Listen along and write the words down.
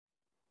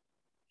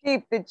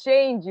Keep the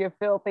change, you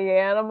filthy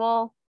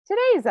animal.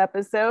 Today's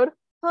episode,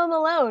 Home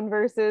Alone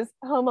versus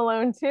Home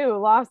Alone 2,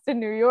 Lost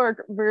in New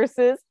York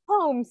versus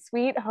Home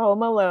Sweet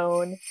Home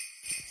Alone.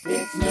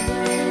 It's movie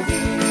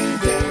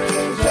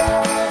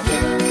deja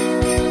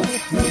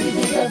vu. Movie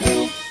deja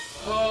vu.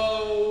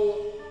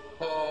 Ho,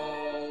 ho, ho.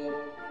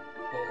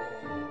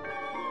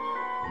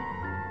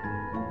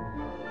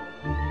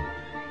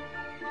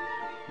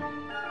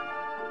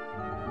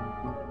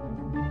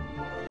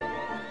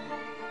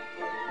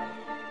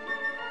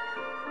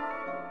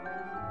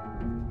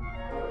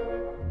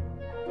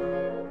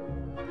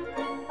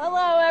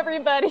 Hello,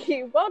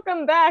 everybody.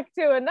 Welcome back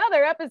to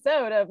another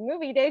episode of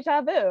Movie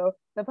Deja Vu,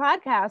 the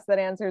podcast that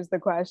answers the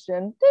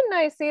question, didn't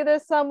I see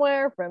this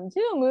somewhere, from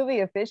two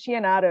movie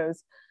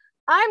aficionados.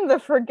 I'm the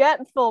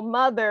forgetful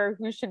mother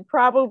who should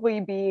probably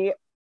be,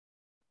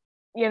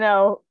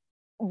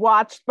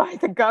 watched by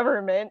the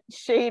government,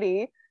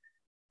 Shady.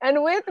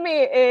 And with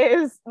me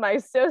is my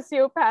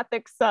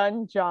sociopathic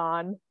son,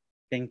 John.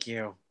 Thank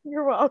you.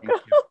 You're welcome.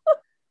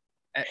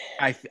 Thank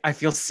you. I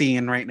feel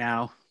seen right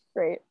now.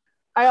 Great.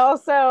 I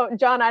also,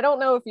 John, I don't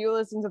know if you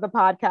listen to the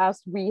podcast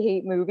We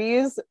Hate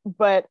Movies,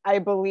 but I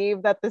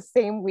believe that the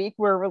same week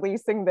we're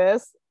releasing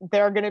this,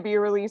 they're going to be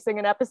releasing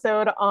an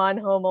episode on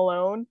Home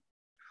Alone.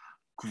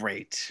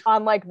 Great.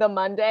 On like the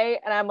Monday.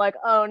 And I'm like,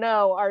 oh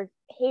no, our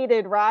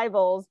hated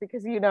rivals,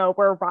 because,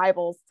 we're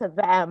rivals to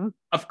them.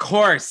 Of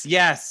course.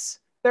 Yes.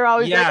 They're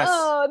always like,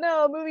 oh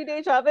no, movie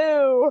deja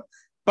vu.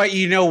 But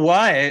you know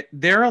what?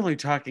 They're only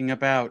talking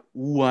about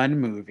one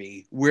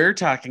movie. We're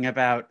talking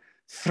about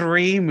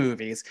 3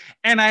 movies.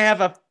 And I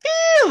have a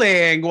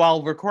feeling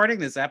while recording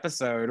this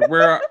episode,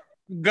 we're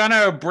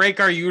gonna break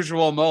our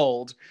usual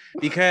mold,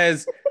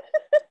 because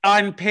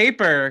on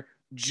paper,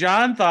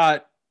 John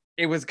thought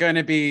it was going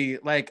to be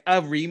like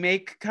a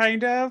remake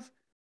kind of,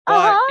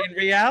 but in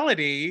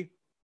reality,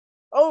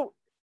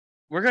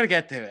 we're going to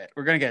get to it.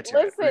 We're going to get to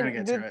it. We're going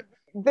to get to it.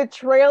 The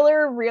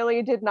trailer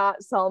really did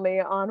not sell me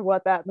on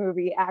what that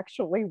movie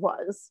actually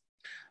was.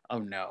 Oh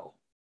no.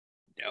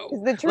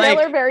 The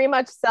trailer very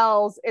much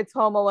sells it's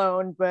Home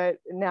Alone, but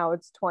now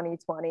it's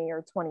 2020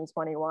 or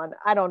 2021.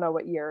 I don't know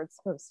what year it's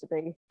supposed to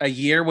be. A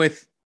year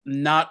with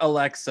not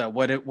Alexa.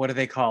 What do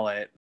they call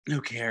it? Who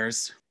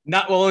cares?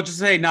 We'll just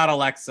say not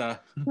Alexa.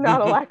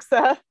 Not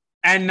Alexa.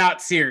 And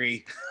not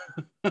Siri.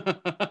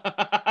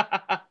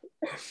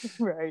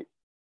 Right.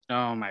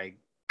 Oh my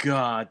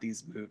God,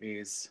 these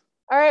movies.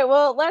 All right,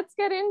 well, let's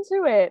get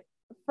into it.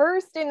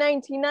 First, in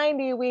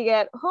 1990, we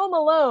get Home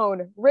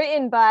Alone,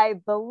 written by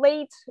the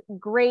late,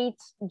 great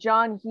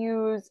John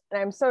Hughes.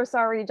 And I'm so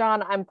sorry,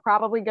 John. I'm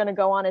probably going to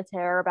go on a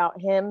tear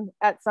about him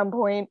at some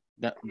point.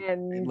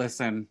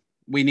 Listen,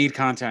 we need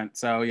content.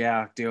 So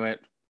yeah, do it.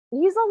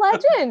 He's a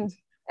legend.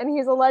 And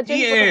he's a legend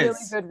for a really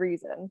good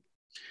reason.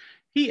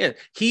 He is.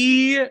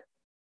 He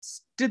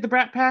did the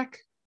Brat Pack?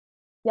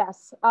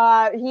 Yes.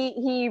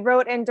 He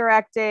wrote and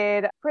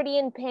directed Pretty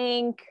in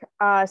Pink,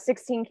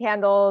 16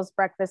 Candles,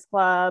 Breakfast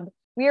Club,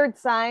 Weird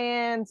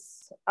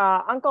Science,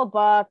 Uncle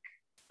Buck.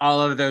 All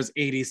of those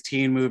 80s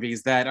teen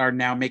movies that are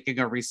now making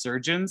a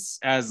resurgence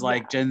as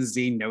Gen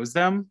Z knows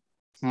them.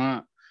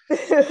 Huh.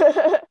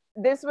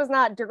 This was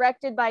not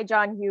directed by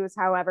John Hughes,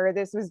 however.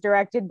 This was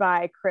directed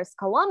by Chris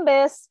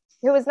Columbus,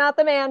 who is not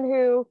the man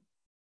who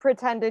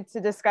pretended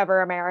to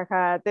discover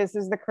America. This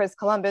is the Chris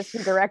Columbus who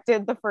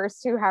directed the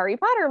first 2 Harry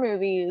Potter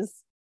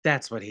movies.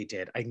 That's what he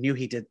did. I knew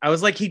he did. I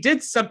was like, he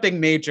did something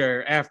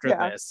major after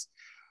this,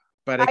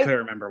 but I couldn't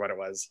remember what it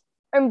was.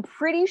 I'm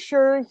pretty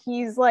sure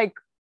he's like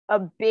a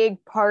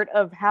big part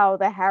of how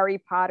the Harry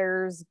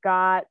Potters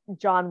got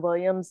John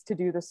Williams to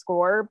do the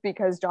score,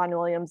 because John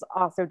Williams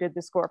also did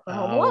the score for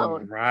Home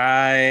Alone.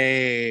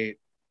 Right.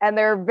 And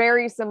they're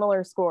very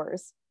similar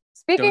scores.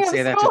 Don't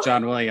say that to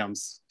John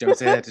Williams. Don't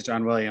say that to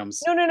John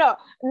Williams. No.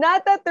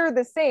 Not that they're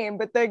the same,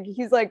 but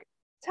he's like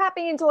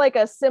tapping into like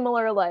a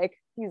similar, like,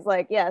 he's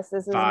like, yes,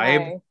 this is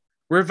vibe.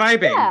 We're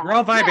vibing. Yeah, we're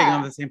all vibing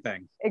on the same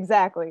thing.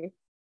 Exactly.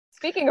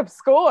 Speaking of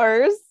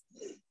scores.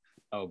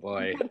 Oh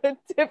boy. A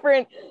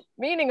different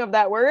meaning of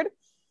that word.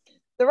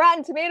 The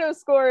Rotten Tomatoes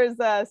score is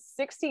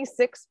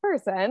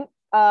 66%.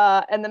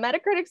 And the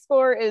Metacritic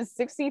score is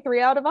 63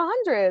 out of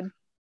 100.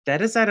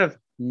 That is out of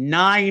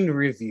 9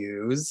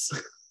 reviews.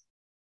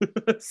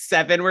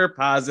 7 were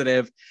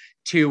positive,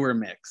 2 were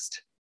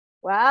mixed.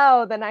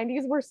 Wow, the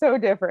 90s were so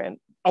different.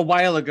 A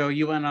while ago,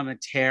 you went on a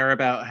tear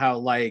about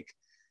how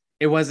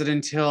it wasn't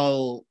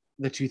until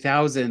the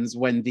 2000s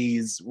when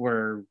these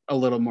were a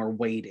little more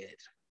weighted,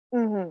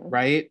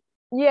 right?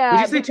 Yeah.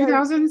 Would you say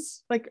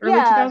 2000s? Like early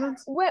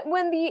 2000s?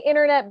 When the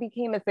internet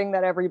became a thing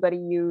that everybody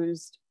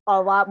used,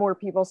 a lot more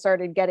people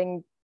started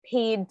getting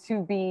paid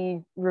to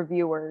be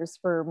reviewers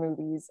for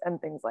movies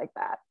and things like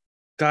that.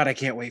 God, I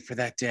can't wait for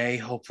that day.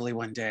 Hopefully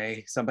one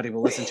day somebody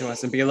will listen to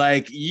us and be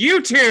like,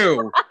 you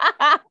two,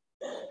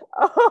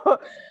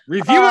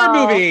 review our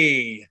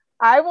movie.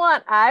 I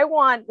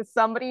want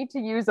somebody to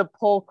use a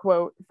pull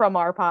quote from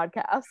our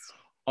podcast.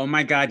 Oh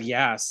my God,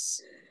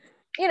 yes.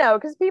 you know,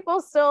 because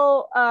people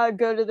still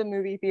go to the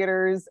movie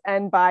theaters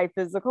and buy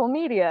physical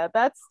media.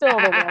 That's still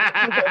the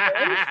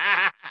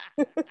way.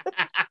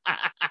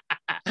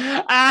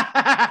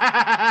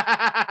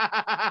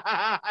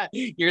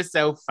 You're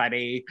so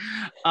funny.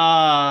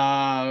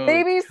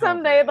 Maybe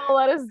someday COVID. they'll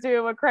let us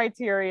do a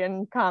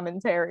Criterion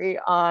commentary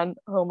on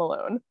Home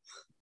Alone.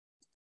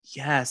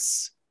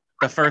 Yes,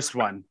 the first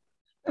one.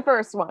 The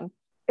first one.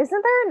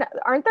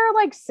 Aren't there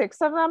like 6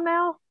 of them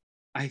now?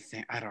 I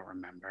don't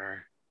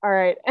remember. All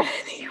right.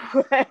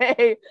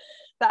 Anyway,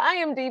 the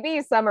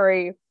IMDb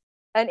summary.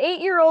 An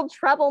 8-year-old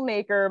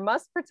troublemaker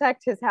must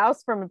protect his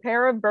house from a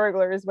pair of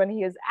burglars when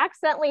he is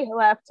accidentally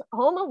left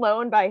home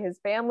alone by his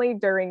family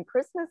during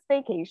Christmas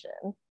vacation.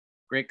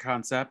 Great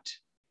concept.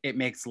 It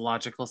makes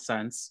logical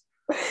sense.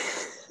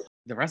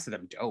 The rest of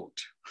them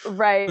don't.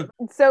 Right.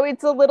 So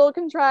it's a little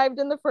contrived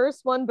in the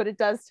first one, but it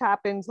does tap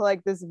into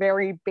like this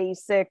very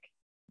basic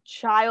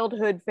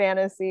childhood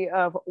fantasy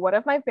of what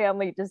if my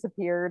family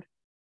disappeared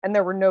and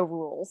there were no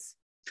rules.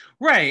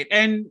 Right.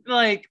 And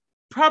like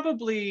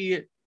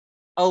probably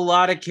a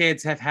lot of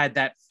kids have had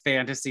that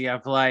fantasy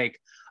of like,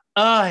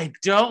 oh, I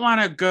don't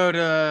want to go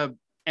to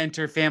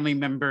enter family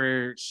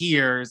member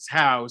here's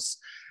house.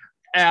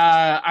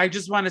 I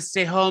just want to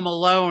stay home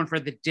alone for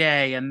the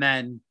day. And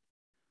then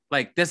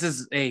like, this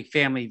is a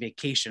family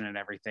vacation and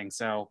everything.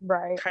 So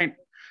right.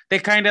 They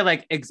kind of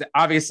like,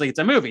 obviously it's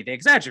a movie. They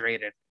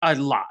exaggerate it a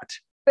lot.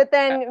 But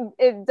then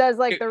it does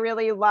like the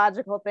really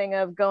logical thing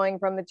of going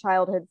from the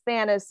childhood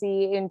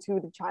fantasy into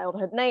the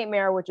childhood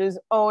nightmare, which is,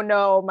 oh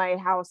no, my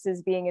house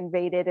is being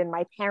invaded and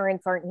my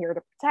parents aren't here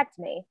to protect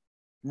me.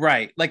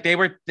 Right. Like they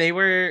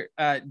were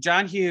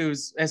John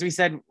Hughes, as we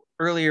said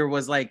earlier,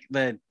 was like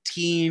the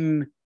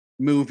teen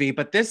movie,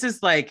 but this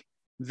is like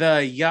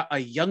a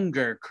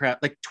younger crowd,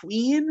 like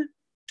tween,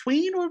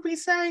 would we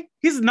say?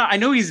 He's not, I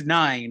know he's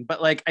 9,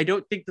 but like, I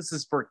don't think this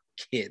is for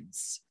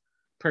kids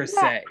per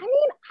se. I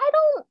mean,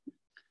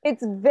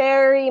 it's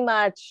very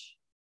much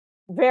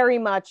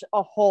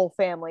a whole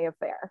family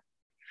affair.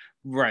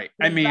 Right.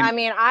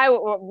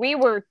 We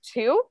were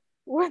 2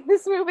 when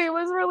this movie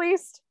was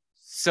released.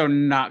 So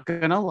not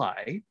gonna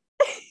lie.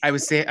 I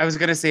was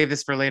gonna save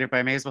this for later, but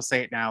I may as well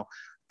say it now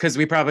because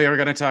we probably are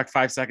gonna talk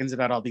 5 seconds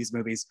about all these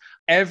movies.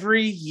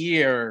 Every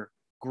year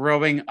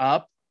growing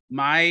up,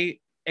 my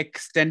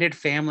extended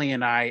family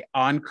and I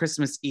on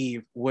Christmas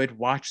Eve would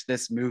watch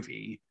this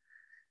movie.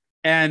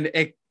 And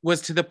it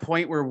was to the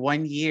point where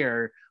one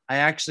year I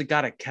actually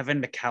got a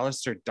Kevin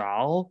McAllister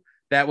doll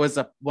that was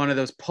one of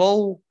those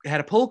had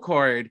a pull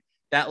cord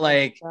that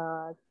like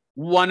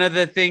one of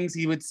the things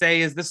he would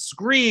say is the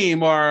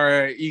scream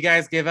or you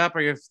guys give up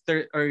or you're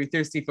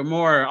thirsty for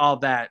more, all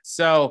that.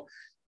 So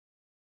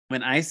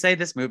when I say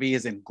this movie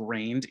is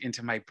ingrained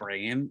into my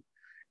brain,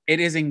 it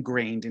is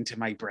ingrained into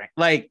my brain.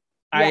 Like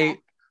yeah.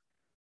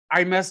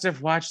 I must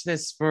have watched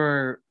this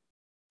for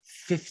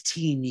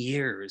 15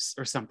 years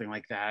or something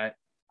like that.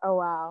 Oh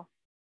wow.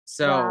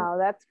 So wow,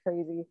 that's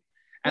crazy.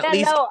 At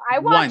least I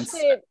watched once.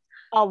 it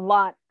a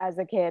lot as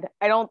a kid.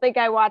 I don't think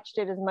I watched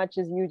it as much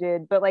as you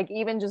did, but like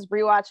even just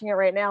rewatching it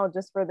right now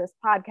just for this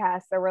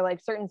podcast, there were like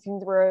certain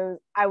scenes where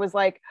I was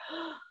like,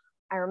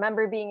 I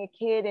remember being a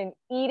kid and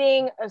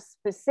eating a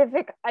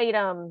specific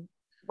item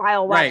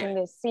while watching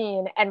this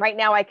scene. And right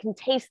now I can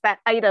taste that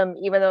item,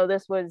 even though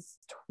this was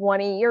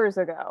 20 years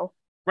ago.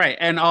 Right.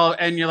 And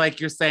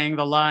you're saying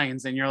the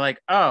lines and you're like,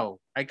 oh,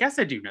 I guess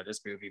I do know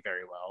this movie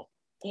very well.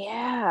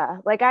 Yeah.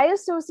 Like I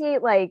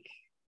associate like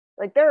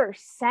there are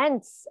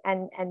scents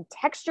and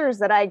textures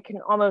that I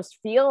can almost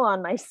feel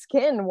on my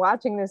skin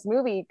watching this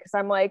movie. Cause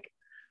I'm like,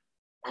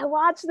 I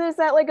watched this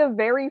at like a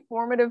very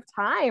formative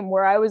time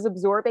where I was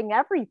absorbing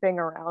everything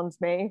around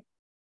me.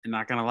 I'm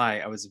not gonna lie,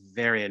 I was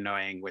very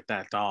annoying with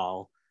that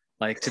doll.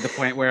 Like to the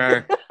point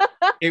where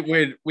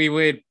we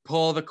would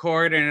pull the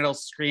cord and it'll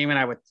scream and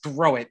I would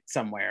throw it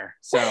somewhere.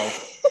 So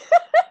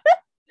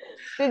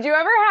did you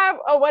ever have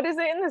what is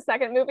it in the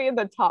second movie,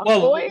 the Talk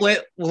Boy?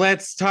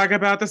 Let's talk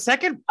about the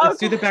second. Okay. Let's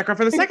do the background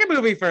for the second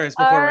movie first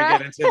before we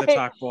get into the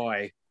Talk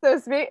Boy. So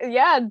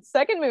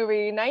second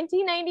movie,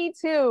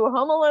 1992,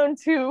 Home Alone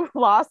 2,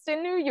 Lost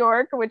in New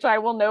York, which I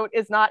will note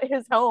is not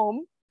his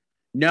home.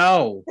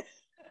 No.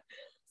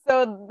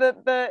 So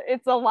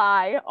it's a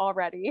lie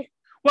already.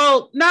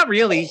 Well, not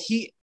really.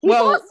 He's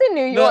lost in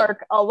New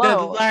York alone.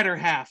 The latter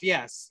half,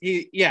 yes.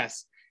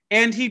 Yes.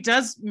 And he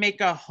does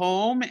make a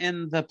home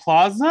in the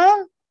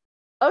plaza.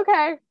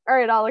 Okay. All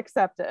right, I'll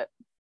accept it.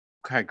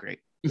 Okay, great.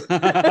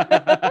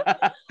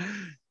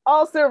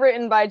 Also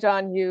written by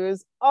John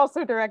Hughes,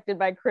 also directed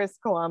by Chris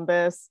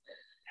Columbus.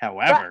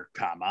 However,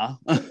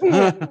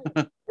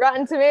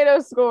 Rotten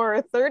Tomatoes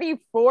score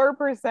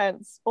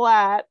 34%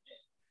 splat.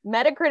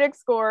 Metacritic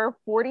score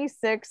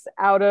 46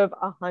 out of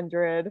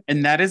 100.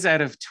 And that is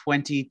out of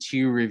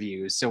 22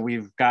 reviews. So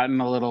we've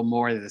gotten a little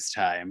more this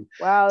time.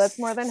 Wow, that's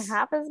more than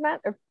half as many,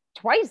 or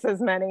twice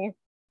as many.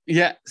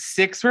 Yeah,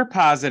 6 were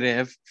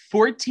positive,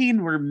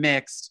 14 were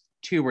mixed,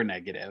 2 were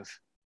negative.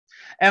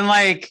 And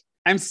like,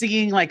 I'm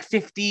seeing like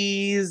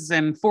 50s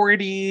and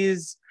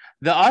 40s.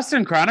 The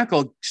Austin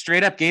Chronicle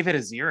straight up gave it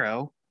a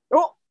 0.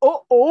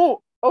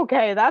 Oh,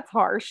 okay, that's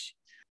harsh.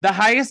 The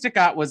highest it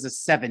got was a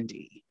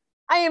 70.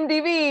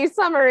 IMDb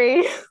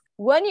summary.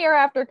 1 year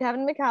after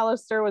Kevin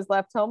McAllister was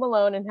left home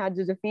alone and had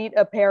to defeat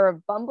a pair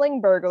of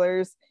bumbling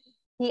burglars,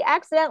 He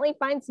accidentally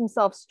finds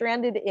himself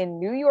stranded in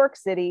New York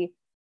City,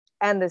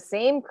 and the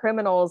same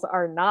criminals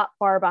are not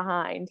far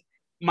behind.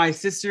 My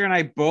sister and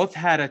I both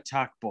had a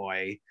Talk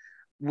Boy.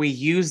 We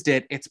used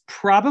it. It's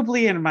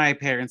probably in my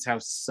parents'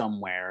 house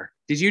somewhere.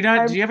 Did you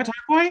not? Did you have a Talk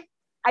Boy?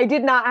 I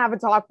did not have a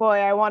Talk Boy.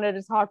 I wanted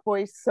a Talk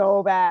Boy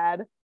so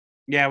bad.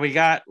 Yeah, we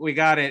got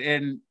it,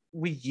 and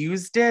we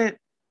used it.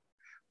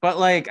 But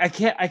like, I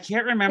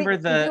can't remember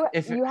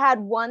you had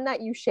one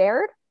that you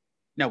shared.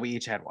 No, we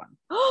each had one.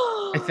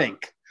 I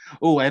think.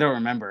 Oh, I don't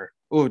remember.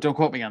 Oh, don't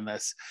quote me on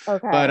this.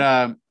 Okay.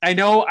 But I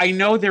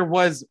know there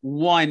was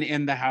one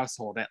in the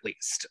household at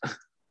least.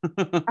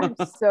 I'm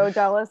so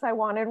jealous. I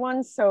wanted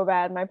one so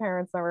bad. My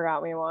parents never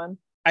got me one.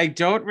 I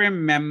don't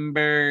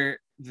remember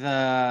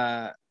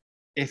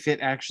if it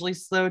actually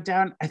slowed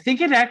down. I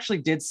think it actually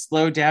did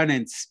slow down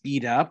and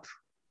speed up.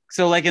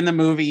 So like in the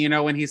movie, you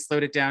know, when he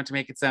slowed it down to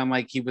make it sound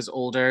like he was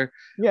older,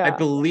 yeah. I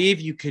believe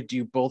you could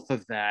do both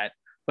of that.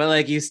 But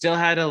like you still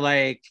had to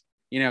like,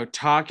 you know,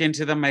 talk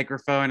into the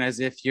microphone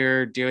as if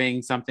you're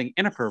doing something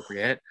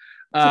inappropriate.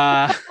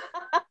 It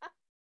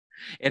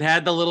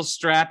had the little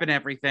strap and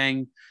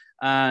everything.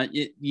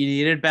 You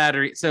needed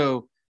battery.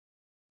 So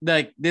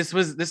like this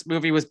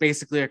movie was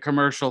basically a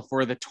commercial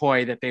for the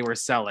toy that they were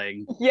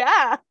selling.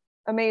 Yeah.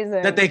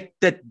 Amazing.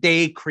 That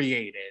they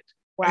created.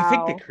 Wow. I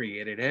think they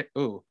created it.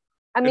 Ooh.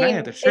 I mean, I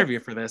had the trivia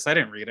for this. I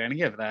didn't read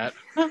any of that.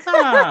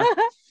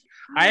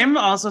 I am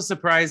also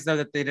surprised though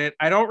that they did.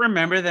 I don't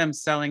remember them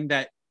selling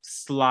that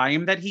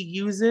slime that he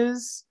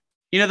uses.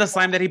 You know, the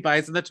slime that he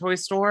buys in the toy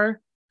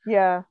store?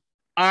 Yeah.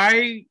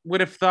 I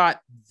would have thought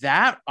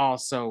that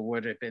also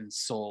would have been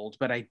sold,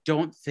 but I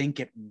don't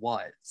think it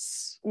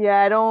was. Yeah,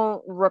 I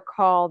don't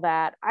recall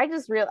that.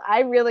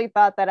 I really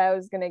thought that I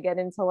was going to get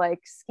into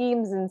like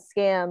schemes and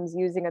scams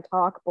using a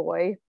Talk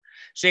Boy.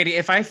 Shady,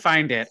 if I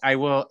find it, I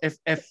will. If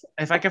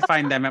I can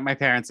find them at my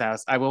parents'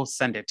 house, I will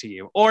send it to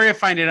you. Or if I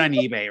find it on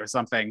eBay or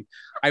something,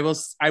 I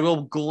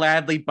will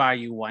gladly buy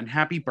you one.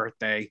 Happy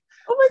birthday!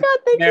 Oh my God,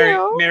 thank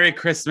you. Merry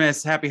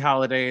Christmas, happy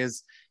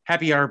holidays,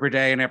 happy Arbor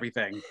Day, and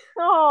everything.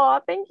 Oh,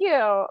 thank you.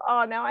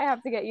 Oh, now I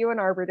have to get you an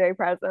Arbor Day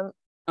present.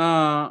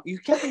 You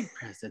get me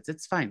presents.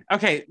 It's fine.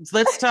 Okay, so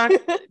let's talk.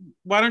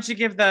 Why don't you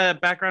give the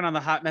background on the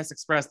Hot Mess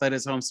Express that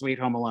is Home Sweet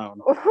Home Alone?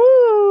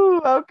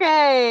 Ooh,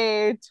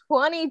 okay.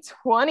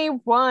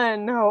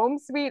 2021 Home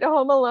Sweet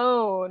Home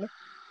Alone.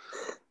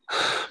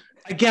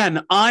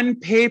 Again, on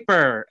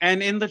paper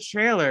and in the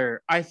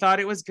trailer, I thought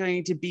it was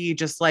going to be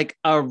just like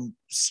a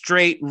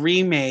straight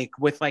remake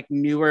with like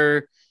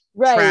newer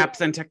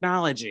traps and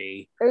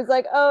technology. It was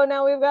like, oh,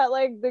 now we've got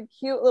like the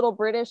cute little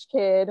British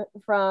kid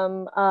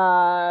from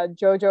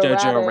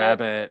Jojo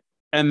Rabbit.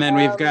 And then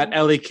we've got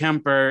Ellie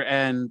Kemper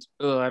and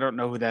I don't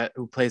know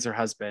who plays her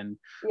husband.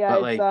 Yeah,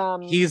 but like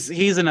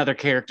he's another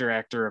character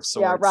actor of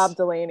sorts. Yeah, Rob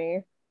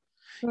Delaney.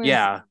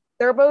 Yeah.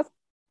 They're both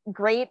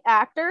great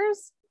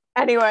actors.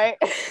 Anyway.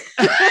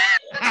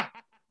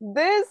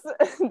 This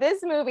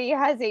movie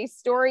has a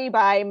story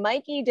by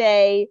Mikey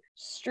Day,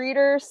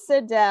 Streeter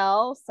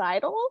Seidel.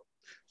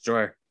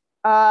 Sure.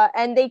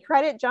 And they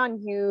credit John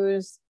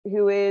Hughes,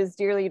 who is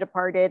dearly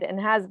departed and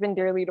has been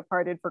dearly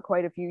departed for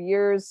quite a few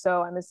years.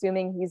 So I'm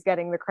assuming he's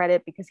getting the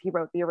credit because he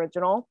wrote the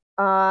original.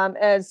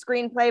 A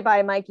screenplay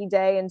by Mikey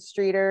Day and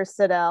Streeter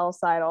Seidel.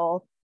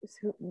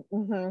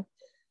 Mm-hmm.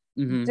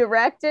 Mm-hmm.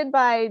 Directed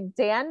by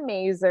Dan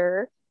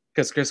Mazer.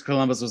 Because Chris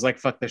Columbus was like,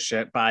 fuck this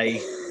shit, bye.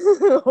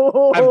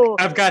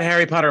 I've got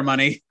Harry Potter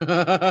money.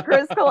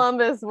 Chris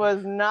Columbus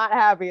was not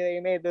happy that he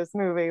made this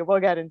movie. We'll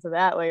get into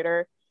that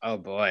later. Oh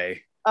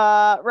boy.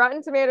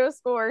 Rotten Tomatoes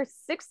score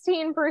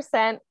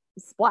 16%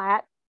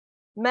 splat.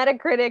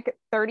 Metacritic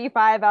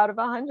 35 out of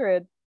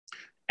 100.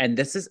 And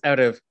this is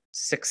out of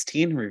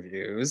 16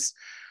 reviews.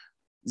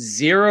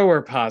 0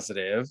 were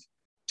positive,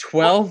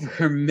 12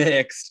 were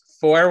mixed,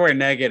 4 were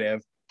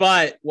negative.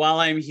 But while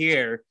I'm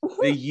here,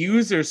 the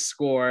user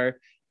score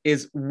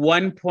is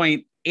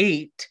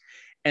 1.8,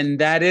 and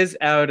that is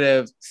out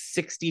of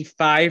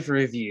 65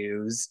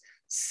 reviews.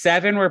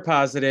 7 were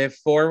positive,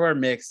 4 were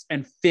mixed,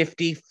 and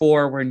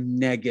 54 were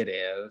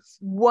negative.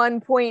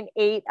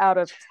 1.8 out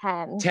of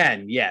 10.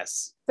 10,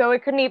 yes. So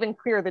it couldn't even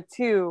clear the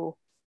 2.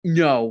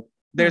 No,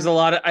 there's a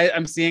lot of,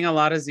 I'm seeing a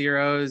lot of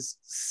zeros.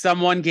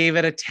 Someone gave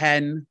it a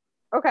 10.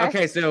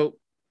 Okay, so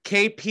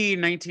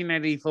KP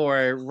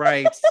 1994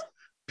 writes,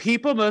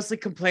 people mostly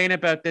complain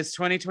about this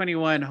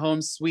 2021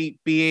 Home Sweet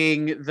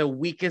being the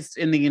weakest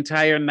in the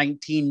entire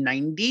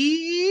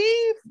 1990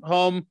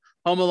 Home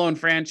Alone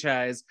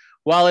franchise.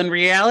 While in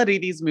reality,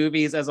 these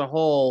movies as a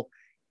whole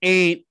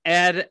ain't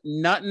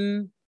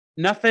nothing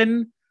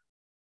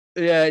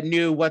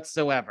new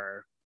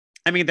whatsoever.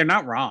 I mean, they're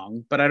not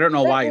wrong, but I don't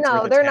know why.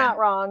 No, they're not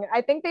wrong.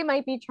 I think they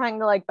might be trying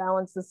to like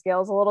balance the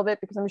scales a little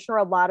bit because I'm sure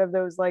a lot of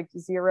those like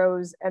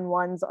zeros and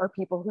ones are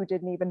people who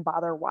didn't even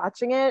bother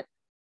watching it.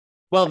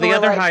 Well, the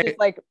other high, just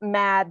like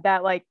mad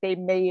that like they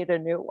made a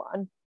new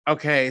one.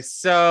 Okay,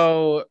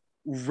 so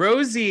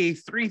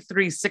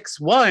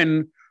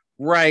Rosie3361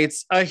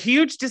 writes, a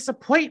huge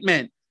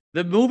disappointment.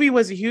 The movie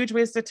was a huge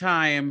waste of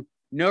time.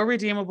 No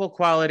redeemable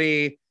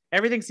quality.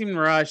 Everything seemed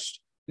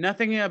rushed.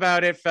 Nothing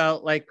about it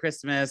felt like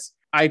Christmas.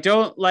 I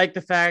don't like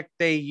the fact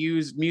they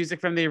used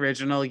music from the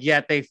original,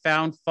 yet they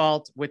found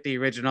fault with the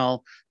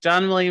original.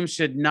 John Williams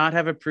should not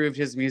have approved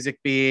his music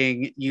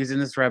being used in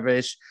this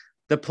rubbish.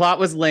 The plot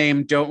was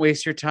lame. Don't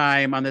waste your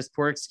time on this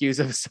poor excuse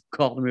of a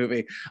so-called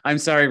movie. I'm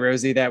sorry,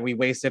 Rosie, that we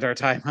wasted our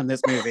time on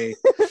this movie.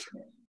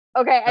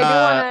 Okay, I do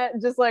want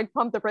to just like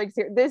pump the brakes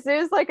here. This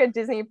is like a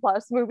Disney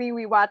Plus movie.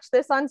 We watched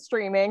this on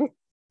streaming.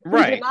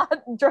 Right. We did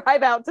not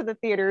drive out to the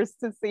theaters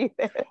to see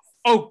this.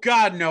 Oh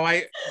God, no!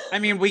 I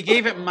mean, we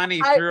gave it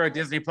money through our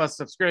Disney Plus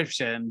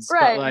subscriptions,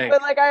 right?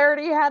 But like, I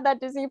already had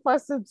that Disney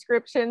Plus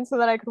subscription so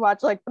that I could watch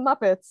like the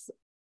Muppets.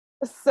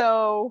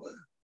 So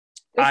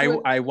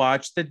I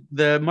watched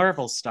the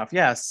Marvel stuff.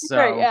 Yes, so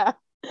right,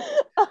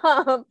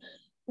 yeah.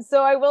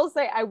 So I will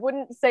say I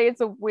wouldn't say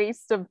it's a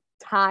waste of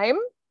time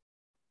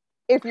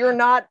if you're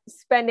not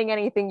spending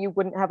anything you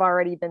wouldn't have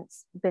already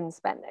been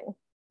spending.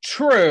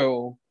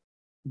 True.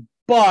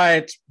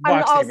 But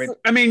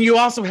I mean, you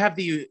also have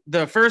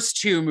the first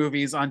two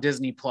movies on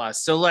Disney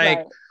Plus. So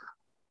like,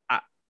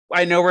 right.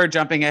 I know we're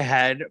jumping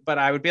ahead, but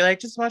I would be like,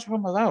 just watch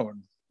Home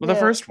Alone, the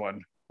first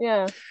one.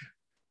 Yeah.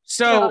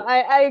 So no,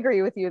 I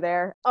agree with you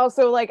there.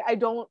 Also, like, I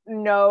don't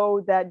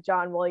know that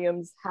John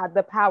Williams had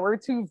the power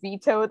to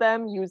veto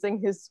them using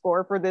his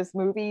score for this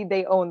movie.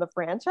 They own the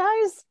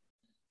franchise.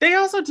 They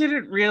also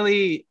didn't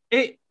really,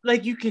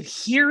 like, you could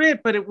hear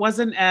it, but it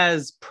wasn't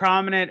as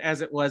prominent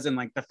as it was in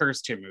like the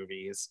first two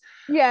movies.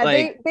 Yeah,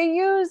 like, they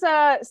use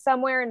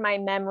Somewhere in My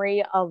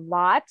Memory a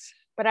lot,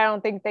 but I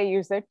don't think they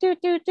use it.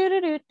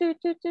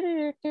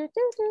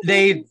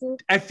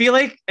 I feel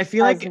like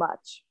as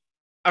much.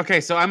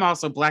 Okay, so I'm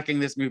also blacking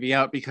this movie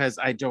out because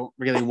I don't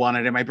really want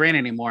it in my brain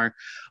anymore.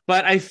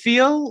 But I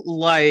feel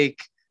like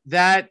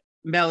that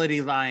melody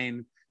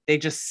line, they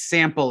just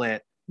sample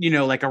it,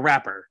 like a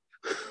rapper.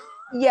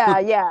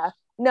 Yeah.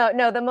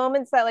 No, the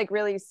moments that like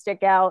really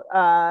stick out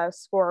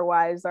score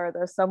wise are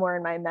the Somewhere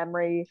in My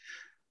Memory.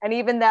 And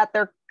even that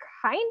they're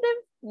kind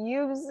of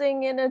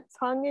using in a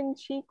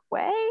tongue-in-cheek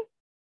way.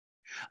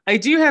 I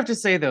do have to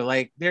say though,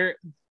 like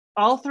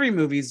all three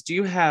movies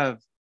do have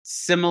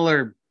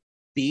similar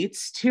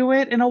beats to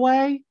it in a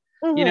way.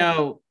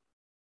 Mm-hmm.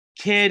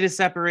 Kid is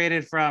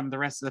separated from the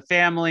rest of the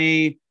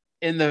family.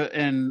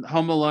 In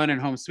Home Alone and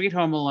Home Sweet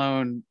Home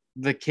Alone,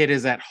 the kid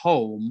is at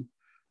home.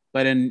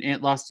 But in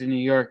Lost in New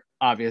York,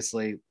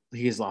 obviously,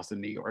 he's lost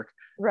in New York.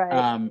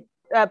 Right.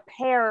 A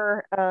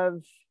pair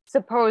of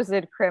supposed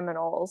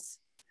criminals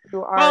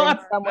who are in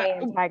some way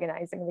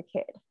antagonizing the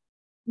kid.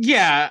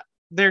 Yeah,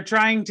 they're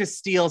trying to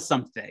steal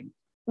something.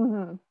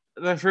 Mm-hmm.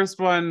 The first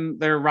one,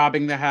 they're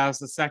robbing the house.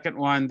 The second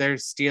one, they're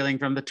stealing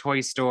from the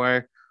toy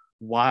store.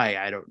 Why?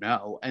 I don't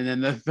know. And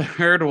then the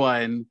third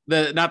one,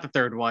 the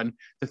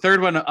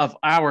third one of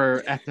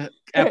our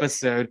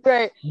episode,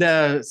 right?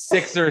 The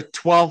 6th or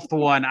 12th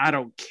one, I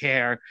don't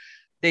care.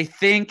 They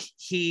think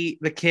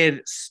the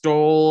kid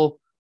stole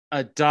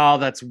a doll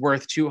that's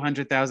worth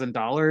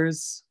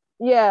 $200,000.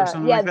 Yeah,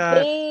 like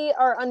they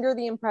are under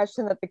the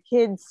impression that the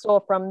kid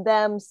stole from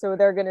them, so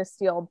they're gonna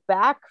steal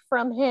back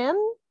from him.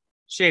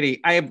 Shady,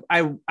 I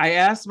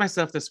asked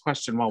myself this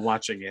question while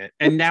watching it,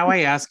 and now I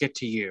ask it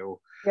to you.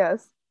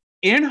 Yes.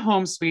 In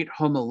Home Sweet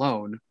Home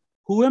Alone,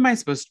 who am I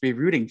supposed to be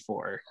rooting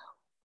for?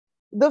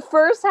 The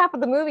first half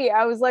of the movie,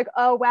 I was like,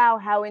 oh, wow,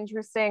 how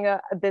interesting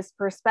this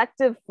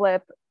perspective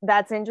flip.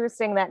 That's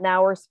interesting that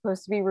now we're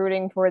supposed to be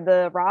rooting for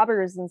the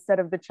robbers instead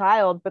of the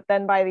child. But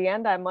then by the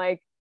end, I'm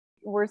like,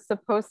 we're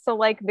supposed to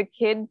like the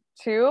kid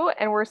too.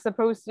 And we're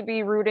supposed to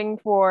be rooting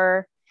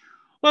for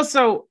all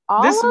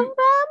of them?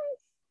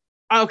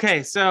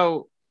 Okay,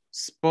 so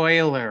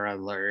spoiler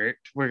alert.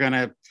 We're going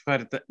to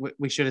put it,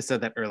 we should have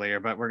said that earlier,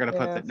 but we're going to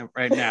put that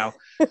right now.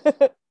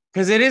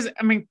 Because it is,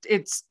 I mean,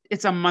 it's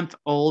a month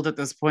old at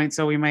this point,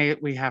 so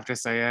we have to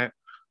say it.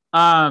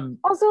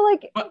 Also,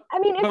 like,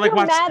 if you're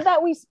mad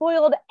that we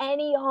spoiled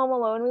any Home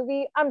Alone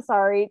movie, I'm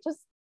sorry. Just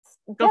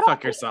go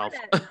fuck yourself.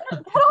 Get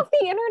off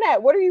the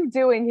internet. What are you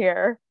doing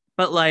here?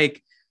 But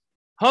like,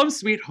 Home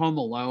Sweet Home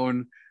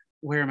Alone,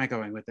 where am I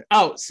going with it?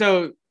 Oh,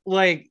 so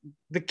like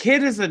the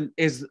kid is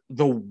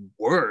the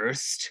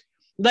worst.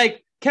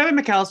 Like Kevin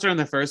McAllister in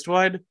the first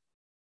one,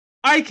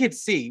 I could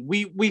see.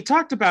 We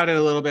talked about it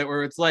a little bit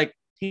where it's like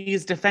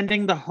he's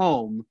defending the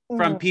home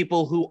from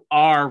people who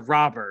are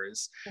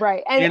robbers.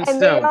 Right. And so,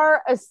 they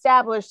are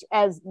established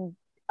as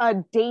a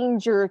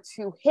danger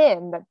to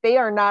him, that they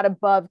are not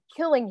above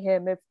killing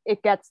him if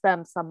it gets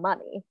them some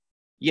money.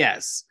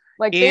 Yes.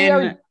 Like they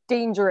are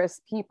dangerous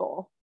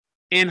people.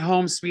 In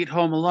Home Sweet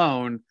Home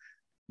Alone,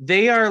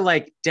 they are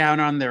like down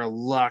on their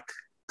luck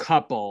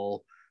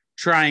couple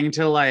trying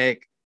to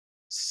like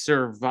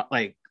survive.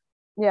 Like,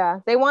 yeah,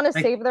 they want to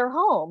save their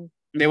home.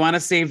 They want to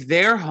save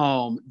their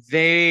home.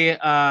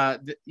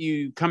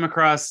 You come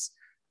across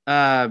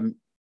a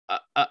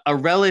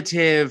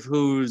relative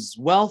who's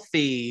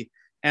wealthy,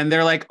 and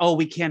they're like, "Oh,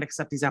 we can't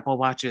accept these Apple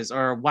Watches,"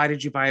 or "Why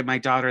did you buy my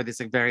daughter this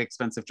very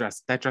expensive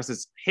dress? That dress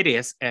is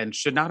hideous and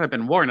should not have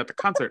been worn at the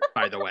concert,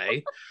 by the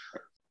way."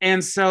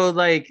 And so,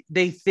 like,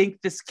 they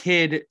think this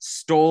kid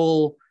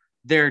stole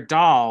their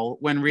doll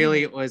when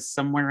really it was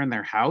somewhere in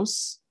their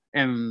house.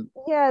 And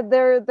yeah,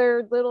 their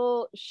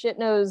little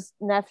shit-nosed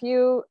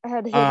nephew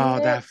had hidden oh,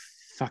 it. that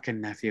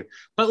fucking nephew.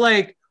 But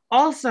like,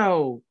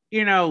 also,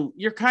 you know,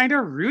 you're kind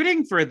of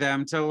rooting for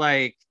them to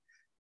like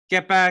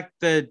get back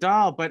the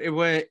doll, but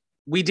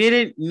we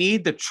didn't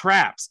need the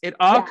traps. It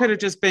all could have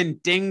just been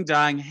ding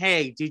dong.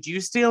 Hey, did you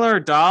steal our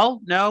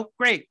doll? No,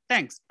 great,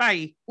 thanks,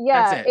 bye.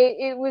 Yeah, That's it.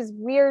 it was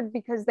weird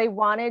because they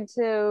wanted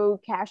to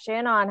cash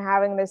in on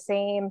having the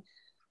same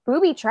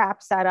booby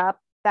trap setup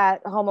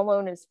that Home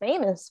Alone is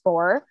famous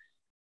for.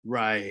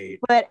 Right.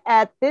 But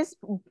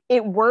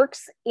it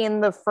works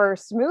in the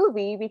first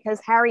movie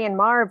because Harry and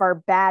Marv are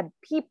bad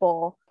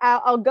people.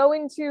 I'll go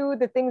into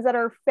the things that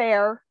are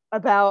fair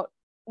about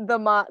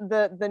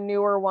the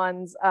newer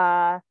ones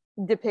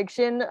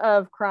depiction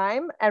of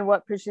crime and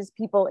what pushes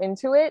people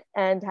into it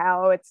and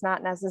how it's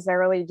not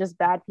necessarily just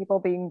bad people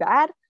being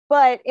bad.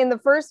 But in the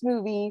first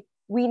movie,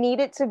 we need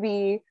it to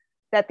be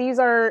that these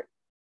are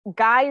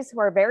guys who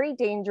are very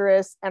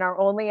dangerous and are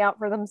only out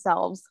for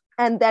themselves.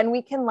 And then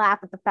we can laugh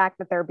at the fact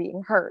that they're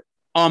being hurt.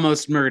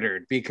 Almost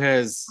murdered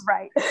because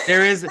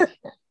there is,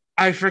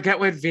 I forget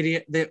what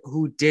video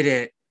who did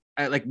it,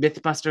 like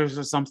Mythbusters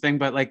or something,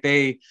 but like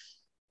they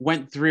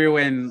went through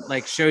and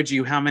like showed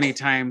you how many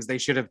times they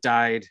should have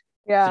died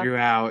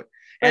throughout. Like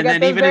and at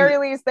then the even very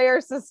least, they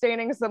are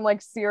sustaining some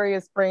like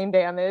serious brain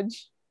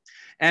damage.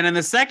 And in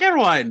the second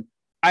one,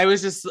 I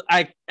was just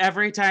like,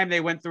 every time they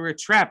went through a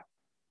trap,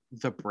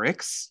 the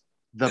bricks.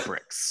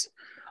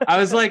 I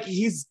was like,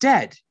 he's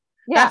dead.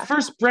 Yeah. That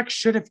first brick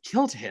should have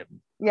killed him.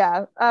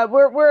 Yeah.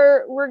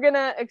 We're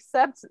gonna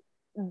accept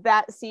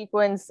that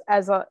sequence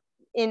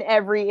in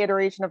every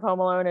iteration of Home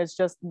Alone as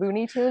just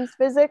Looney Tunes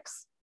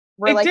physics,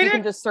 where like you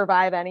can just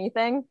survive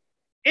anything.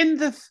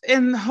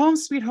 In Home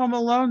Sweet Home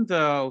Alone,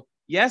 though,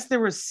 yes, there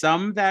were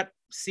some that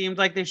seemed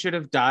like they should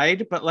have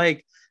died, but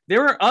like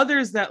there were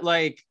others that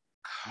like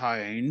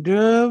kind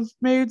of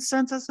made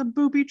sense as a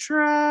booby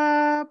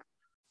trap.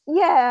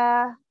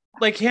 Yeah.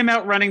 Like him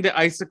outrunning the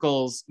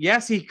icicles.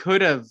 Yes, he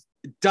could have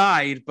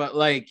died, but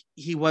like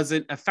he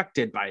wasn't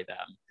affected by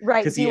them.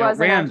 Right. Because he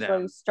wasn't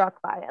actually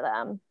struck by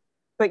them.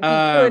 But he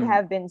could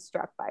have been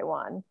struck by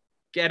one.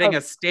 Getting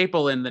a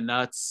staple in the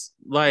nuts.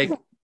 Like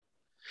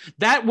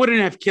that wouldn't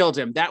have killed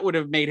him. That would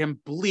have made him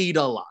bleed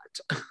a lot.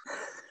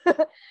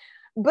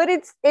 But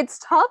it's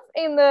tough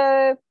in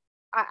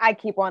I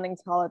keep wanting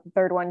to call it the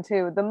third one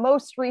too. The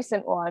most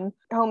recent one,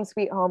 Home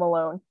Sweet Home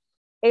Alone.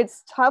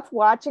 It's tough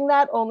watching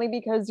that only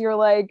because you're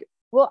like,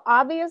 well,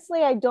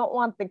 obviously I don't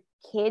want the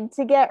kid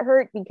to get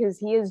hurt because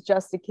he is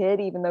just a kid,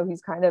 even though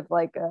he's kind of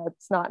like a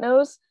snot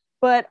nose.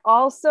 But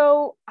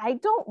also, I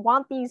don't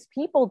want these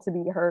people to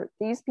be hurt.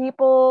 These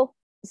people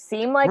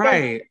seem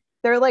like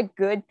they're like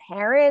good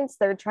parents.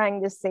 They're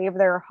trying to save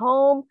their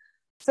home.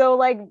 So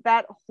like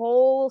that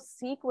whole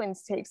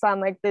sequence takes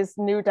on like this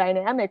new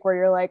dynamic where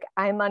you're like,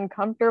 I'm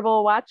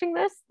uncomfortable watching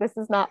this. This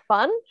is not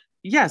fun.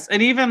 Yes.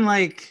 And even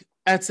like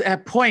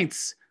at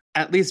points,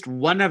 at least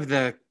one of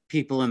the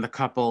people in the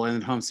couple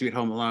in Home Sweet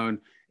Home Alone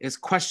is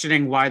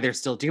questioning why they're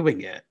still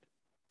doing it.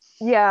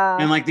 Yeah.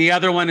 And like the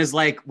other one is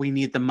like, we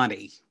need the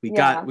money. We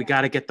got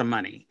to get the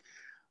money.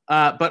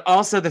 But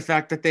also the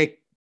fact that they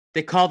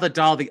call the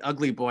doll the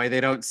ugly boy.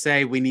 They don't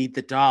say we need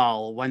the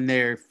doll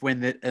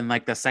in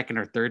like the second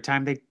or third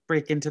time they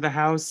break into the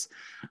house.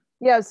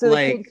 Yeah, so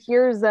like, the kid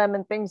hears them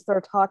and thinks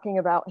they're talking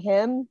about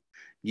him.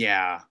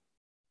 Yeah.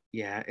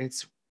 Yeah,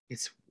 it's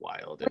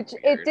wild. Which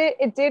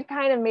it did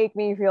kind of make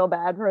me feel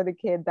bad for the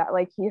kid that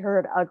like he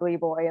heard ugly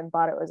boy and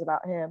thought it was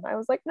about him. I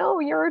was like,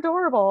 no, you're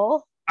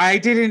adorable. I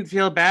didn't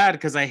feel bad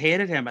because I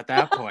hated him at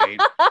that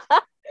point.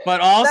 But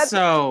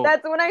also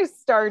that's when I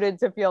started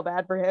to feel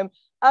bad for him.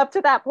 Up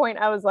to that point,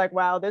 I was like,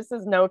 wow, this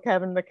is no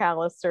Kevin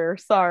McAllister.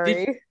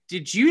 Sorry.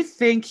 Did you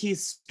think he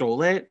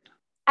stole it?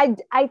 I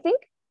think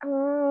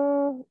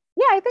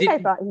I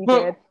thought he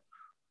did.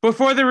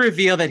 Before the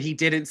reveal that he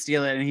didn't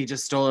steal it and he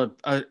just stole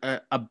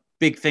a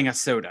big thing of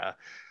soda.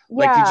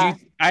 Yeah. Like,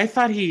 I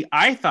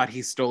thought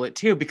he stole it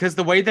too, because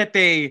the way that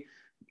they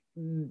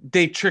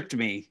tricked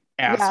me,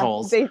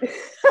 assholes. Yeah,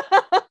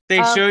 they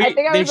show you. I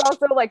think I was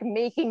also like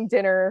making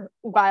dinner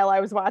while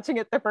I was watching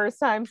it the first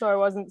time, so I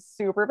wasn't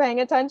super paying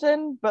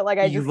attention. But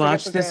like, you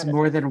watched this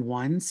more than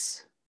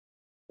once.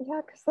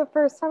 Yeah, because the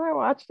first time I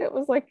watched it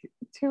was like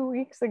 2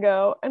 weeks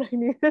ago, and I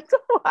needed to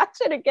watch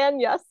it again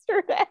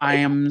yesterday. I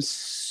am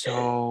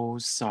so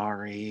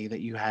sorry that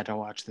you had to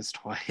watch this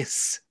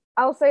twice.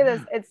 I'll say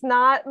this: it's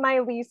not my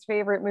least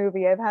favorite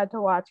movie I've had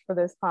to watch for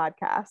this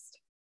podcast.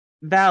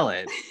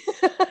 Valid.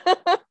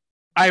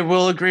 I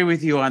will agree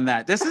with you on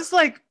that. This is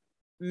like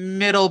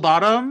middle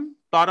bottom,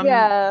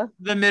 yeah,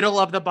 the middle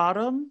of the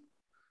bottom,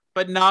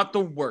 but not the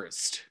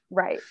worst.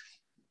 Right.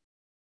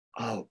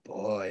 Oh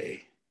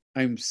boy.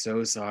 I'm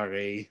so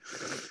sorry.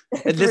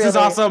 And this is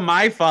also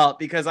my fault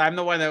because I'm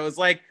the one that was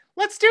like,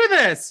 let's do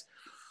this.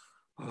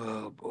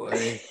 Oh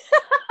boy.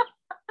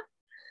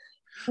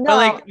 But No,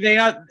 like they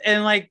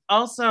and like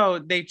also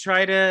they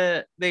try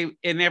to they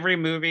in every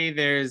movie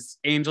there's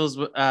angels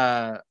with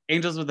a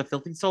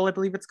filthy soul, I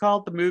believe it's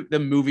called, the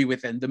movie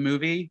within the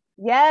movie.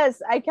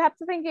 yes, I kept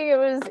thinking it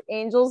was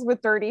Angels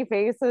with Dirty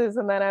Faces,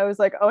 and then I was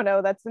like, oh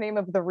no, that's the name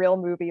of the real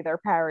movie they're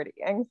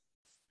parodying.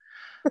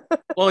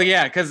 Well,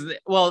 yeah, because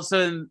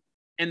so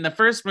in the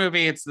first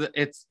movie, it's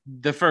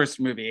the first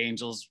movie,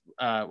 Angels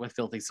with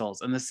Filthy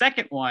Souls, and the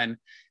second one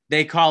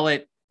they call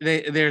it.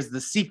 There's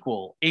the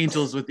sequel,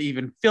 Angels with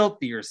Even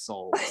Filthier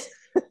Souls,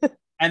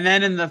 and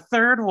then in the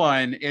third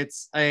one,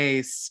 it's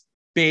a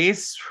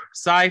space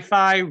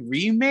sci-fi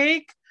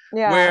remake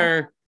Yeah.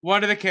 where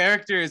one of the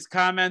characters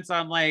comments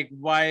on like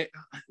why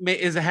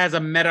is has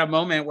a meta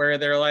moment where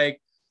they're like,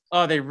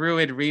 oh, they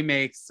ruined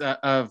remakes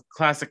of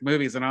classic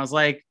movies, and I was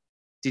like,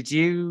 did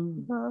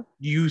Huh.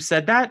 you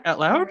said that out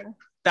loud? Yeah.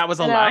 That was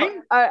a I know.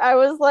 line? I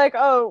was like,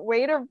 oh,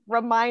 way to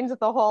remind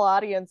the whole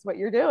audience what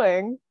you're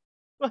doing.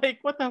 Like,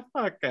 what the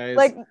fuck, guys?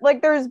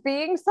 Like there's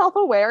being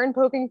self-aware and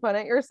poking fun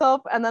at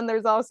yourself, and then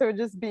there's also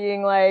just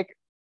being like,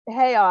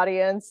 hey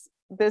audience,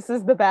 this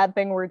is the bad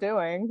thing we're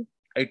doing.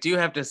 I do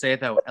have to say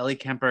though, Ellie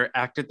Kemper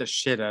acted the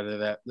shit out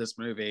of this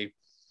movie.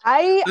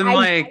 I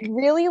Like,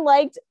 really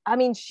liked, I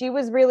mean, she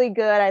was really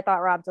good. I thought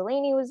Rob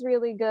Delaney was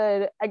really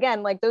good.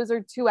 Again, like those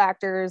are two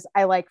actors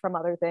I like from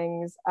other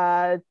things.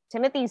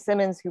 Timothy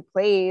Simmons, who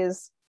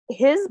plays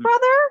his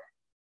brother,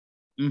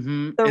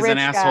 the is an rich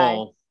guy.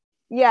 asshole,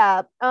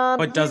 Yeah.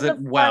 but does He's a it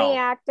funny well.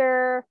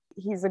 actor.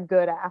 He's a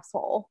good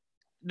asshole.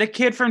 The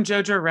kid from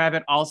Jojo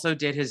Rabbit also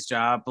did his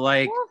job.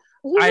 Like,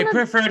 Yeah, he's I in a,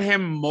 preferred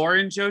him more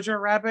in Jojo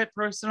Rabbit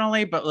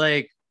personally, but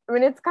like, I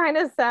mean, it's kind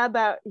of sad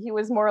that he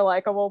was more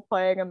likable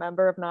playing a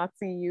member of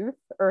Nazi youth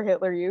or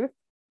Hitler youth.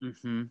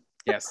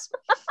 yes,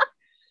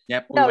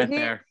 yep, we No, went he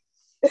there.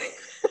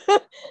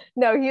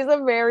 no, he's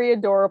a very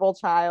adorable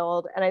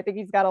child, and I think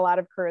he's got a lot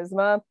of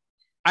charisma.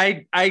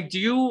 I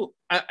do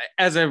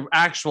as an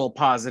actual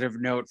positive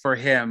note for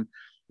him,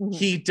 Mhm.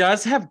 he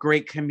does have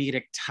great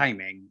comedic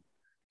timing.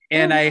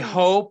 And I Mhm.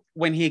 hope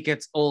when he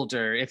gets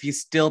older, if he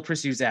still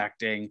pursues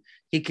acting,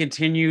 he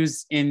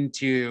continues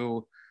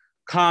into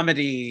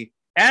comedy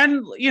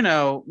and,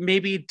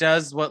 maybe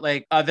does what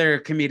like other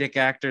comedic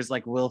actors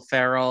like Will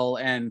Ferrell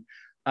and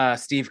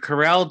Steve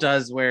Carell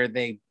does, where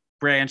they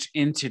branch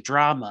into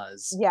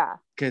dramas Yeah.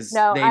 because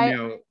No, they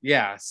know.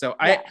 Yeah. So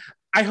yeah.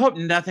 I hope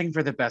nothing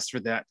for the best for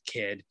that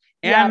kid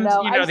Yeah, and,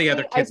 no, the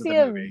other I kids of the see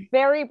a movie.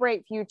 very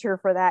bright future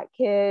for that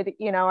kid.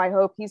 You know, I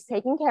hope he's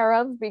taken care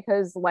of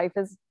because life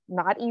is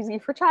not easy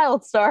for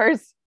child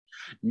stars.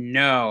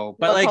 No,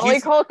 but like Macaulay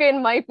he's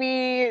Culkin might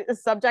be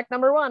subject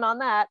number one on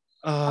that.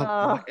 oh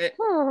Uh, boy.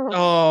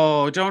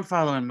 Oh, don't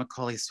follow in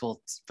Macaulay's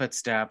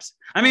footsteps.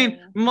 I mean,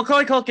 hmm.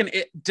 Macaulay Culkin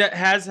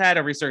has had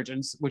a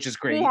resurgence, which is He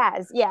great.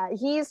 has, yeah.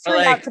 He's But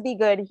turned out like, to be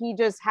good. He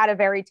just had a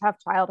very tough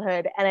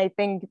childhood. And I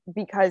think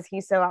because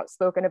he's so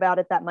outspoken about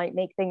it, that might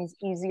make things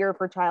easier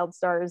for child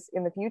stars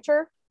in the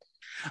future.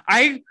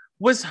 I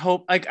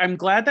I'm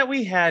glad that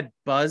we had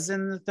Buzz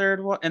in the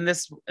third one in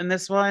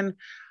this one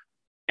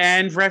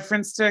and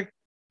reference to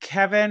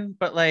Kevin,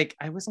 but like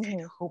I was kind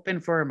Mhm. of hoping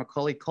for a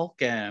Macaulay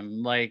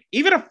Culkin, like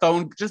even a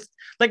phone, just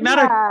like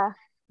Yeah.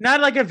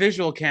 not like a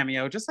visual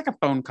cameo, just like a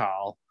phone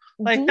call,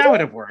 Do like that you would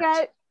have worked.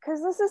 get,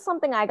 because this is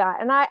something I got,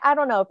 and I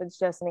don't know if it's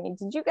just me.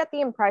 Did you get the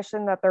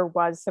impression that there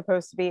was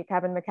supposed to be a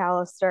Kevin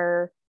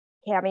McAllister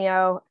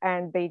cameo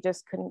and they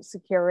just couldn't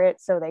secure it,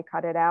 so they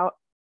cut it out?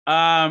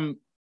 Um,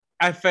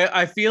 I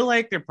feel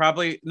like they're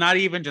probably not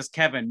even just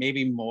Kevin,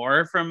 maybe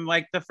more from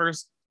like the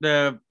first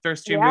two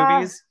Yeah.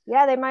 movies.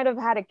 Yeah, they might have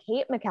had a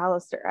Kate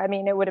McAllister. I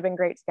mean, it would have been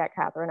great to get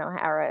Catherine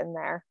O'Hara in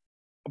there.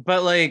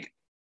 But like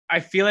I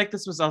feel like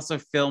this was also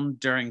filmed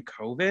during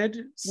COVID.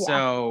 Yeah.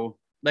 So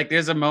like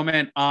there's a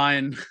moment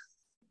on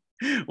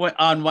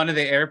on one of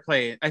the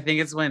airplanes. I think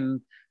it's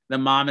when the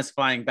mom is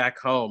flying back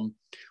home.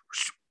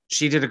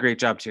 She did a great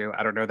job too.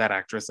 I don't know that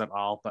actress at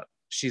all, but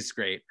she's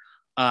great.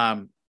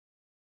 Um,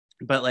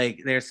 but like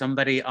there's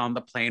somebody on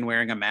the plane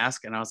wearing a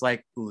mask, and I was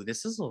like, ooh,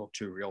 this is a little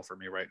too real for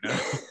me right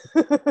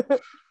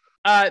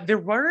now. There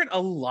weren't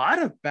a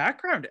lot of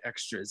background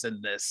extras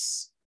in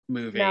this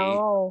movie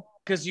No.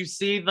 because you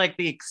see like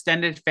the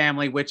extended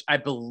family, which I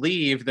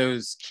believe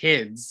those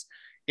kids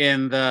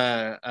in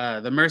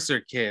the Mercer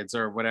kids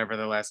or whatever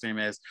their last name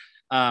is.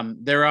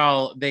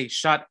 They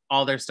shot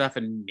all their stuff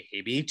in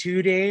maybe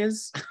 2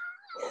 days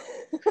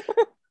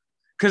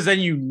because then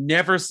you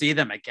never see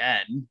them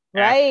again.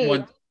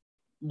 Right.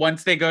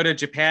 Once they go to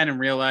Japan and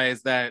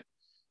realize that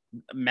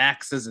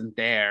Max isn't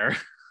there,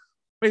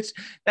 which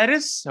that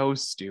is so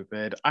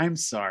stupid. I'm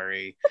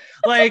sorry.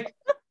 Like,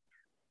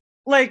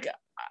 like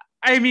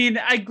I mean,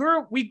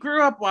 we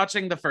grew up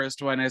watching the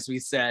first one, as we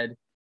said.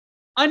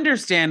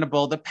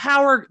 Understandable. The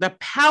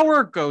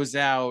power goes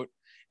out,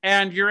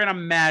 and you're in a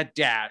mad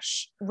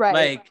dash. Right.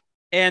 Like,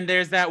 and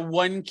there's that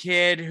one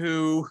kid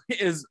who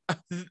is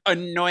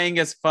annoying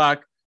as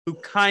fuck, who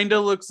kind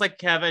of looks like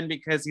Kevin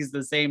because he's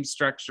the same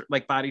structure,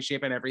 like body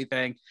shape and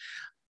everything.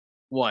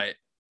 What?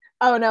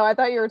 Oh no, I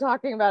thought you were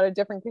talking about a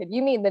different kid.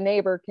 You mean the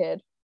neighbor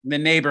kid. The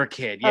neighbor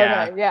kid,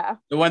 yeah. Okay, yeah.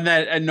 The one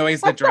that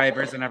annoys the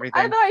drivers and I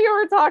everything. thought you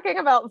were talking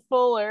about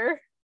Fuller.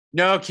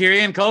 No,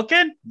 Kieran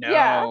Culkin?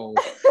 Yeah. No.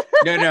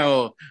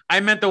 No. I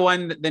meant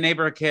the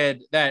neighbor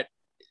kid that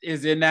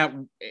is in that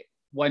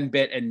one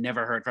bit and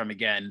never heard from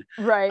again.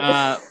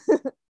 Right.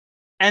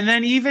 And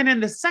then even in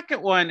the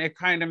second one, it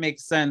kind of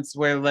makes sense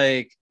where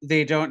like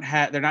they're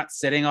not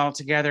sitting all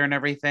together and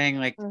everything.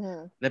 Like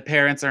the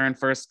parents are in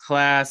first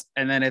class,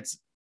 and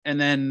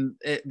then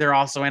they're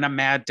also in a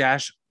mad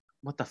dash.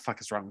 What the fuck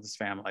is wrong with this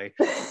family?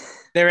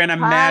 They're in a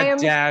mad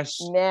dash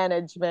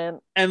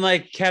management. And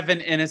like Kevin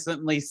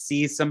innocently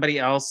sees somebody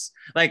else.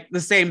 Like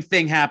the same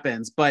thing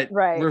happens, but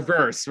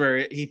reverse,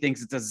 where he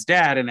thinks it's his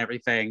dad and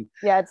everything.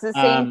 Yeah, it's the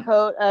same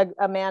coat,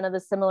 a man of a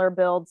similar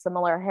build,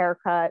 similar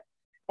haircut.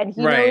 And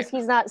he knows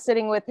he's not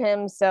sitting with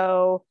him,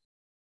 so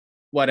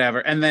whatever.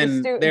 And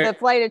then the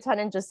flight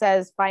attendant just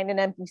says, find an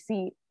empty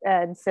seat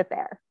and sit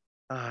there.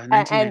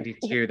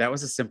 1992, that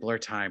was a simpler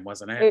time,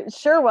 wasn't it? It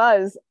sure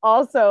was.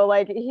 Also,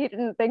 like, he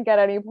didn't think at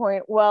any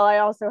point, well, I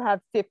also have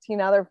 15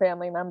 other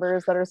family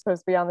members that are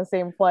supposed to be on the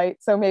same flight,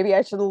 so maybe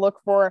I should look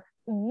for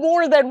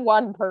more than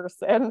one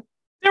person.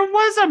 There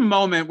was a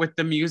moment with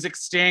the music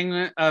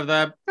sting of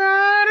the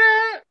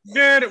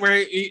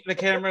where the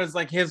camera is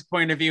like his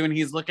point of view and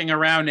he's looking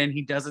around and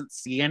he doesn't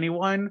see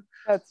anyone.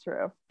 That's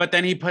true. But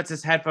then he puts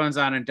his headphones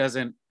on and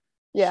doesn't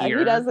hear.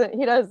 He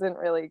doesn't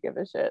really give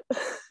a shit.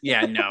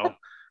 Yeah, no.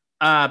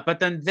 But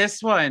then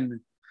this one,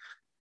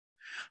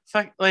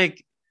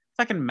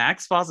 fucking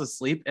Max falls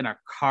asleep in a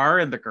car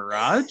in the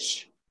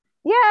garage.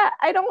 Yeah,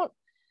 I don't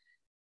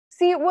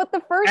see what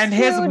the first and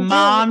his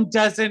mom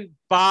doesn't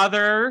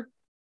bother.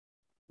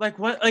 Like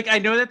what? Like I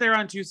know that they're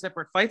on two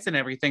separate flights and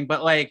everything,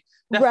 but like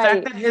the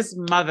fact that his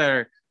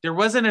mother, there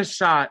wasn't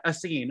a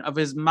scene of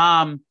his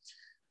mom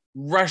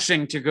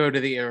rushing to go to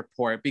the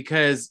airport,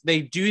 because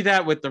they do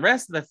that with the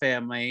rest of the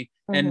family,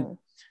 and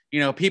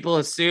people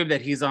assume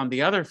that he's on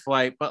the other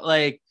flight, but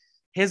like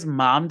his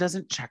mom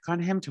doesn't check on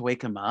him to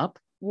wake him up.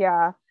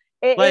 Yeah.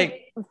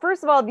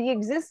 First of all, the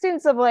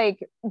existence of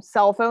like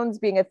cell phones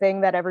being a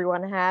thing that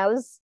everyone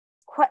has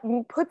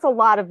puts a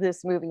lot of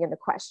this movie into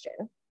question.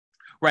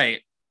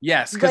 Right.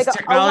 Yes, because like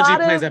technology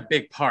plays a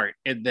big part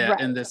in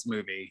this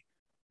movie.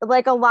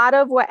 Like a lot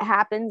of what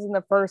happens in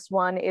the first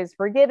one is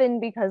forgiven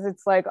because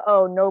it's like,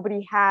 oh,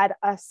 nobody had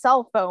a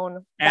cell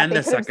phone that and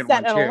they the could have second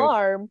set one an too.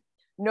 alarm.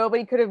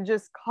 Nobody could have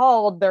just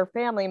called their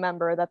family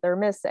member that they're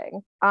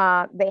missing.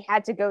 They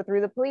had to go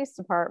through the police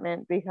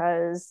department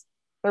because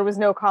there was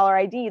no caller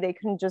ID. They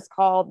couldn't just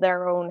call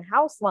their own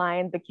house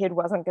line. The kid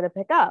wasn't going to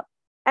pick up.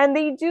 And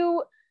they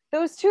do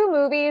those two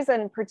movies,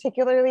 and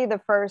particularly the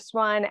first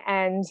one.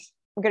 And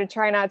I'm going to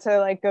try not to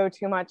like go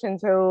too much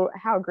into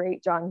how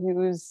great John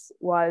Hughes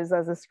was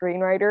as a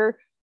screenwriter,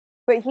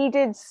 but he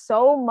did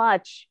so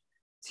much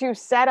to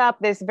set up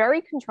this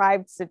very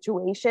contrived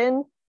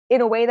situation in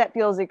a way that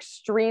feels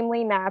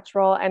extremely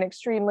natural and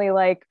extremely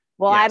like,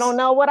 well, yes. I don't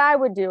know what I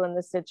would do in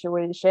this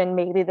situation.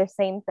 Maybe the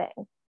same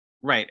thing.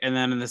 Right. And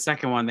then in the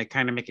second one, they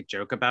kind of make a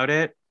joke about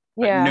it.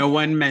 But yeah. No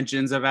one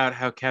mentions about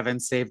how Kevin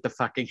saved the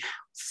fucking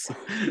house.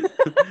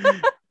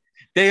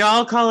 They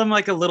all call him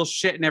like a little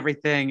shit and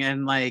everything,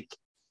 and like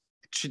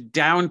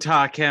down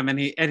talk him. And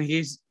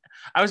he's,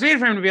 I was waiting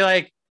for him to be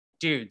like,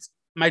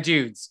 my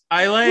dudes,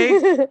 I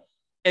like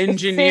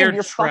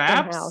engineered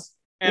traps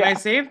and I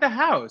saved the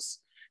house.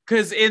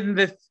 Because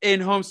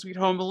in Home Sweet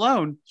Home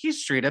Alone, he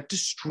straight up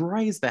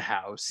destroys the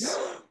house.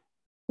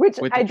 Which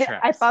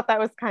I thought that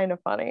was kind of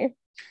funny.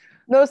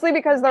 Mostly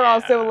because they're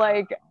also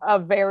like a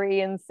very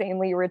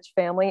insanely rich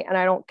family, and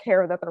I don't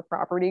care that their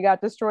property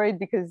got destroyed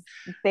because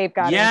they've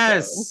got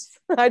insurance.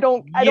 I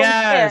don't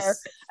care.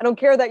 I don't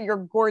care that your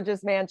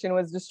gorgeous mansion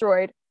was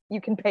destroyed.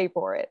 You can pay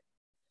for it.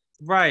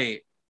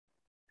 Right.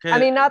 I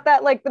mean, not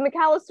that like the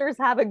McAllisters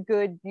have a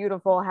good,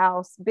 beautiful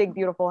house, big,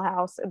 beautiful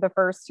house in the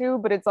first two,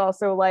 but it's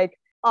also like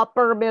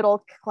upper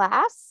middle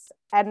class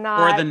and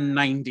not or the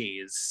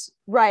 90s.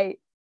 Right.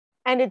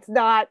 And it's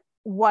not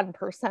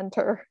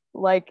 1%er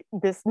like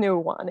this new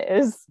one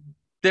is.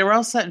 They were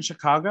all set in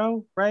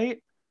Chicago,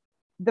 right?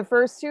 The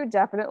first two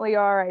definitely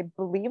are. I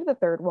believe the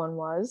third one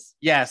was.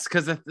 Yes,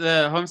 because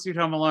the Home Sweet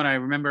Home Alone, I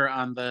remember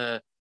on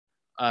the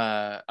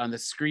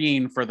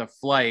screen for the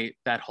flight,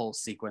 that whole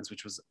sequence,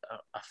 which was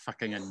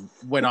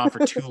went on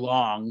for too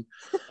long.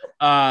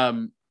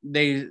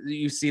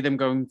 You see them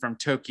going from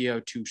Tokyo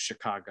to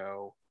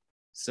Chicago.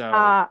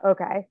 So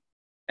okay.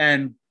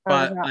 And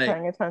but I'm not like,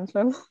 paying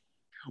attention.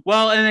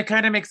 Well, and it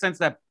kind of makes sense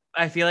that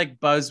I feel like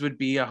Buzz would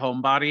be a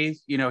homebody.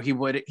 You know,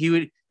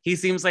 he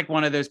seems like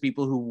one of those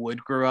people who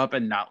would grow up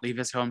and not leave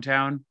his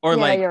hometown, or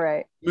you're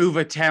right. Move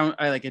a town,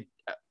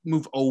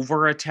 move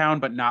over a town,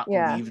 but not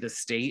leave the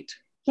state.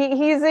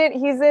 He's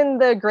in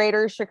the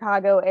greater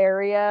Chicago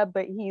area,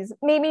 but he's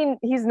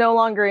no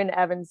longer in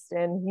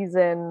Evanston. He's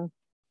in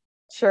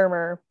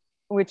Shermer,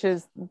 which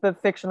is the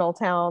fictional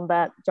town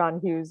that John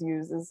Hughes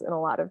uses in a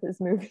lot of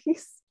his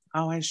movies.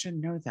 Oh, I should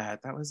know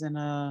that. That was in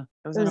a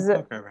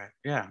book I read.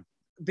 Yeah.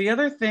 The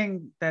other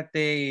thing that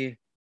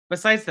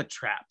besides the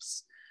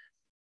traps,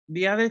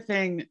 the other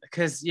thing,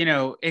 because,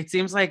 it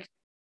seems like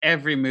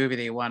every movie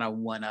they want to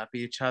one up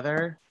each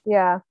other.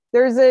 Yeah.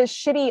 There's a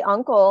shitty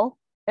uncle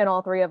in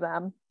all three of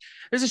them.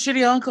 There's a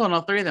shitty uncle in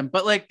all three of them.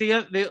 But like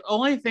the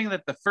only thing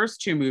that the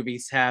first two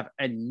movies have,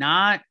 and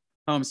not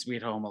Home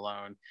Sweet Home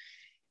Alone,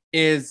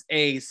 is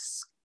a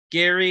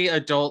scary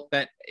adult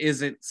that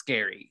isn't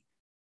scary.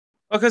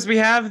 Because we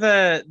have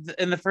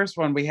in the first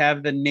one, we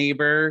have the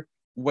neighbor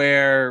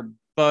where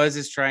Buzz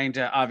is trying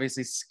to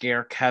obviously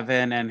scare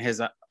Kevin and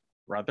his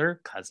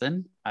brother,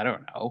 cousin. I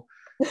don't know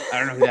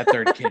who that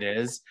third kid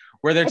is.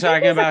 Where they're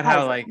talking about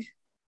how like,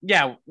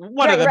 yeah,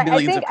 one of the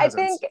millions of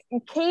cousins. I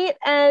think Kate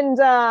and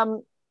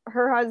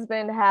her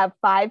husband have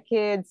 5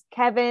 kids: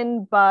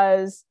 Kevin,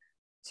 Buzz,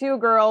 2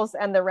 girls,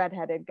 and the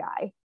redheaded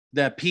guy.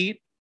 The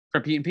Pete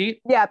from Pete and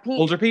Pete? Yeah, Pete.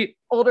 Older Pete.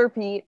 Older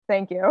Pete.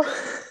 Thank you.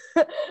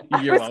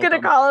 I was going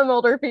to call him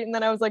Older Pete, and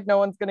then I was like, no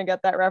one's going to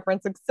get that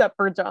reference except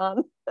for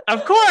John.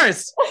 Of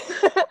course.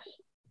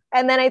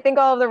 And then I think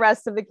all of the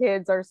rest of the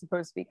kids are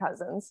supposed to be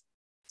cousins.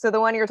 So the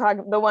one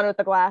the one with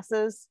the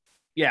glasses.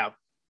 Yeah.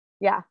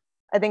 Yeah.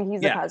 I think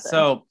he's a cousin.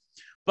 So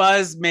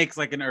Buzz makes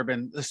like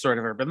a sort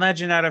of urban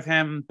legend out of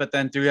him. But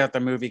then throughout the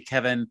movie,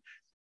 Kevin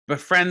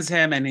befriends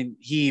him and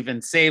he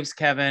even saves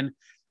Kevin.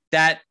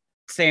 That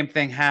same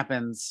thing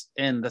happens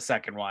in the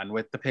second one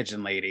with the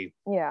pigeon lady.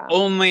 Yeah.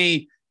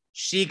 Only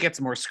she gets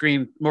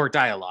more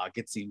dialogue,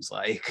 it seems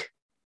like.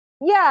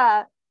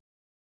 Yeah.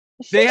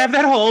 They have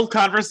that whole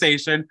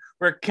conversation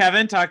where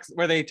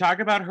they talk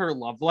about her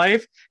love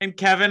life, and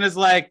Kevin is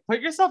like,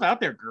 put yourself out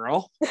there,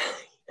 girl.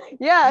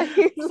 Yeah.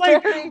 He's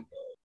like,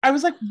 I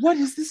was like, what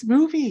is this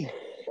movie?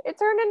 It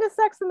turned into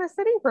Sex in the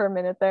City for a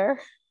minute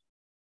there.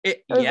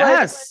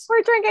 Yes. Like,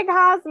 we're drinking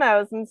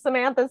Cosmos, and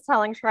Samantha's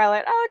telling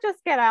Charlotte, oh,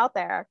 just get out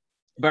there.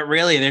 But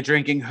really, they're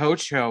drinking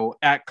Hocho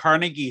at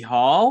Carnegie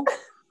Hall.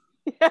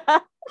 Yeah.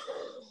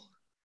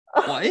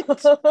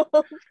 What?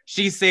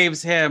 She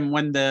saves him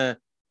when the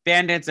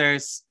bandits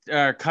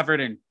are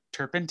covered in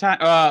turpentine,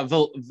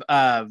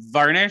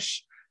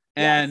 varnish,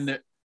 and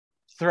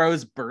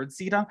throws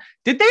birdseed on.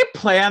 Did they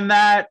plan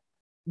that?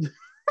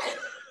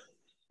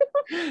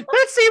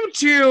 That seemed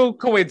too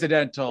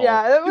coincidental.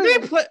 Yeah,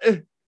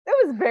 it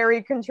was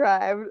very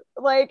contrived.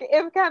 Like,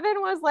 if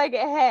Kevin was like,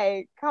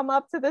 hey, come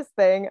up to this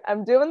thing.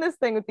 I'm doing this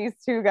thing with these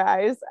 2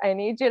 guys. I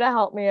need you to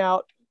help me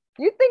out.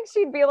 You'd think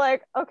she'd be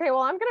like, okay,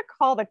 well, I'm going to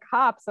call the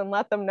cops and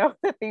let them know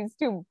that these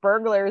 2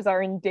 burglars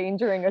are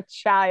endangering a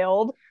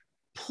child.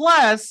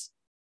 Plus,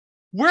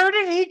 where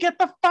did he get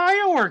the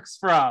fireworks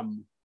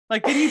from?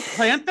 Like, did he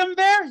plant them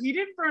there? He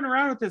didn't run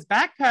around with his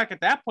backpack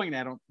at that point.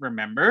 I don't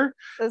remember.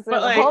 Listen,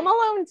 but like, Home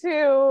Alone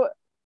 2,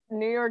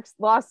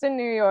 Lost in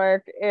New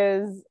York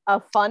is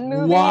a fun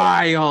movie.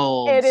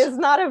 Wild. It is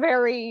not a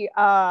very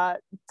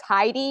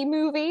tidy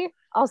movie.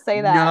 I'll say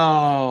that.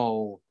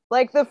 No.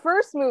 Like, the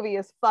first movie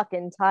is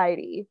fucking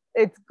tidy.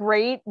 It's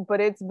great,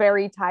 but it's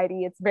very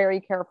tidy. It's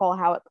very careful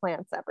how it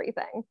plants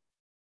everything.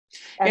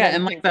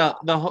 And like the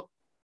whole,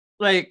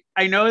 like,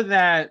 I know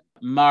that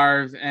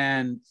Marv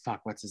and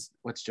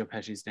what's Joe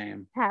Pesci's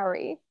name?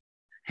 Harry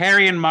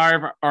and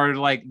Marv are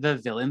like the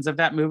villains of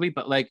that movie,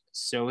 but like,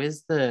 so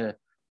is the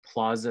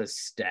Plaza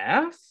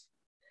staff.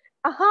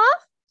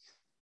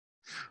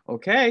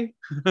 Okay.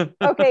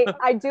 Okay,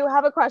 I do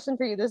have a question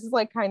for you. This is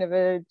like kind of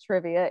a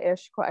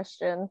trivia-ish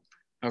question.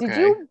 Okay. Did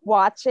you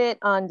watch it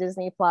on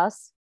Disney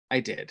Plus? I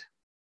did.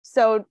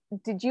 So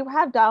did you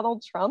have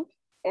Donald Trump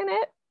in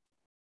it?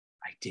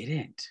 I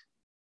didn't.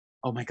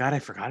 Oh my God, I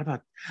forgot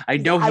about. I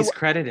know he's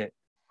credited.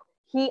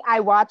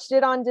 I watched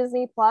it on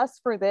Disney Plus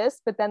for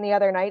this, but then the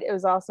other night it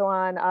was also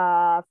on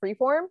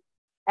Freeform,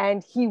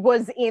 and he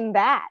was in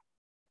that.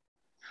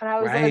 And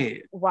I was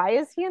like, why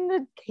is he in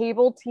the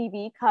cable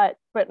TV cut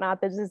but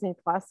not the Disney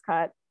Plus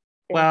cut?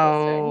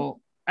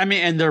 Well, I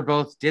mean, and they're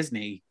both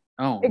Disney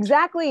owned.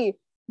 Exactly.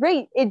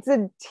 Right. It's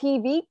a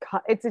TV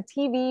cut. It's a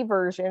TV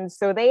version.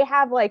 So they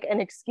have like an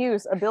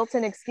excuse, a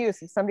built-in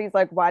excuse. If somebody's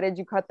like, why did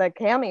you cut that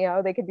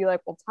cameo? They could be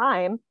like, well,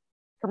 time,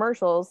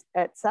 commercials,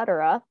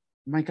 etc. Oh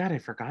my God, I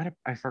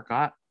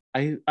forgot.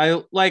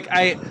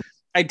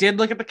 I did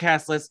look at the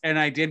cast list, and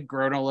I did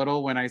groan a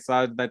little when I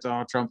saw that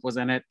Donald Trump was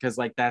in it, because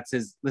like this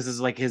is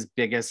like his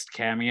biggest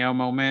cameo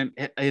moment,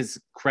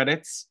 his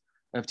credits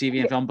of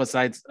TV and film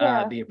besides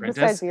The Apprentice.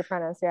 Besides The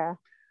Apprentice, yeah.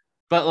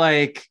 But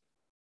like,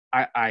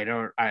 I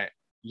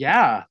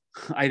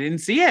didn't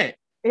see it.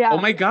 Yeah. Oh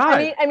my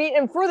God. I mean,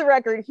 and for the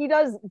record, he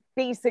does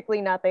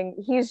basically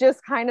nothing. He's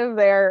just kind of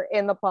there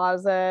in the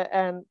plaza,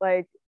 and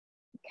like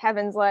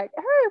Kevin's like,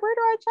 hey, where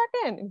do I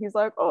check in? And he's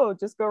like, oh,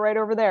 just go right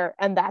over there.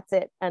 And that's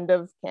it. End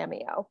of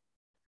cameo.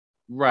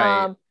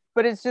 Right.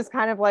 But it's just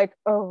kind of like,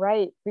 oh,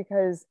 right.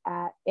 Because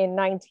in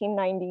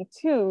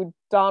 1992,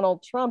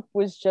 Donald Trump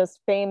was just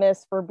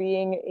famous for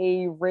being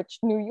a rich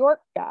New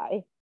York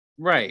guy.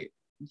 Right.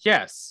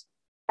 Yes.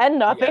 And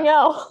nothing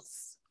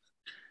else.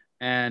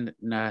 And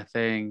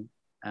nothing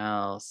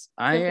else.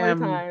 I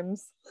am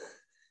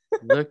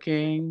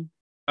looking.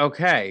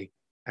 Okay.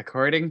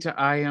 According to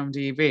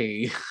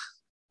IMDb,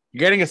 you're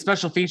getting a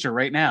special feature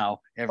right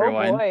now,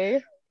 everyone. Oh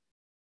boy.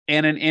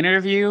 In an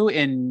interview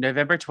in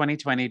November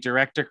 2020,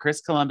 director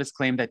Chris Columbus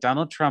claimed that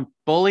Donald Trump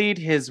bullied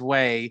his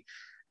way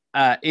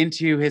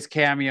into his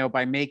cameo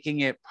by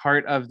making it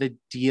part of the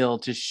deal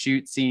to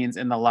shoot scenes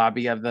in the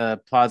lobby of the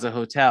Plaza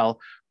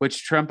Hotel,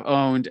 which Trump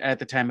owned at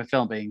the time of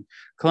filming.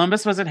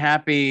 Columbus wasn't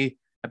happy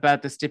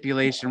about the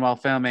stipulation while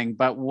filming,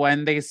 but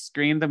when they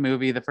screened the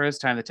movie the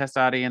first time, the test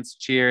audience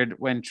cheered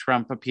when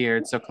Trump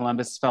appeared, so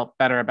Columbus felt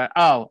better about.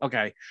 Oh,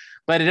 okay,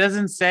 but it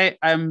doesn't say.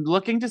 I'm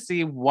looking to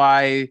see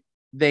why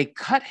they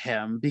cut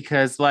him,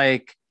 because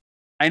like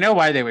I know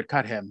why they would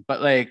cut him,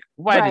 but like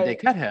why did they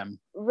cut him?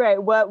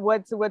 Right.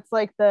 What's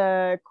like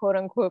the quote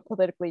unquote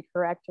politically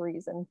correct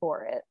reason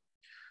for it?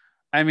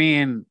 I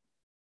mean,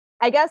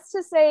 I guess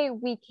to say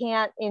we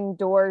can't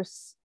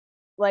endorse,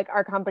 like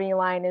our company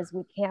line is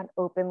we can't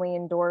openly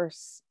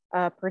endorse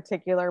a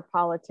particular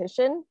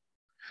politician.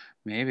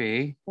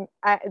 Maybe.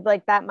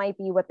 Like that might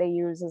be what they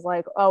use, is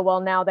like, oh, well,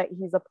 now that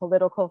he's a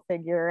political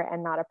figure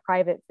and not a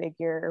private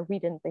figure, we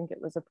didn't think it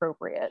was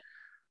appropriate.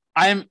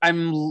 I'm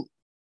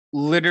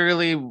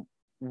literally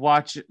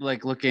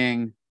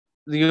looking.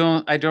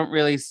 I don't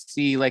really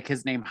see like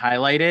his name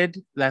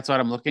highlighted. That's what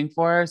I'm looking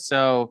for.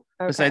 So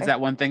besides that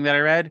one thing that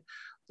I read,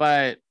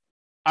 but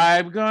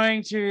we're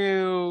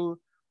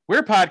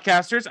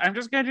podcasters. I'm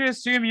just going to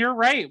assume you're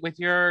right with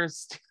your.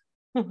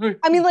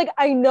 I mean, like,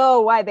 I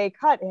know why they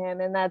cut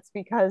him, and that's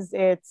because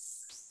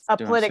it's a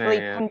politically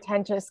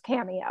contentious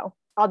cameo.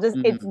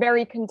 It's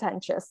very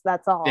contentious.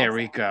 That's all. There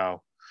we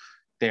go.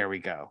 It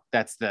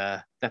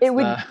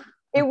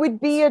would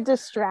be a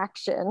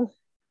distraction.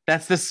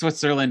 That's the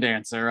Switzerland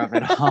answer of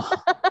it all.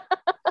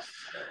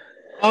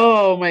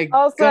 Oh my God.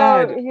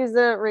 Also, he's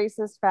a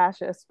racist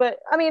fascist, but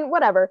I mean,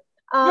 whatever.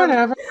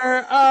 Yeah.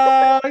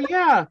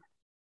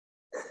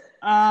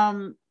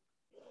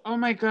 Oh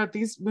my God,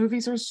 these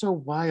movies are so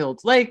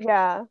wild. Like,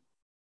 yeah.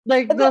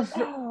 Like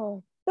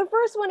the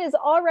first one is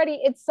already,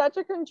 it's such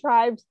a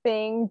contrived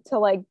thing to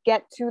like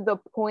get to the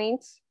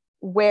point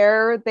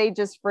where they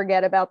just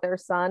forget about their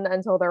son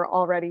until they're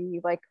already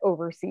like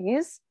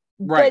overseas.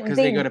 Right, because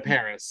they go to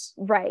Paris.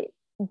 Right.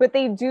 But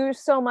they do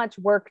so much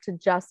work to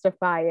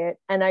justify it.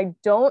 And I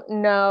don't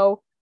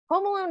know.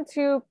 Home Alone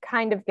 2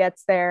 kind of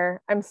gets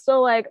there. I'm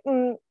still like,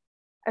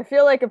 I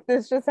feel like if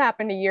this just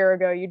happened a year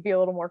ago, you'd be a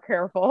little more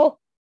careful.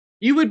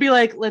 You would be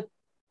like, let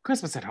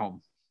Christmas at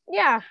home.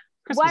 Yeah.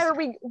 Why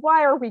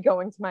are we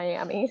going to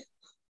Miami?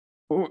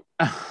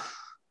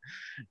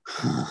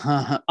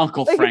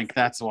 Uncle Frank,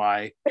 that's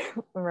why.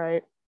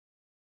 Right.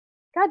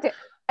 God damn.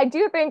 I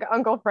do think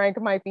Uncle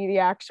Frank might be the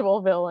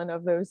actual villain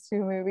of those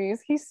two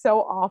movies. He's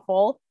so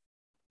awful.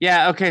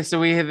 Yeah, okay, so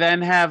we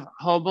then have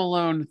Home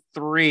Alone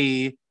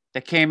 3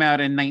 that came out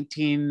in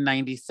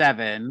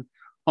 1997,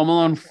 Home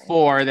Alone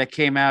 4 that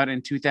came out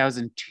in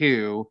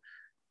 2002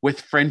 with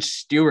French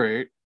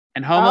Stewart,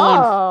 and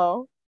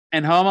Home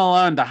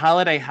Alone, The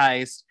Holiday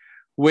Heist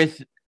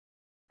with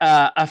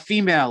a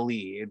female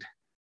lead,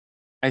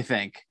 I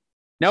think.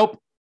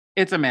 Nope,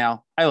 it's a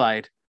male. I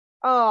lied.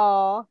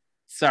 Oh.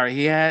 Sorry,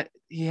 he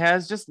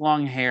has just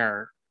long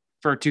hair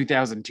for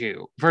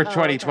 2002. For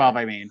 2012,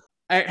 okay. I mean.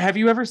 Have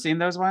you ever seen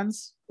those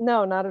ones?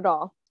 No, not at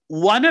all.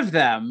 One of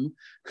them,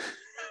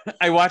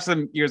 I watched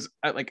them years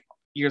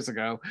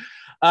ago.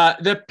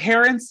 The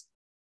parents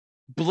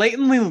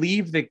blatantly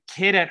leave the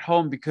kid at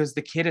home because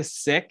the kid is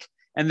sick.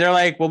 And they're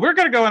like, well, we're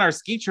going to go on our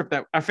ski trip,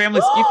 our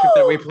family ski trip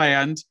that we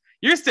planned.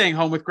 You're staying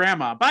home with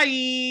grandma.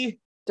 Bye.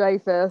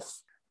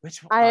 Dreyfus.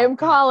 I am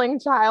calling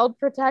Child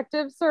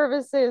Protective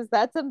Services.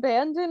 That's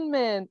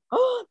abandonment.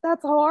 Oh,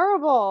 that's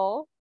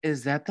horrible.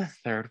 Is that the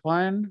third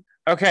one?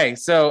 Okay,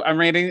 so I'm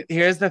reading.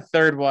 Here's the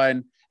third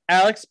one.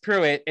 Alex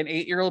Pruitt, an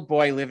 8-year-old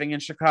boy living in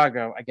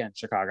Chicago. Again,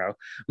 Chicago.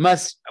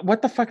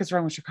 What the fuck is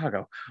wrong with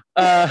Chicago?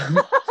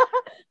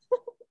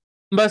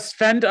 Must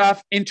fend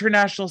off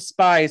international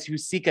spies who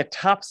seek a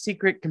top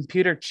secret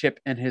computer chip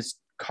in his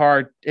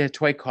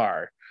toy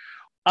car.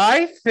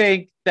 I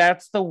think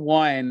that's the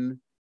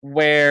one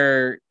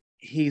where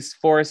he's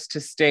forced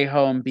to stay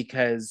home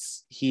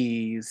because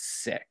he's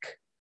sick.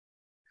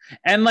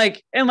 And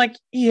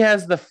he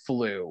has the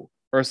flu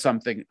or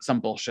something, some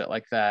bullshit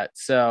like that.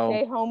 So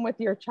stay home with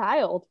your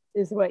child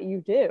is what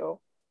you do.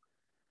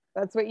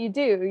 That's what you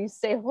do. You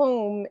stay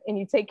home and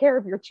you take care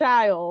of your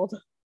child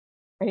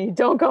and you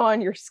don't go on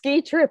your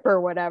ski trip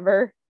or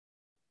whatever.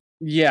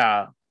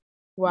 Yeah.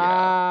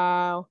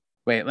 Wow.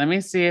 Yeah. Wait, let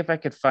me see if I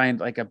could find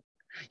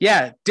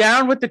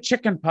down with the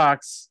chicken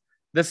pox.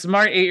 The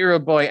smart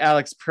 8-year-old boy,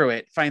 Alex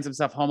Pruitt, finds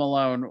himself home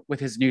alone with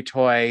his new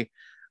toy.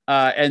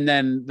 And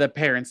then the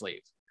parents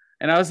leave.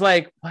 And I was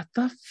like, what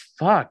the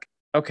fuck?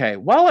 Okay,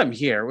 while I'm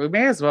here, we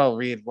may as well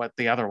read what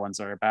the other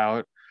ones are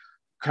about.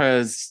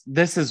 Because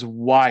this is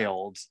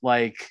wild.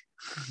 Like,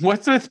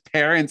 what's with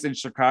parents in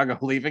Chicago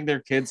leaving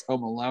their kids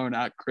home alone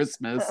at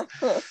Christmas?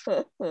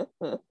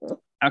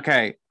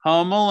 Okay,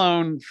 Home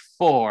Alone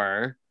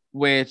 4,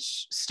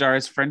 which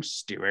stars French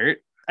Stewart,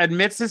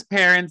 admits his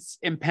parents'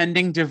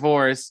 impending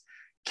divorce.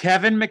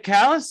 Kevin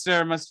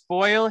McAllister must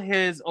foil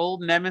his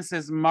old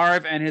nemesis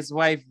Marv and his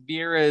wife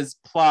Vera's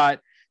plot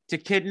to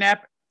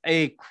kidnap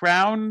a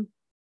crown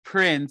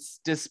Prince,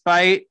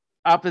 despite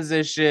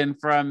opposition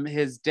from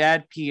his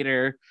dad,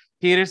 Peter,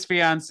 Peter's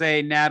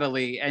fiance,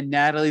 Natalie, and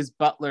Natalie's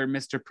butler,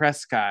 Mr.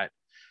 Prescott.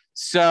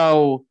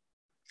 So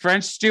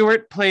French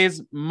Stewart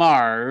plays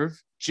Marv.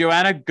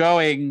 Joanna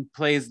Going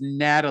plays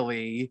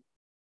Natalie.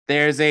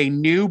 There's a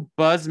new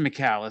Buzz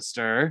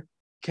McAllister.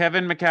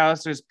 Kevin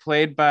McAllister is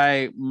played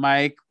by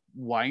Mike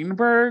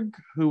Weinberg,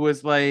 who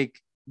was like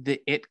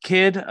the it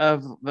kid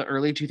of the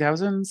early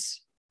 2000s.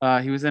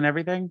 He was in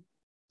everything.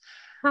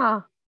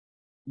 Huh.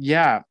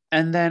 Yeah.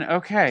 And then,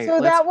 okay.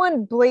 So that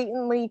one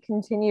blatantly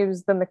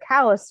continues the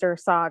McAllister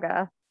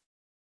saga.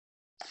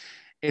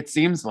 It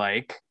seems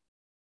like,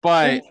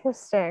 but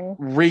interesting.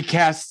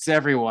 Recasts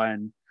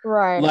everyone.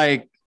 Right.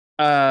 Like,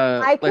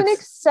 I can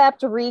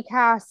accept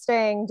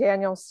recasting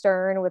Daniel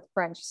Stern with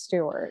French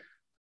Stewart.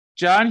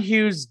 John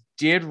Hughes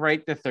did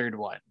write the third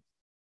one.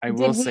 I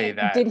will say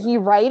that. Did he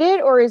write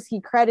it, or is he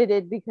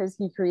credited because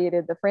he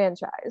created the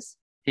franchise?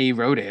 He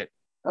wrote it.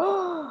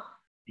 John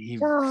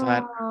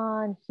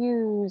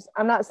Hughes.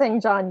 I'm not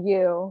saying John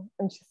Yu.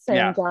 I'm just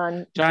saying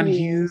John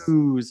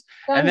Hughes.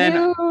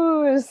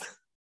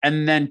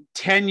 And then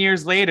 10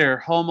 years later,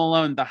 Home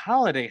Alone, The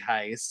Holiday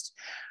Heist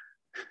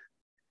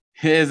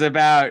is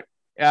about,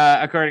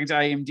 according to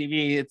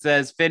IMDb, it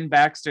says Finn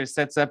Baxter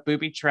sets up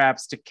booby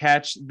traps to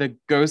catch the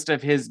ghost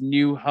of his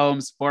new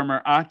home's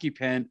former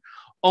occupant,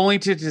 only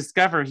to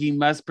discover he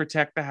must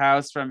protect the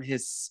house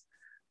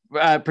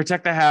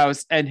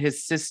and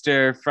his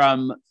sister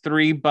from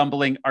 3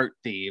 bumbling art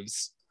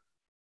thieves.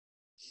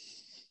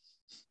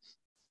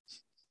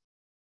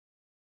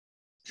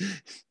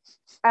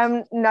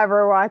 I'm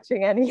never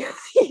watching any of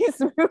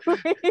these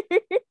movies.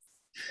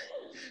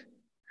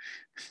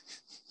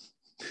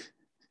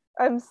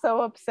 I'm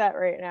so upset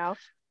right now.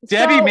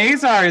 Debbie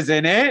Mazar is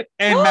in it,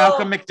 and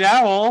Malcolm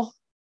McDowell.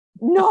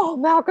 No,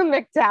 Malcolm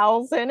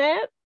McDowell's in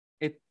it.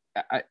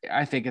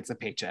 I think it's a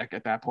paycheck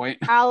at that point.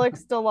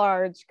 Alex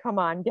DeLarge, come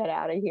on, get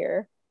out of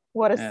here.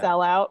 What a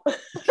sellout.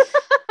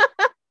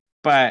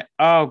 But,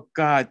 oh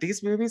God,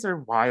 these movies are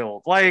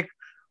wild. Like,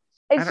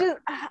 it's just,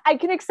 I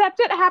can accept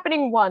it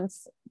happening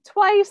once.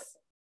 Twice,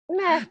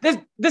 meh.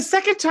 The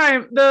second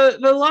time, the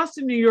Lost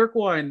in New York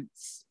one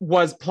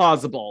was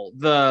plausible.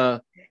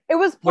 It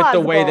was plausible. With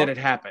the way that it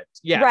happened.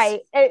 Yes. Right.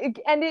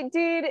 And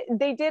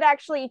they did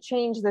actually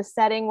change the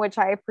setting, which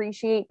I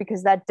appreciate,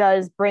 because that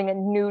does bring a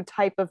new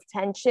type of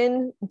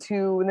tension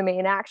to the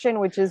main action,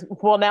 which is,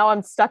 well, now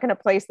I'm stuck in a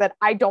place that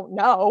I don't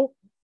know.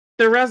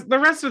 The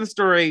rest of the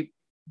story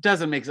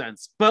doesn't make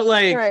sense. But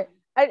like, right.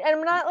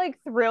 I'm not like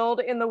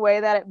thrilled in the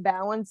way that it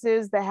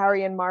balances the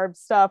Harry and Marv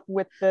stuff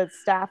with the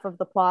staff of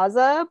the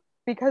plaza,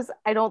 because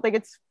I don't think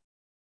it's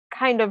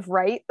kind of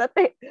right that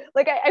they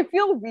like, I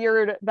feel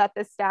weird that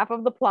the staff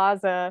of the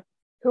plaza,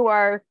 who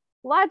are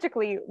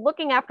logically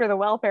looking after the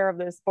welfare of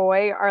this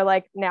boy, are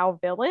like now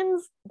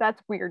villains.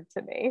 That's weird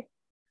to me.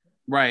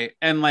 Right.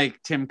 And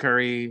like Tim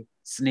Curry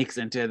sneaks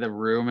into the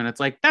room and it's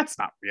like, that's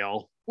not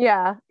real.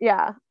 Yeah.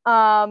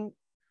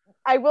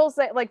 I will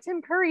say, like,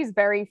 Tim Curry's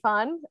very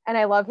fun, and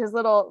I love his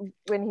little,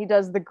 when he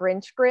does the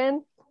Grinch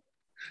grin.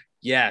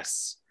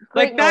 Yes.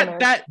 Great like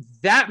moment.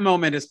 that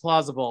moment is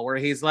plausible, where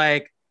he's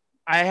like,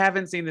 I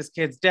haven't seen this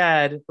kid's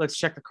dead. Let's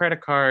check the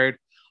credit card.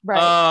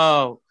 Right.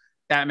 Oh,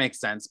 that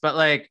makes sense. But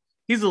like,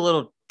 he's a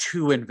little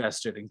too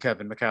invested in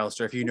Kevin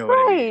McAllister, if you know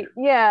what I mean.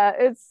 Yeah,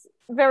 it's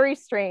very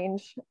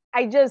strange.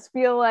 I just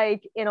feel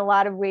like in a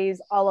lot of ways,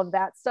 all of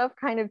that stuff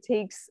kind of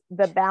takes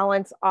the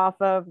balance off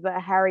of the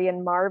Harry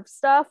and Marv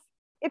stuff.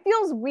 It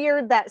feels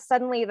weird that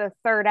suddenly the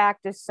third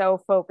act is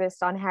so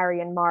focused on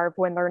Harry and Marv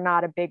when they're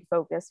not a big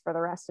focus for the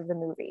rest of the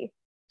movie.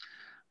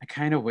 I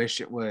kind of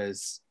wish it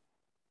was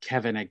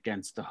Kevin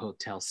against the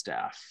hotel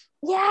staff.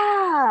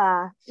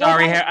 Yeah.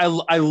 Sorry,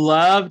 I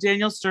love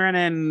Daniel Stern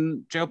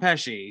and Joe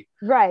Pesci.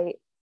 Right.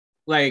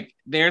 Like,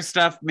 their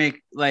stuff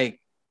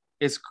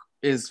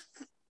is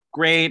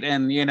great,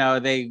 and you know,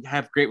 they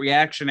have great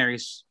reactionary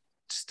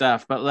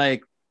stuff, but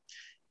like,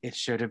 it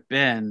should have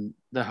been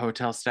the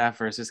hotel staff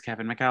versus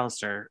Kevin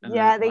McAllister.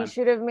 Yeah, they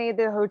should have made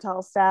the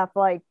hotel staff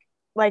like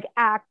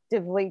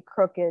actively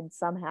crooked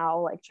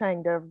somehow, like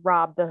trying to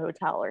rob the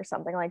hotel or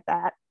something like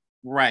that.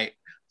 Right.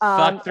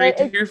 Fuck 3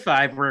 Tier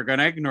 5, we're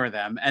gonna ignore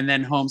them. And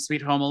then Home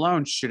Sweet Home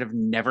Alone should have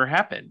never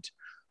happened.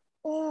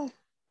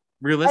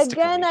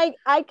 Realistically. Again,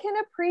 I can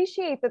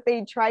appreciate that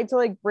they tried to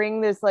like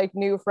bring this like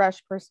new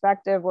fresh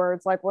perspective where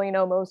it's like, well, you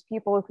know, most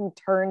people who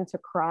turn to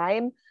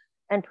crime,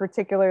 and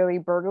particularly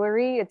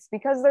burglary, it's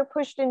because they're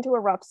pushed into a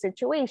rough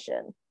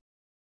situation.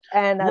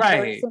 And that's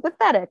very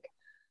sympathetic.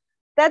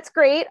 That's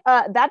great.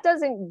 That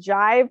doesn't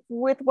jive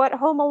with what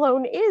Home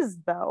Alone is,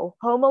 though.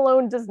 Home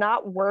Alone does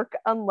not work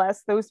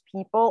unless those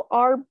people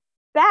are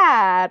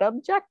bad,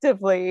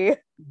 objectively.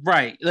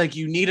 Right. Like,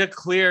 you need a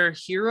clear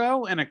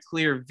hero and a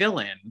clear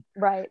villain.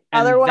 Right.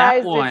 And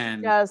otherwise,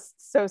 it's just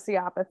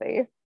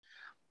sociopathy.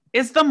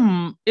 Is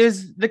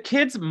the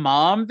kid's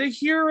mom the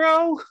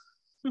hero?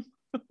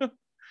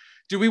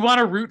 Do we want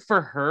to root for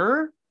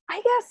her?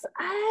 I guess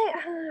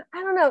I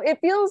don't know. It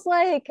feels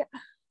like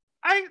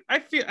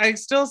I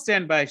still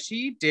stand by.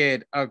 She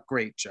did a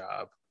great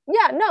job.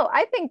 Yeah, no,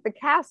 I think the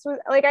cast was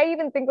like, I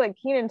even think like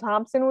Kenan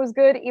Thompson was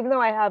good, even though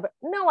I have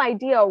no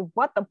idea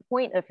what the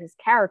point of his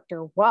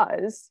character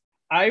was.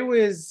 I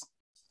was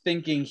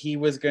thinking he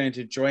was going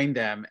to join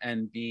them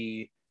and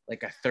be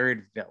like a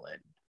third villain.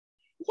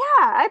 Yeah,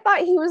 I thought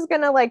he was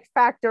gonna like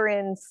factor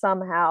in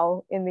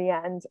somehow in the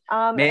end.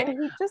 And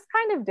he just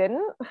kind of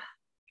didn't.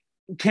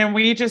 Can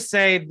we just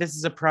say this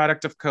is a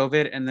product of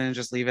COVID and then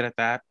just leave it at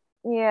that?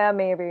 Yeah,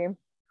 maybe.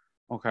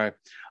 Okay.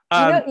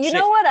 You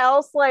know what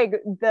else? Like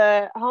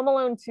the Home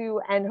Alone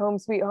 2 and Home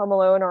Sweet Home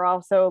Alone are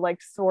also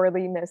like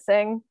sorely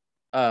missing.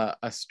 A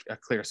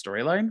clear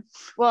storyline.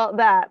 Well,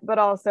 that, but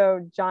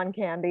also John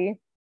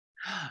Candy.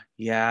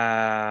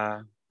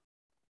 Yeah.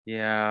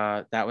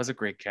 Yeah, that was a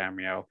great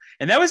cameo.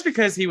 And that was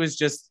because he was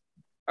just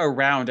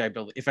around, I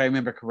believe, if I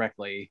remember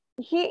correctly.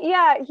 He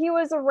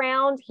was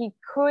around.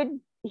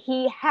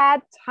 He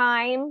had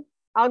time.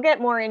 I'll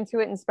get more into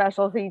it in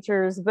special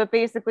features, but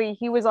basically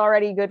he was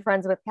already good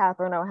friends with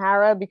Catherine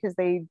O'Hara because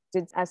they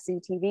did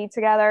SCTV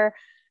together,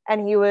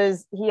 and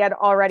he had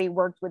already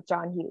worked with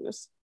John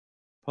Hughes.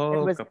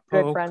 And was good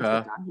friends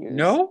with John Hughes.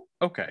 No?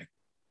 Okay.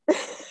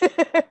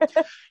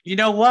 You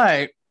know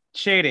what,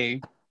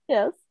 Shady?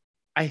 Yes.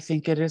 I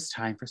think it is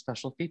time for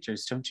special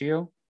features, don't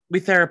you? We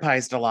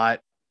therapized a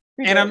lot.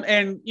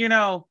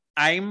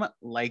 I'm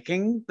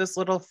liking this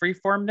little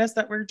freeformness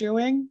that we're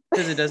doing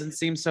because it doesn't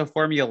seem so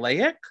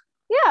formulaic.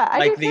 Yeah, I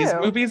like do these too.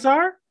 movies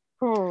are.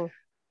 Cool.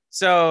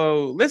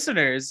 So,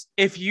 listeners,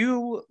 if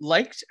you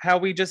liked how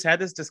we just had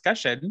this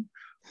discussion,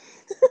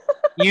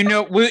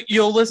 you'll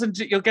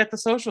get the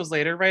socials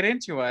later right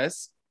into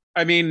us.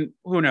 I mean,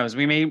 who knows?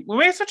 We may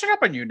switch it up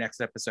on you next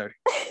episode.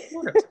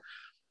 Who knows?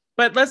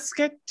 But let's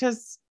get to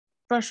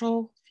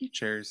special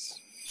features.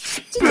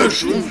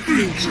 Special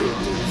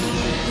features.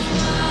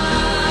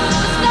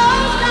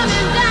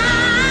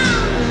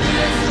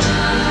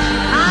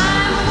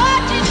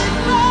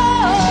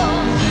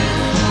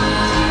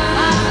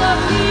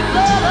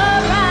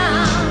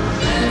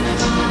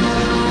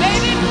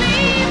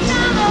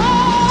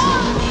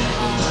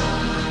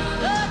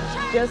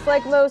 Just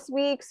like most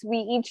weeks, we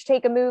each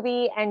take a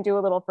movie and do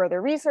a little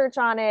further research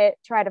on it,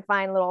 try to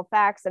find little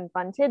facts and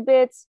fun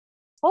tidbits,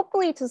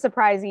 hopefully to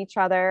surprise each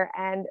other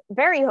and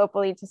very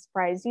hopefully to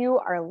surprise you,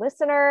 our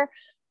listener.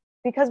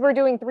 Because we're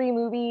doing 3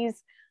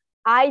 movies,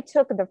 I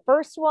took the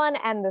first one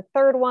and the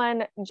third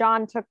one.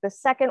 John took the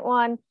second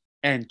one.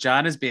 And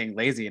John is being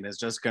lazy and is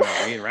just going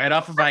to read right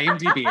off of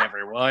IMDb,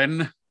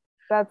 everyone.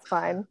 That's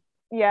fine.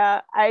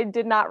 Yeah, I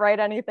did not write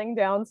anything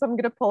down, so I'm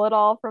going to pull it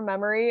all from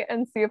memory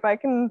and see if I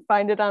can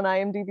find it on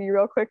IMDb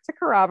real quick to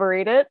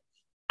corroborate it.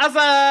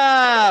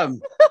 Awesome!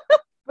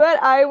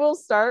 But I will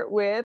start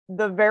with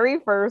the very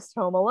first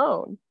Home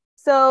Alone.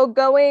 So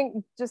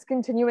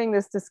continuing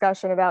this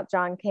discussion about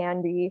John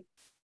Candy,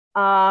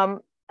 a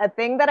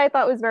thing that I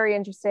thought was very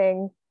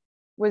interesting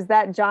was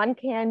that John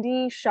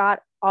Candy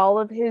shot all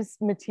of his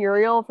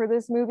material for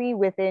this movie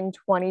within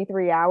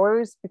 23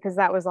 hours because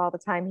that was all the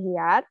time he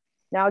had.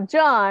 Now,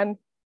 John,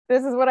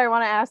 this is what I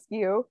want to ask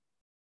you.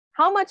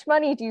 How much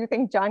money do you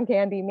think John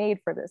Candy made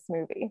for this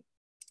movie?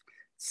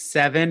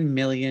 $7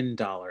 million.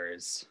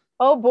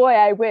 Oh boy,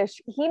 I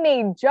wish. He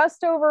made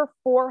just over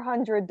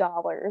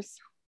 $400.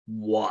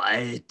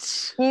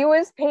 What? He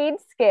was paid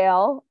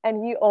scale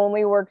and he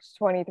only worked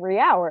 23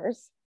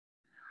 hours.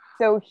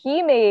 So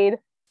he made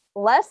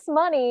less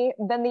money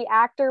than the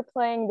actor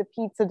playing the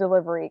pizza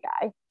delivery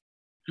guy.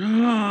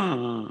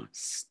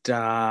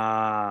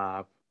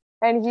 Stop.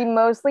 And he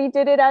mostly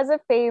did it as a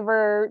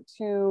favor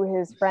to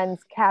his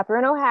friends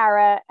Catherine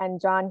O'Hara and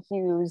John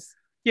Hughes.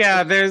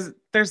 Yeah, there's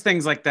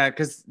things like that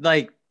because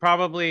like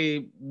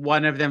probably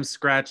one of them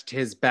scratched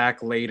his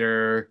back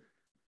later.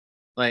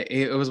 Like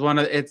it was one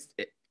of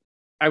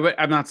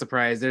I'm not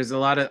surprised. There's a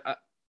lot of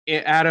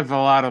out of a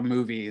lot of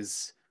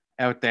movies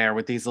out there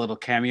with these little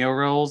cameo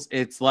roles.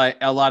 It's like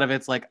a lot of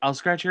it's like I'll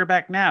scratch your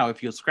back now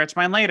if you'll scratch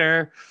mine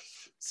later.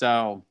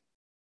 So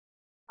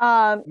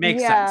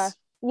makes sense.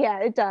 Yeah,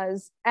 it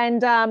does.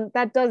 And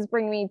that does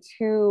bring me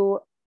to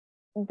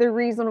the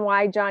reason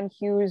why John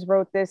Hughes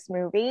wrote this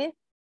movie.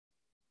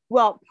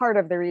 Well, part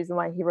of the reason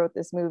why he wrote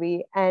this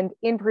movie. And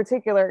in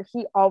particular,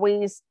 he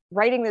always,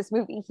 writing this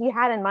movie, he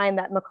had in mind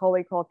that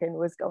Macaulay Culkin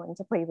was going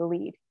to play the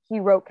lead.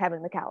 He wrote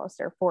Kevin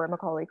McAllister for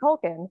Macaulay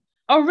Culkin.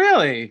 Oh,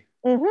 really?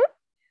 Mm-hmm.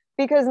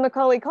 Because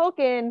Macaulay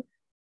Culkin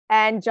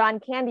and John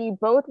Candy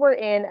both were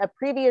in a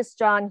previous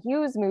John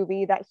Hughes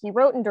movie that he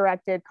wrote and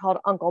directed called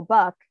Uncle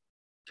Buck.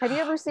 Have you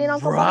ever seen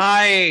Uncle Buck?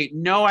 Right.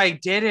 No, I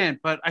didn't,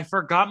 but I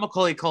forgot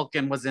Macaulay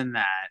Culkin was in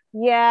that.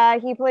 Yeah,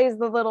 he plays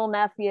the little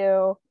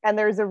nephew. And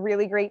there's a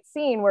really great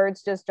scene where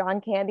it's just John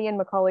Candy and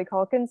Macaulay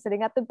Culkin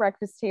sitting at the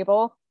breakfast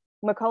table.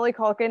 Macaulay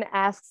Culkin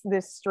asks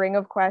this string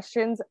of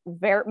questions,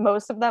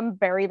 most of them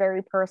very,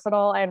 very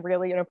personal and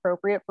really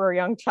inappropriate for a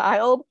young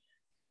child,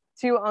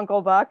 to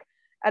Uncle Buck,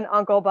 and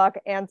Uncle Buck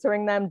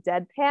answering them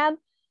deadpan.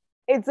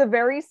 It's a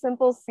very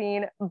simple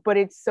scene, but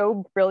it's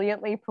so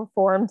brilliantly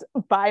performed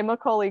by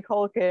Macaulay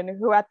Culkin,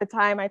 who at the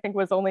time I think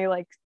was only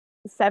like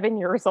 7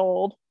 years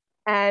old.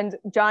 And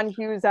John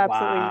Hughes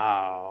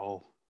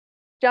absolutely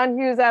John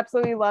Hughes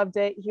absolutely loved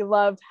it. He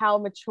loved how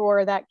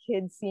mature that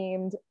kid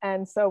seemed.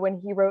 And so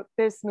when he wrote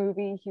this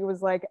movie, he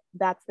was like,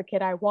 that's the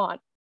kid I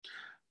want.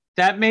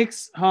 That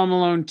makes Home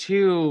Alone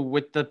 2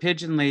 with the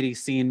pigeon lady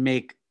scene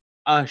make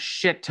a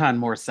shit ton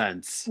more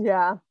sense.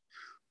 Yeah.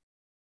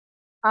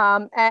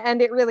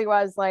 And it really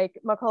was like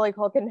Macaulay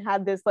Culkin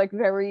had this like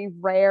very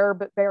rare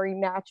but very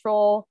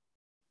natural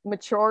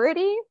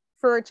maturity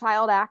for a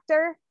child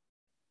actor,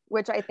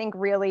 which I think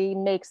really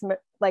makes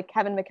like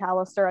Kevin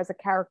McAllister as a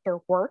character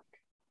work.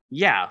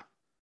 Yeah.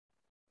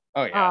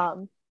 Oh yeah.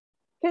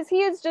 Because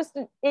he is just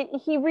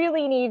he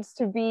really needs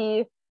to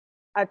be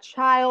a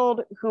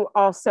child who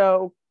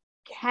also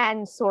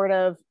can sort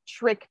of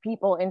trick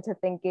people into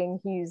thinking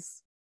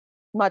he's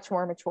much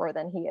more mature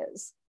than he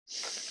is.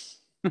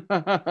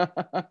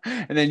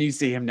 And then you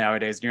see him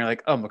nowadays and you're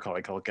like, oh,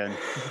 Macaulay Culkin.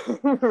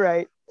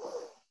 Right.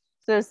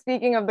 So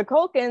speaking of the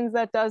Culkins,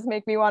 that does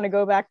make me want to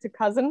go back to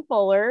Cousin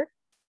Fuller.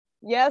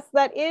 Yes,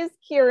 that is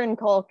Kieran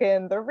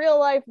Culkin, the real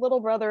life little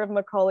brother of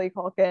Macaulay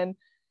Culkin.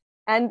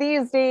 And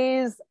these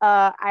days,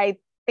 I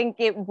think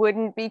it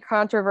wouldn't be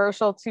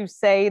controversial to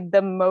say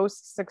the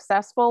most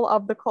successful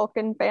of the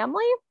Culkin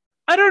family.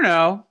 I don't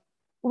know.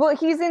 Well,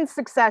 he's in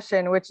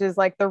Succession, which is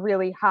like the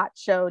really hot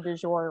show du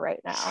jour right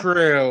now.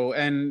 True.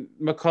 And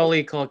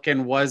Macaulay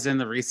Culkin was in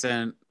the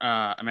recent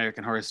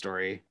American Horror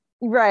Story.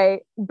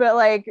 Right. But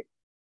like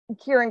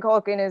Kieran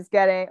Culkin is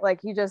getting,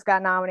 like, he just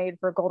got nominated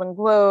for a Golden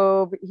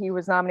Globe. He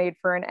was nominated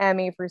for an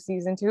Emmy for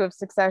season 2 of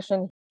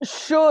Succession.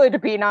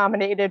 Should be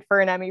nominated for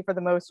an Emmy for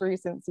the most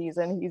recent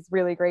season. He's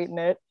really great in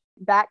it.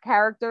 That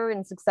character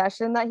in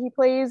Succession that he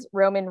plays,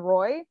 Roman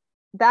Roy,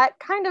 that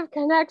kind of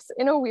connects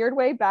in a weird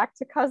way back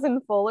to Cousin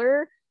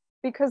Fuller,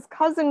 because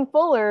Cousin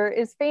Fuller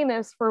is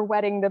famous for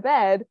wetting the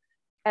bed.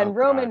 And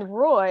Roman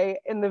Roy,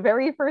 in the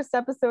very first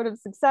episode of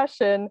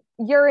Succession,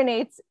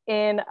 urinates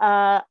in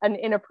an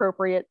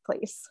inappropriate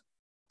place.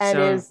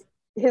 And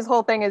his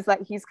whole thing is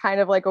that he's kind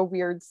of like a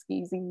weird,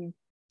 skeezy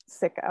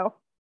sicko.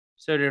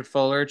 So did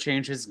Fuller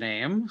change his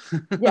name?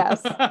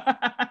 Yes.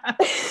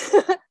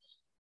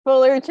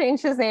 Fuller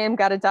changed his name,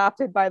 got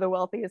adopted by the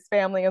wealthiest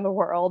family in the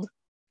world,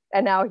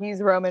 and now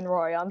he's Roman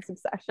Roy on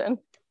Succession.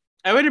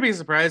 I wouldn't be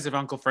surprised if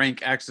Uncle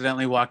Frank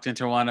accidentally walked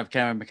into one of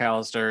Kevin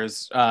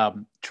McAllister's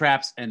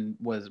traps and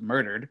was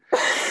murdered.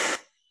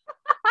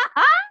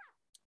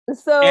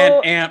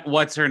 And Aunt,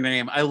 what's her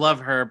name? I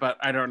love her, but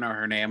I don't know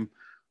her name.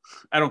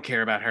 I don't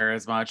care about her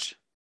as much.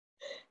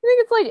 I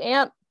think it's like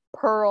Aunt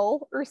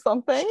Pearl or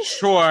something.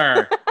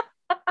 Sure.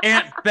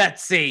 Aunt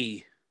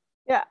Betsy.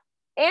 Yeah.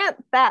 Aunt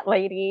that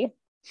lady.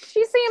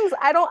 She seems,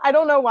 I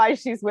don't know why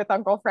she's with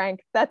Uncle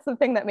Frank. That's the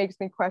thing that makes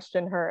me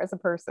question her as a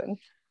person.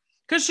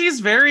 Because she's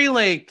very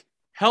like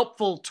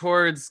helpful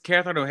towards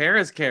Catherine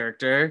O'Hara's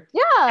character.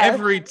 Yeah.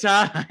 Every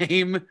time.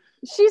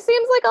 She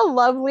seems like a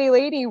lovely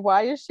lady.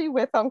 Why is she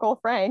with Uncle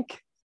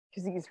Frank?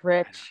 Because he's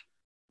rich.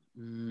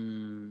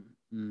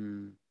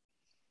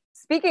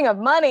 Speaking of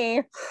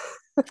money.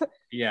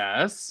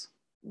 Yes.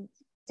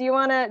 Do you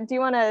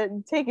wanna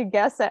take a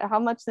guess at how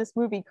much this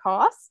movie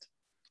cost?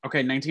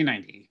 Okay,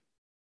 1990.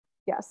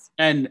 Yes.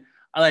 And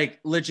like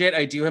legit,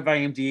 I do have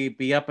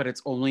IMDb up, but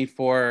it's only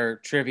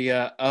for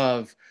trivia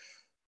of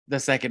the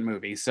second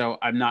movie. So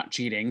I'm not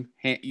cheating.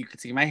 You can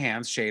see my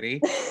hands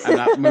shady. I'm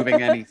not moving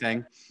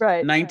anything.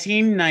 Right.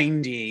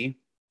 1990.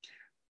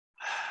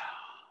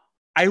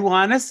 I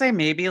want to say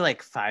maybe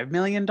like $5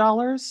 million.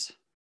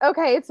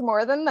 Okay, it's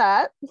more than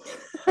that.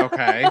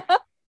 Okay.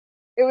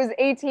 It was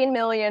 18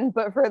 million,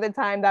 but for the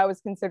time that was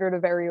considered a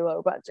very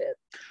low budget.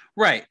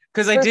 Right.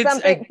 Because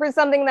for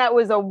something that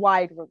was a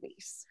wide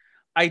release.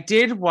 I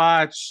did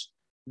watch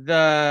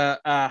the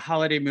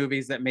holiday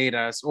movies that made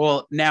us.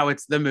 Well, now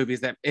it's the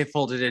movies that it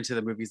folded into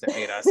the movies that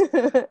made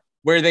us,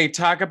 where they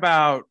talk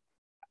about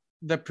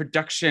the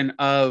production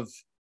of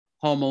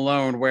Home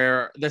Alone,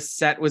 where the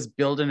set was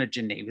built in a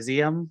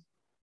gymnasium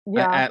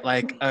at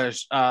like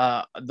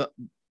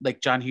like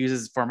John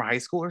Hughes's former high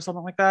school or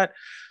something like that.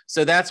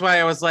 So that's why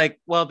I was like,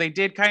 well, they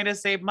did kind of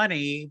save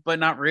money, but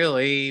not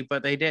really,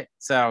 but they did.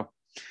 So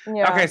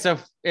yeah. Okay, so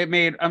it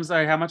made, I'm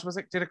sorry, how much was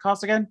it? Did it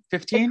cost again?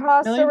 15 It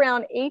cost million?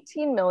 around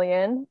 18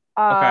 million.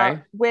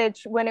 Okay.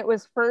 Which when it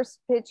was first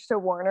pitched to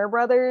Warner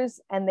Brothers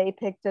and they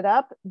picked it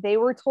up, they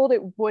were told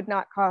it would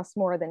not cost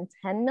more than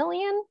 10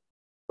 million.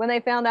 When they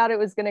found out it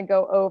was going to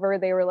go over,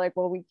 they were like,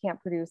 well, we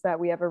can't produce that.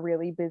 We have a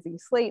really busy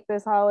slate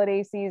this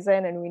holiday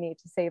season and we need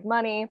to save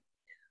money.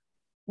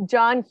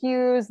 John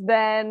Hughes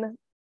then,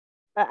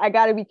 I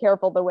got to be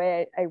careful the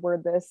way I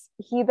word this.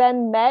 He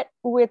then met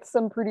with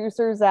some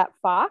producers at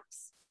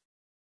Fox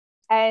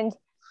and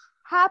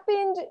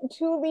happened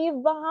to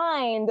leave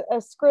behind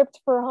a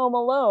script for Home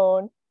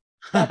Alone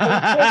that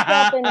they picked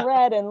up and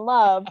read and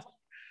loved,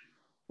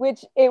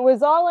 which it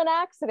was all an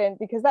accident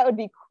because that would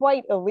be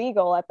quite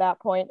illegal at that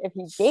point if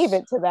he gave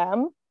it to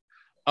them.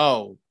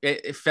 Oh,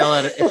 it fell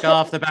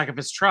off the back of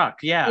his truck.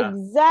 Yeah,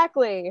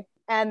 exactly.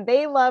 And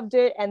they loved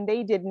it, and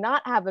they did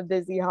not have a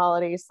busy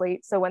holiday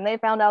slate. So when they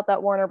found out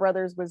that Warner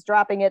Brothers was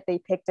dropping it, they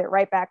picked it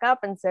right back up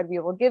and said, we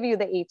will give you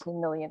the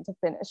 18 million to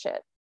finish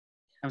it.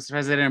 I'm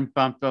surprised they didn't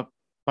bump up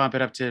bump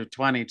it up to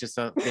 20 just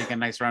to make a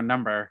nice round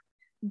number.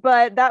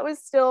 But that was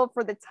still,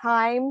 for the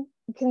time,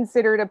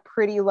 considered a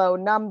pretty low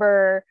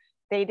number.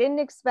 They didn't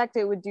expect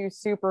it would do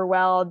super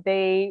well.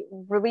 They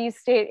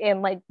released it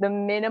in like the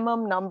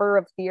minimum number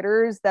of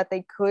theaters that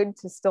they could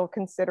to still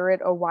consider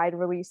it a wide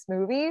release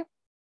movie.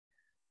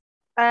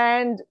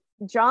 And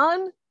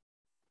John,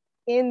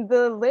 in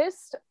the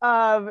list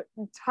of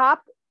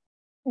top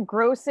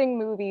grossing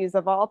movies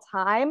of all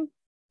time,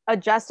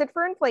 adjusted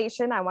for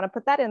inflation, I want to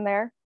put that in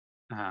there.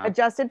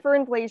 Adjusted for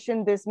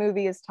inflation, this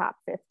movie is top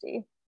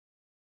 50.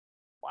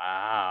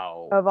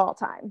 Wow. Of all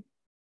time.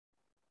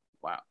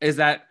 Wow.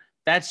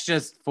 That's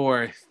just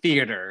for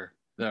theater,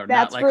 though,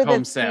 that's not like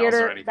home sales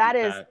theater, or anything. That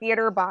is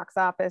theater box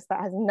office.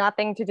 That has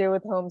nothing to do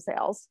with home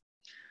sales.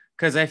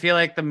 Because I feel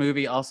like the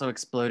movie also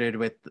exploded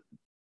with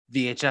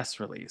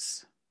VHS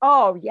release.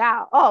 Oh,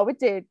 yeah. Oh, it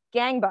did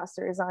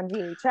gangbusters on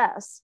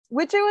VHS,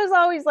 which it was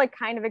always like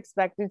kind of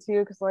expected to,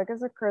 because like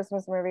it's a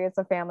Christmas movie, it's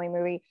a family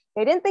movie.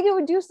 They didn't think it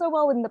would do so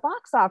well in the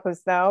box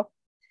office though.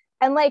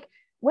 And like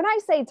when I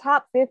say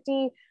top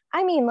 50,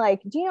 I mean,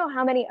 like, do you know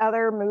how many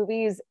other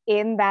movies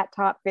in that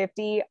top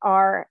 50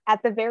 are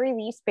at the very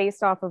least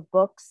based off of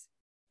books,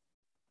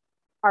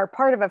 are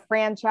part of a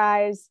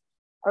franchise,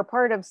 are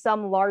part of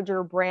some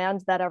larger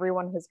brand that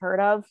everyone has heard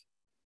of?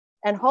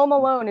 And Home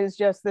Alone is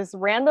just this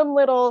random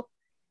little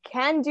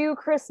can-do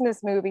Christmas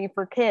movie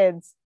for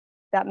kids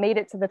that made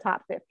it to the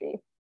top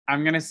 50.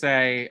 I'm going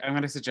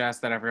to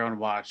suggest that everyone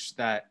watch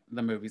the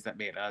Movies That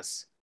Made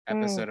Us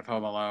episode of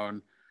Home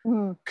Alone.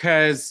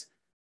 Because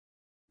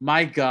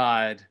my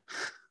God,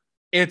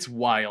 it's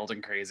wild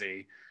and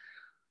crazy.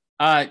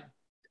 I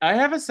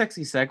have a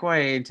sexy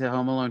segue into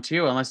Home Alone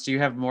 2, unless do you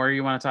have more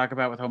you want to talk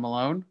about with Home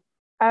Alone?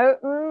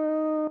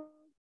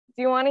 Do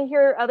you want to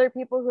hear other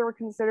people who were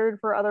considered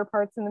for other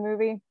parts in the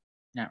movie?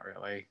 Not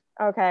really.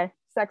 Okay,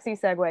 sexy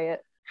segue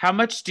it. How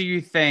much do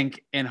you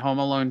think in Home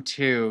Alone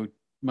 2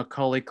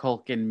 Macaulay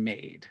Culkin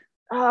made?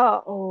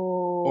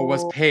 Or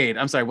was paid?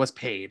 I'm sorry, was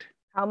paid.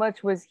 How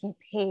much was he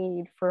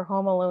paid for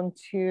Home Alone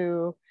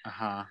 2?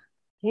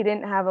 He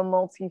didn't have a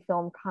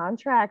multi-film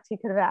contract. He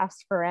could have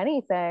asked for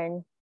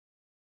anything.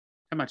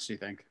 How much do you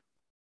think?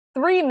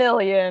 $3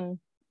 million.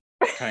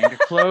 Kind of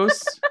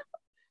close.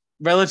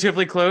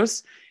 Relatively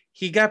close.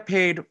 He got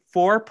paid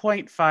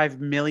 $4.5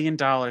 million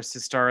to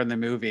star in the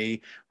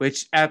movie,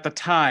 which at the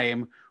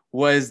time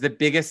was the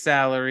biggest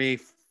salary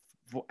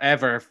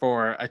ever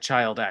for a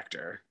child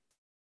actor.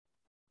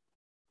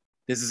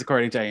 This is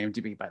according to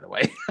IMDb, by the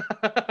way.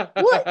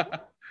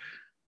 What?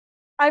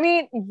 I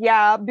mean,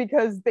 yeah,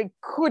 because they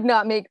could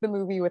not make the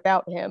movie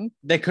without him.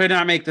 They could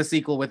not make the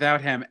sequel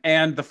without him,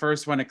 and the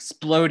first one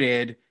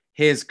exploded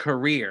his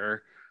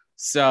career.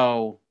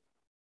 So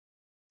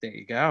there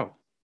you go.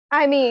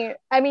 I mean,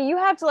 you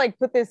have to like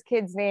put this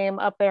kid's name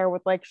up there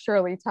with like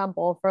Shirley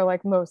Temple for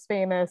like most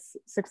famous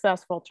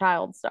successful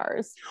child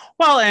stars.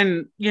 Well,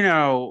 and you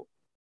know,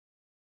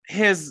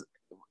 his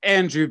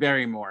Drew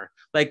Barrymore,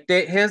 like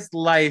his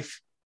life,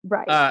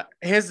 right?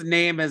 His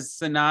name is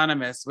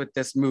synonymous with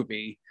this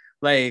movie.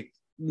 Like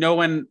no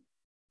one.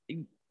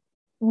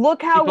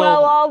 Look how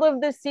well all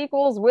of the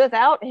sequels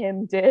without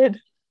him did.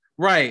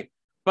 Right,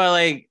 but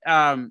like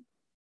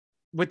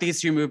with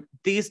these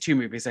two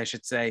movies, I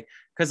should say,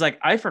 because like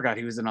I forgot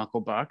he was in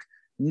Uncle Buck.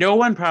 No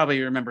one probably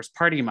remembers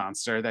Party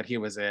Monster that he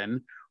was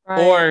in,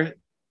 right.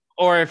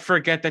 or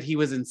forget that he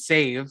was in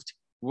Saved,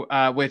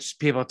 which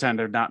people tend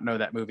to not know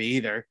that movie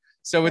either.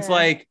 So it's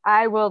like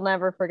I will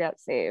never forget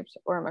Saved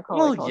or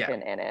Macaulay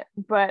Culkin in it,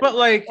 but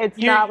like it's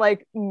not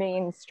like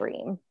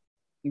mainstream.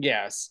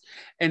 Yes,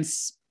 and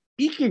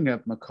speaking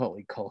of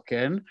Macaulay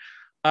Culkin,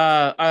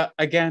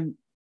 again,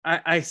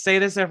 I say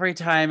this every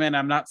time, and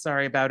I'm not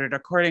sorry about it.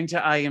 According to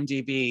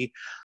IMDb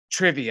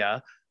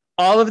trivia,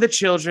 all of the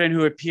children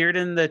who appeared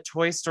in the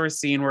toy store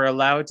scene were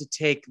allowed to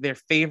take their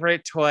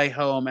favorite toy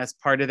home as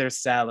part of their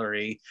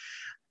salary,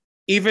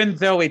 even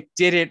though it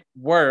didn't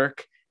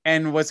work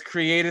and was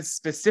created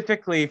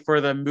specifically for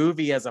the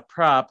movie as a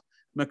prop.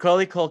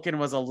 Macaulay Culkin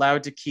was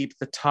allowed to keep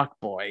the Talk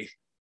Boy.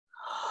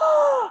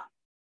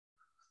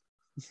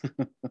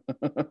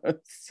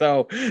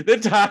 So the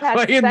Talk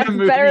Boy in the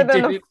movie better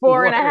than the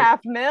 $4.5 work.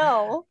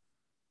 mil.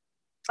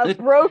 A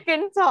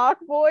broken Talk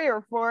Boy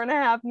or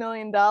 $4.5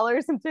 million.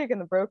 I'm taking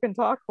the broken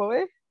Talk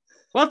Boy.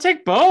 Well,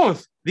 take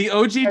both. The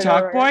OG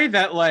Talk Boy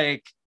that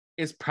like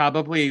is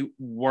probably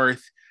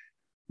worth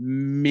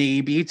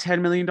maybe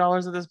 $10 million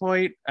at this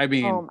point. I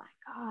mean, oh my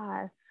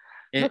God,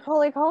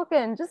 Macaulay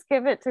Culkin, just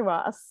give it to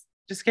us.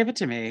 Just give it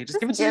to me.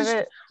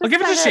 We'll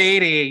give it to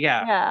Shady.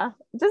 Yeah. Yeah.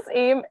 Just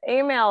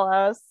email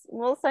us.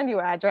 We'll send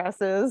you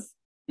addresses.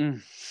 He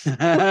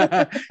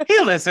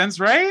listens,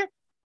 right?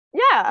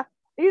 Yeah.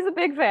 He's a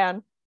big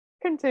fan.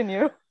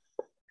 Continue.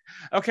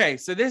 Okay,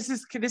 so this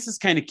is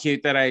kind of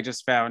cute that I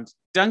just found.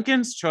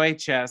 Duncan's Toy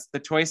Chest, the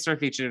toy store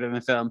featured in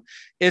the film,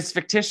 is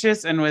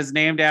fictitious and was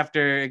named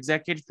after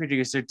executive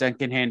producer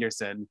Duncan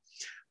Henderson.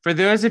 For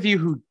those of you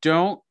who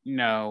don't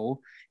know,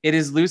 it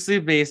is loosely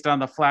based on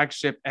the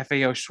flagship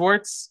FAO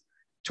Schwarz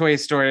toy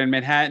store in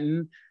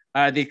Manhattan,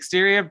 The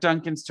exterior of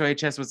Duncan's toy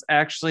chest was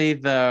actually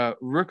the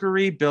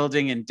Rookery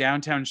building in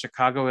downtown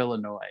Chicago,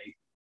 Illinois.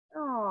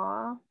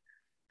 Aw.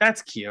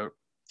 That's cute.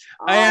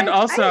 Oh, And I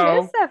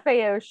also, miss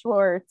FAO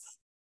Schwartz.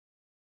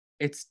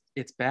 it's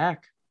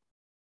back.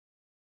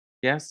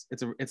 Yes,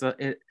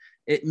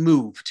 it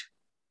moved.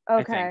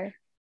 Okay.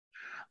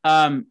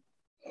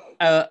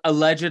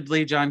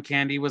 Allegedly, John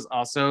Candy was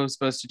also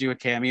supposed to do a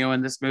cameo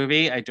in this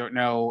movie. I don't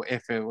know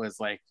if it was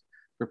like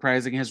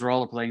reprising his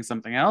role or playing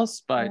something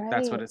else, but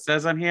that's what Right. it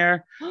says on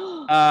here.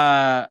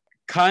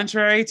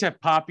 Contrary to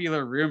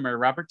popular rumor,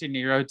 Robert De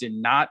Niro did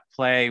not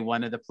play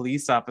one of the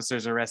police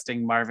officers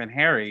arresting Marvin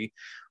Harry.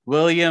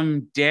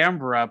 William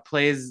Dambra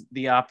plays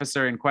the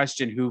officer in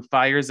question who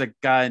fires a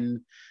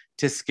gun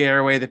to scare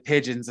away the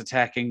pigeons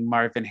attacking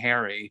Marvin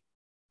Harry.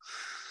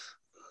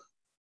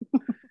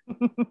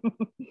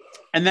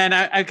 And then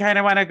I kind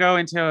of want to go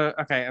into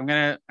I'm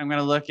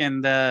gonna look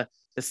in the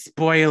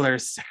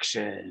spoilers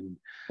section.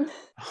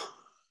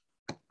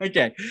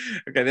 Okay,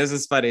 this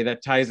is funny.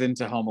 That ties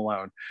into Home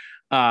Alone.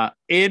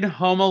 In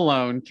Home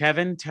Alone,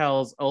 Kevin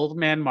tells Old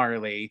Man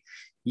Marley,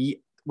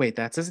 wait,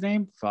 that's his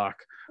name?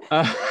 Fuck.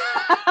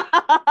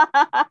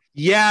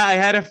 Yeah, I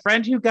had a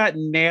friend who got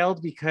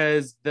nailed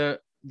because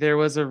there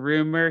was a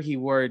rumor he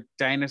wore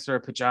dinosaur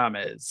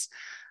pajamas.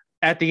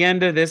 At the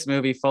end of this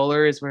movie,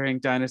 Fuller is wearing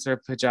dinosaur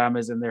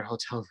pajamas in their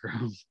hotel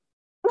room.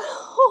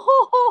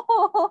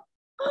 Oh.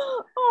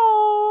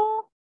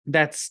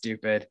 That's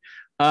stupid.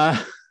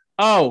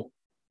 Oh,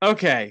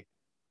 okay.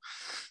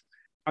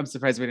 I'm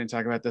surprised we didn't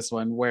talk about this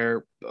one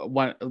where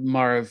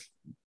Marv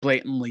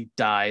blatantly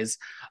dies.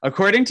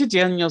 According to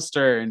Daniel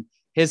Stern,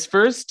 his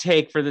first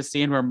take for the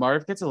scene where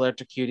Marv gets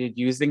electrocuted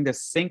using the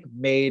sync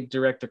made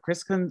director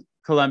Chris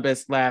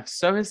Columbus laughed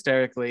so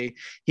hysterically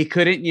he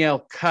couldn't yell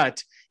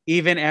cut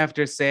even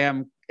after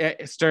Sam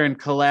Stern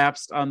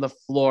collapsed on the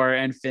floor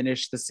and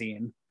finished the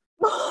scene.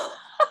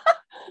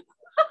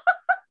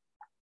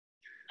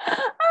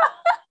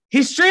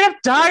 He straight up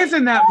dies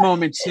in that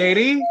moment,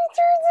 Shady. He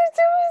turns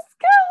into a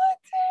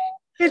skeleton.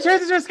 He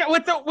turns into a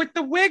skeleton with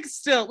the wig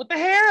still, with the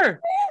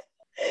hair.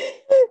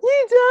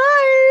 He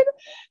died,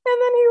 and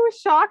then he was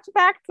shocked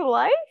back to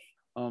life.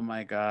 Oh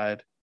my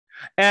god!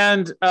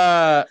 And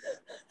oh,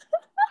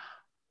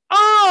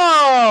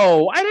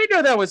 I didn't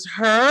know that was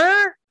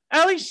her.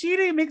 Ali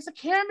Sheedy makes a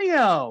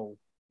cameo.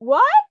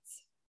 What?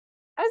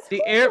 As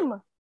The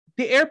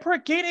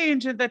airport gate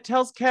agent that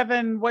tells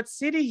Kevin what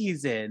city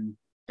he's in.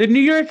 The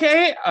New York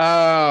A.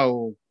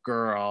 Oh,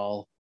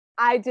 girl.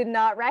 I did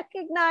not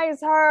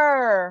recognize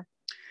her.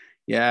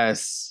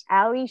 Yes.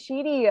 Ali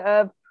Sheedy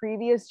of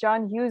previous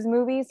John Hughes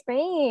movies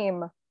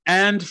fame.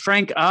 And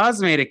Frank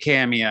Oz made a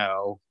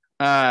cameo.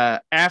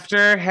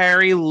 After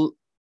Harry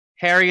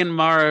and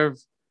Marv,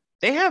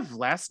 they have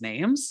last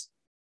names.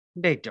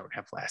 They don't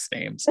have last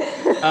names.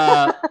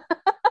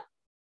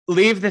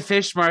 Leave the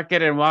fish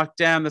market and walk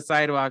down the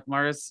sidewalk.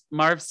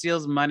 Marv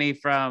steals money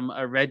from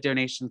a red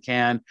donation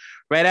can.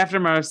 Right after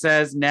Marv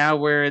says, "Now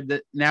we're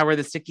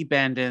the sticky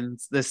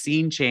bandits." The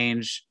scene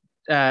change,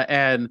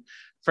 and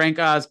Frank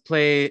Oz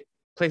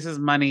places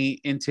money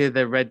into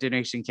the red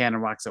donation can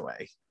and walks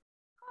away.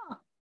 Huh.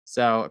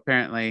 So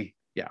apparently,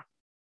 yeah.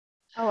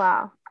 Oh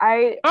wow!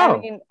 I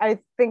mean, I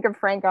think of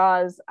Frank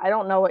Oz. I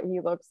don't know what he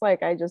looks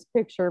like. I just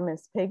picture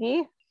Miss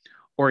Piggy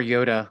or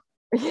Yoda.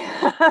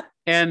 Yeah.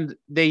 And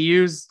they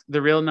used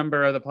the real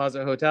number of the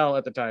Plaza Hotel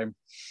at the time.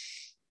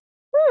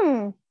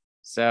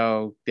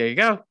 So there you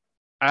go.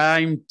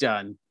 I'm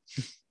done.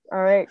 All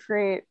right,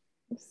 great.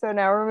 So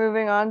now we're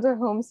moving on to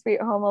Home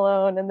Sweet Home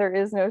Alone, and there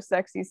is no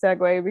sexy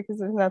segue because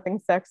there's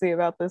nothing sexy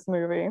about this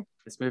movie.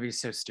 This movie's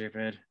so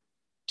stupid.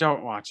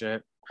 Don't watch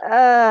it.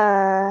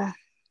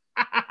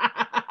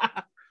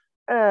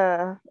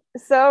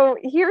 So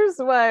here's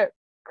what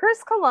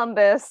Chris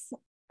Columbus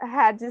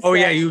had to say. Oh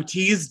yeah, you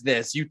teased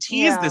this. You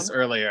teased this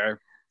earlier.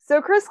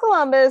 So Chris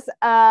Columbus,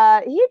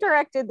 he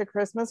directed The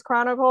Christmas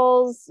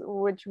Chronicles,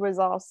 which was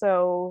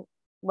also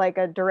like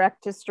a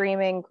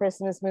direct-to-streaming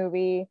Christmas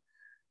movie.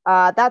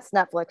 That's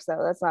Netflix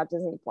though. That's not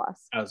Disney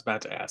Plus. I was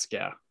about to ask,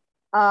 yeah.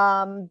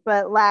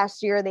 But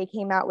last year they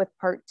came out with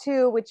part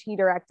 2, which he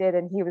directed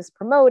and he was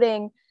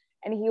promoting.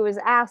 And he was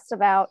asked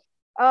about,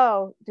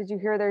 oh, did you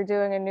hear they're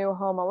doing a new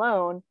Home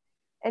Alone?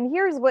 And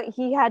here's what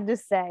he had to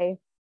say.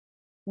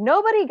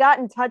 Nobody got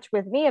in touch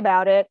with me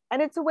about it,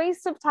 and it's a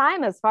waste of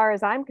time as far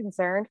as I'm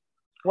concerned.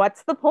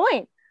 What's the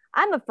point?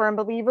 I'm a firm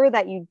believer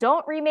that you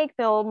don't remake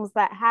films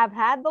that have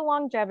had the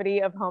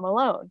longevity of Home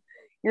Alone.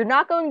 You're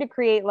not going to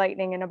create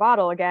lightning in a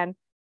bottle again.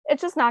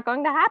 It's just not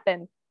going to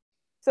happen.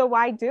 So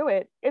why do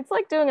it? It's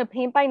like doing a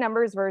paint by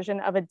numbers version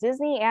of a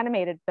Disney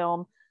animated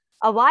film,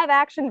 a live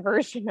action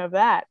version of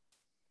that.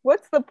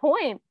 What's the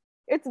point?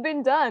 It's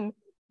been done.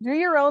 Do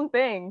your own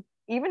thing.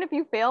 Even if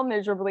you fail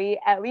miserably,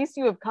 at least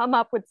you have come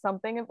up with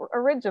something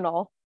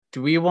original.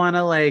 Do we want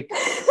to like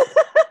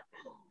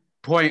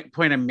point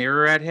a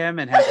mirror at him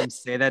and have him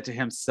say that to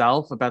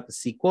himself about the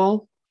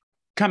sequel?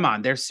 Come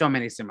on, there's so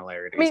many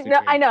similarities. I mean,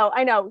 no,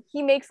 I know.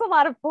 He makes a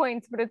lot of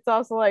points, but it's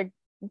also like,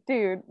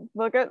 dude,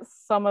 look at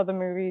some of the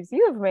movies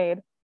you have made.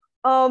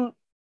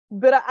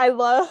 But I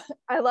love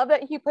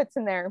that he puts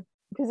in there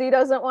because he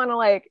doesn't want to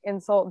like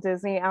insult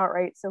Disney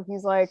outright. So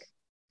he's like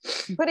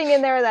putting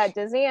in there that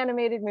Disney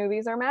animated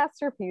movies are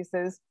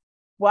masterpieces.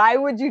 Why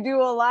would you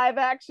do a live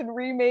action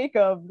remake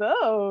of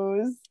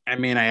those? I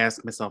mean, I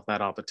ask myself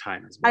that all the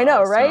time as well. I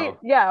know, right? So.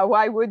 Yeah,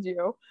 why would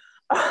you?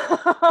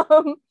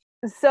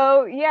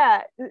 So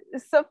yeah,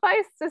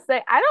 suffice to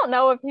say, I don't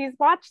know if he's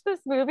watched this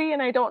movie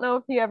and I don't know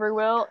if he ever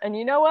will. And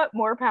you know what?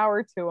 More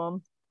power to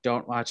him.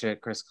 Don't watch it,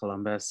 Chris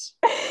Columbus.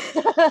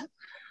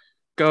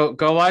 Go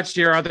watch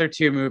your other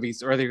two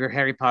movies or your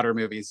Harry Potter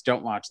movies.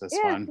 Don't watch this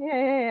one.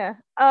 Yeah.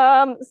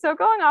 So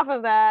going off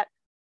of that,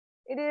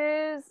 it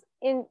is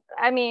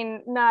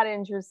not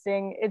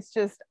interesting. It's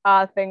just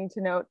a thing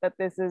to note that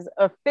this is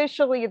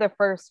officially the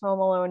first Home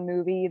Alone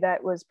movie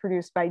that was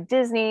produced by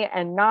Disney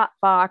and not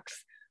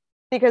Fox,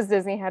 because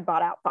Disney had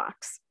bought out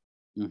Fox.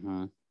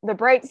 Mm-hmm. The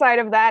bright side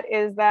of that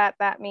is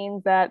that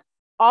means that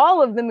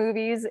all of the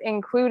movies,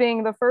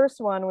 including the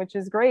first one, which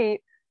is great,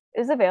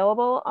 is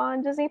available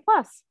on Disney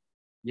Plus.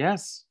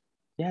 Yes,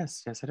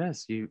 it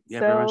is.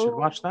 Everyone should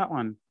watch that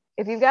one.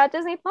 If you've got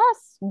Disney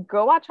Plus,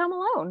 go watch Home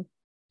Alone.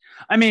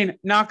 I mean,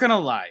 not gonna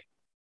lie,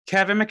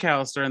 Kevin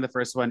McAllister in the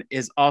first one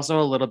is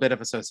also a little bit of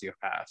a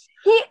sociopath.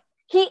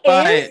 He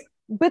is,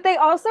 but they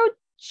also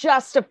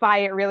justify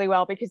it really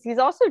well because he's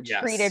also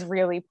treated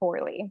really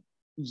poorly.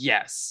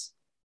 Yes.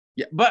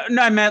 Yeah, but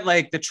no, I meant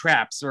like the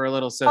traps are a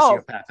little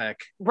sociopathic.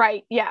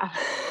 Right, yeah.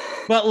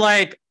 But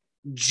like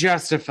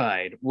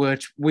justified,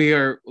 which we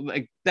are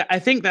like, I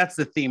think that's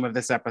the theme of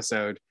this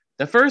episode.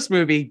 The first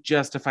movie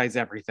justifies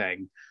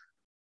everything.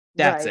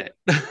 That's it.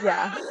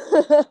 Yeah.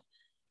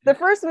 The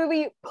first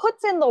movie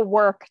puts in the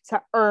work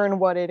to earn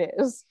what it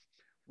is.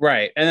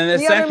 Right. And then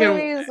the second other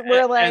movies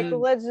were like,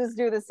 let's just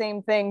do the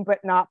same thing, but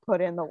not put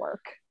in the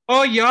work.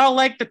 Oh, y'all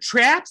like the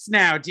traps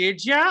now,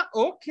 did ya?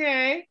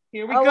 Okay,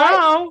 here we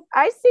go.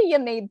 I see you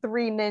made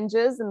 3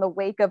 ninjas in the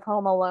wake of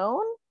Home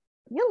Alone.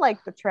 You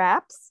like the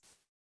traps.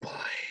 Boy.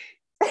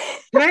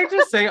 Can I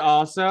just say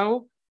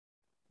also,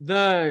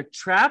 the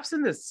traps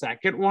in the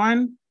second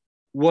one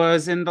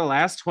was in the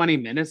last 20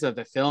 minutes of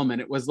the film, and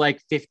it was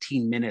like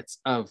 15 minutes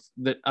of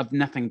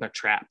nothing but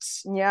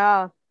traps.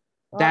 Yeah.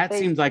 Well, that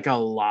seems like a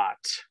lot.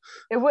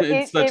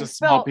 It's such a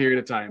small period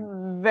of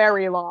time.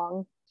 Very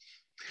long.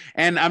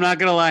 And I'm not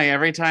gonna lie,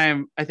 every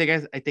time I think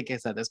I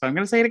said this, but I'm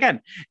gonna say it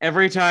again.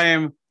 Every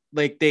time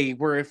like they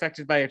were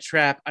affected by a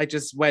trap, I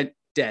just went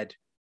dead.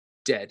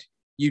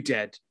 You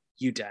dead.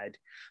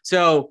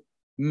 So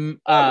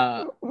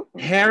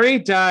Harry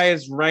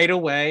dies right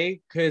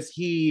away because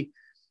he,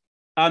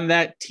 on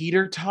that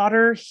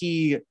teeter-totter,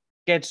 he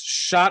gets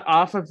shot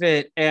off of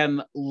it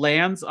and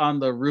lands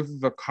on the roof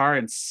of a car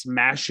and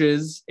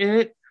smashes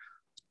it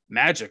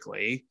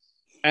magically.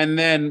 And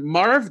then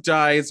Marv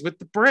dies with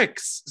the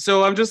bricks.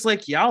 So I'm just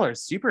like, y'all are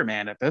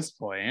Superman at this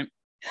point.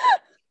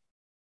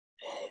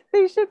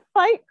 They should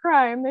fight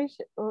crime.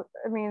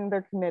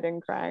 They're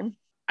committing crime.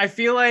 I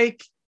feel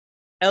like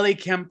Ellie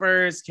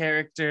Kemper's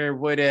character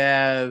would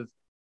have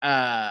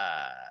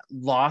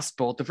lost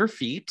both of her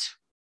feet.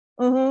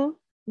 Mm-hmm.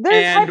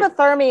 There's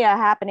hypothermia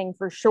happening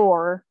for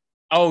sure.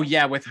 Oh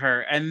yeah, with her.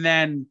 And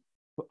then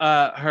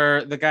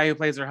the guy who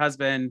plays her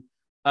husband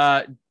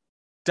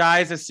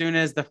dies as soon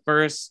as the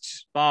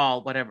first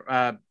ball,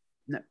 whatever,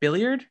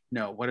 billiard?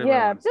 No, whatever.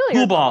 Yeah,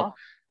 billiard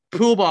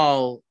pool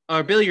ball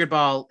or billiard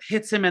ball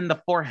hits him in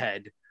the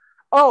forehead.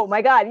 Oh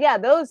my God. Yeah,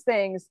 those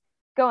things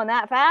going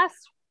that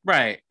fast.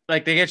 Right.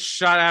 Like they get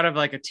shot out of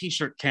like a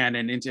t-shirt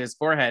cannon into his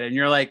forehead and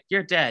you're like,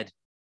 you're dead.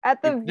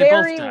 At the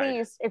very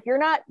least, if you're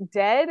not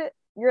dead,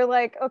 you're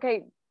like,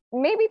 okay,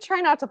 maybe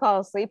try not to fall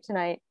asleep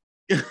tonight.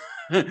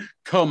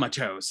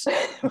 Comatose.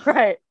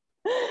 Right.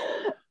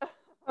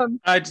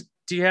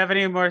 Do you have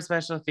any more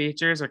special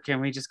features or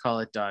can we just call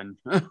it done?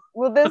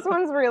 Well, this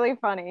one's really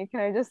funny. Can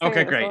I just say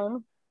okay, this great.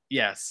 one?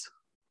 Yes.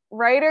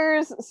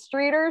 Writers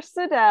Streeter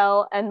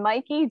Siddell and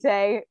Mikey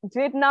Day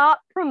did not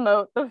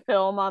promote the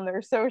film on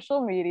their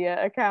social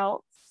media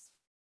accounts.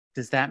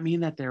 Does that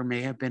mean that there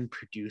may have been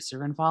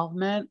producer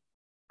involvement?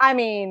 I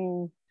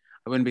mean,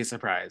 I wouldn't be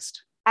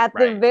surprised. At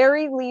the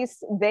very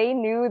least, they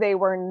knew they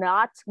were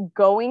not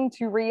going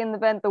to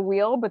reinvent the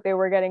wheel, but they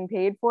were getting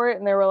paid for it.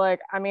 And they were like,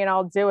 I mean,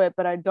 I'll do it,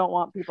 but I don't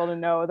want people to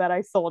know that I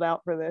sold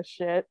out for this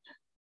shit.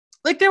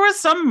 Like there were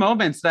some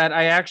moments that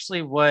I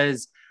actually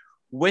was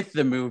with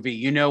the movie,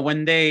 you know,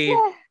 when they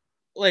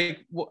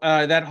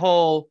that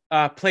whole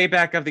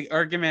playback of the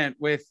argument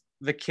with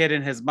the kid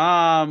and his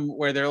mom,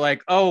 where they're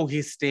like, oh,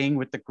 he's staying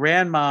with the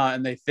grandma.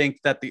 And they think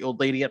that the old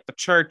lady at the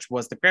church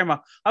was the grandma.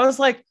 I was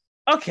like,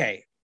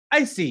 okay,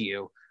 I see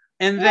you.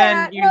 And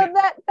then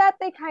that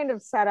they kind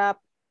of set up.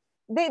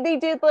 They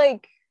did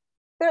like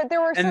there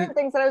were certain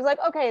things that I was like,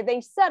 okay,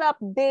 they set up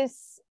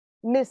this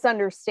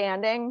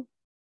misunderstanding.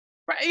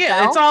 Right,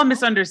 yeah, it's all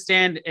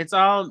it's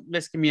all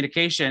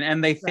miscommunication.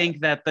 And they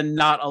think that the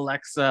not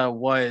Alexa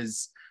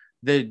was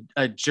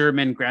a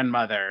German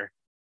grandmother.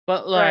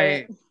 But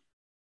like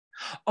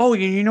oh,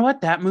 you know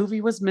what that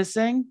movie was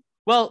missing?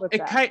 Well,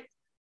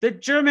 the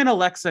German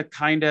Alexa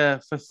kind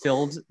of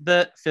fulfilled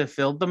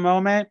the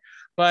moment,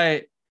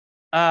 but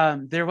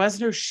there was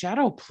no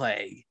shadow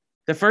play.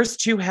 The first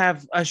two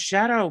have a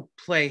shadow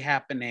play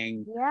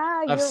happening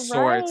Yeah, of you're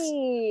sorts.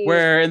 right.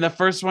 Where in the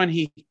first one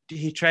he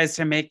tries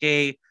to make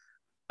a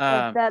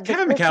The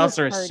Kevin Christmas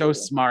McAllister is so party.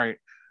 smart.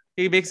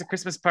 He makes a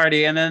Christmas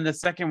party, and then the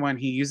second one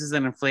he uses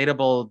an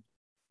inflatable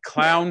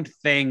clown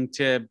thing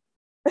to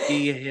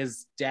be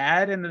his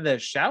dad in the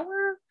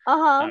shower. I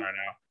Uh-huh. don't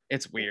know.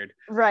 It's weird.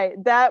 Right.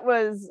 That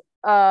was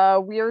a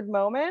weird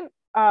moment.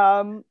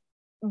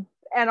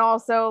 And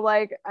also,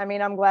 like, I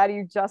mean, I'm glad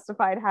you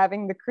justified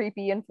having the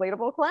creepy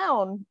inflatable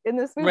clown in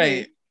this movie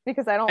Right.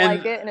 because I don't And-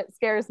 like it and it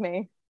scares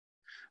me.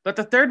 But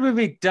the third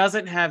movie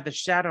doesn't have the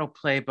shadow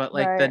play, but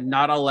like Right. the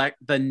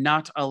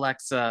not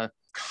Alexa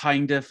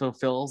kind of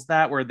fulfills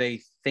that, where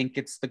they think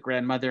it's the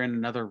grandmother in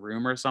another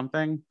room or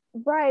something.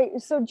 Right.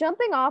 So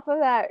jumping off of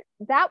that,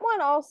 that one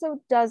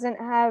also doesn't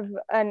have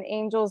an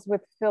Angels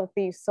with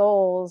Filthy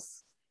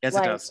Souls. Yes,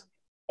 Like, it does.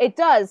 It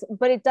does,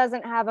 but it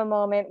doesn't have a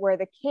moment where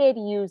the kid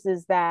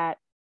uses that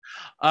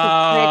to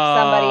trick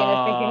somebody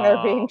into thinking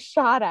they're being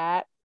shot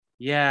at.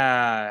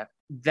 Yeah,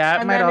 that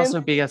And might then also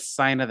be a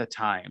sign of the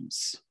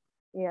times.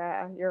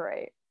 Yeah, you're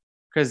right.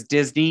 Because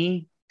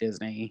Disney,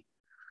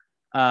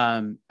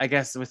 I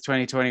guess with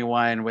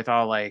 2021, with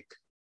all like,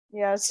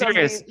 Yeah,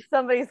 serious.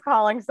 somebody's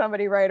calling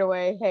somebody right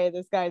away. Hey,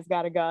 this guy's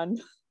got a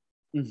gun.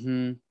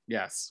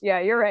 Yes. Yeah,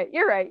 you're right.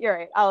 You're right. You're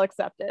right. I'll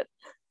accept it.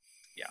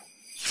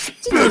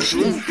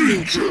 Special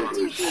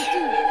features.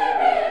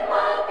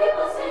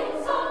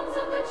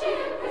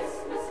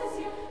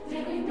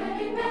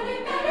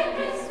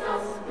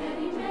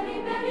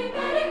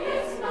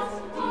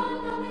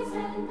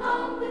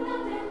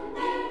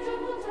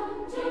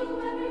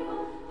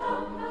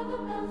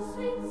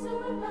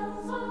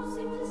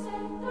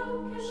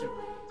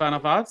 Final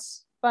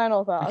thoughts?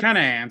 Final I thoughts. kind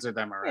of answered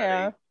them already.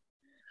 Yeah.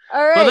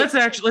 All right.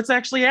 But let's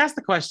actually ask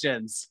the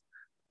questions.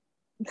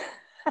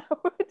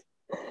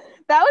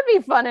 That would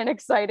be fun and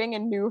exciting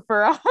and new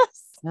for us.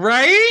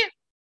 Right?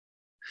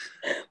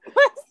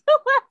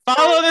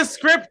 Follow the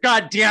script,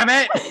 god damn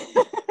it.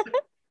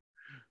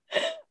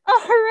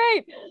 All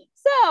right.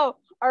 So,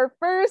 our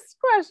first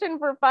question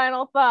for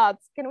final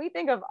thoughts. Can we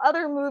think of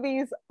other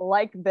movies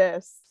like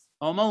this?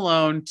 Home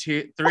Alone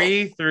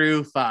 3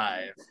 through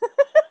 5.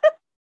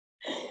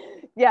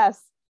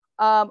 Yes.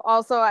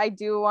 Also, I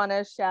do want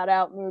to shout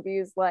out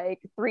movies like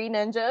Three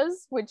Ninjas,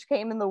 which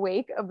came in the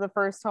wake of the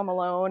first Home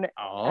Alone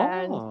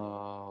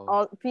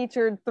and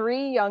featured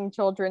three young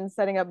children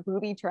setting up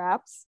booby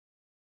traps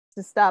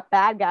to stop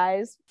bad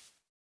guys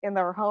in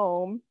their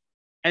home.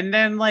 And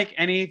then like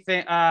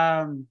anything,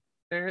 there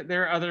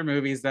are other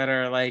movies that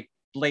are like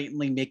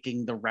blatantly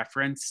making the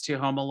reference to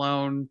Home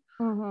Alone.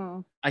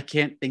 Mm-hmm. I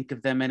can't think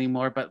of them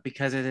anymore, but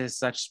because it is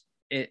such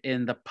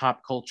in the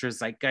pop culture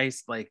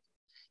zeitgeist, like,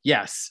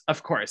 yes,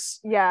 of course,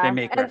 yeah, they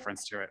make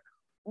reference to it.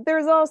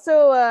 There's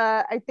also,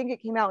 I think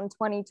it came out in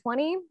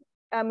 2020,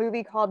 a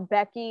movie called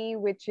Becky,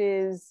 which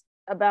is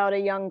about a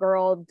young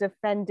girl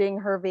defending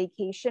her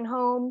vacation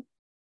home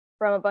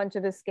from a bunch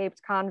of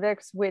escaped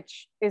convicts,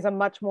 which is a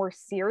much more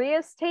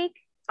serious take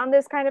on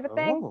this kind of a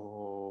thing.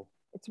 Oh.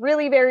 It's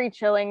really very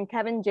chilling.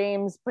 Kevin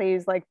James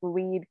plays like the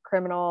lead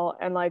criminal,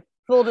 and like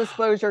full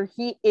disclosure,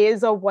 he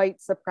is a white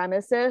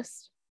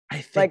supremacist.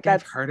 I think Like,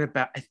 I've heard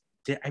about.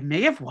 I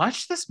may have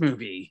watched this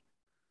movie.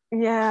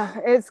 Yeah,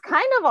 it's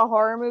kind of a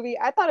horror movie.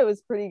 I thought it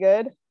was pretty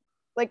good.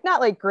 Like,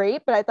 not like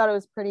great, but I thought it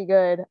was pretty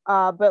good.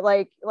 But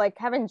like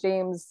Kevin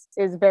James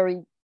is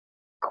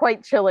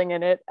quite chilling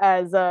in it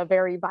as a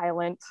very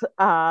violent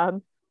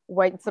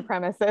white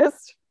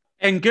supremacist.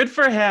 And good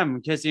for him,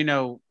 because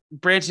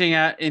branching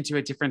out into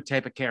a different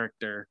type of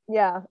character.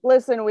 Yeah,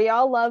 listen, we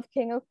all love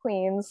King of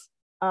Queens,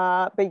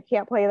 but you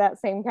can't play that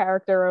same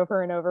character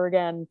over and over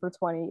again for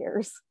 20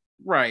 years.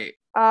 Right.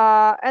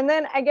 And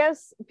then I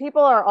guess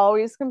people are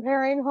always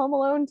comparing Home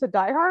Alone to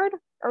Die Hard.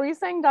 Are we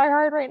saying Die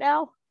Hard right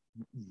now?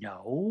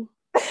 No.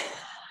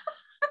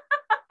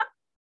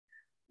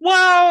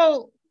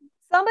 Well,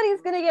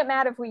 somebody's gonna get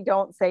mad if we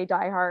don't say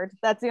Die Hard.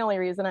 That's the only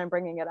reason I'm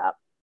bringing it up.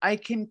 I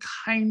can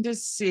kind of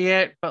see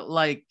it, but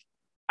like,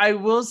 I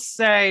will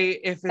say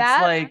if it's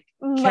That like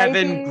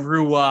Kevin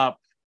grew up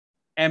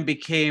and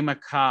became a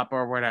cop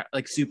or whatever,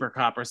 like super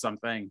cop or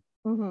something.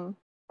 Mm-hmm.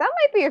 That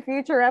might be a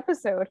future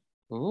episode.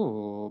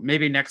 Ooh,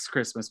 maybe next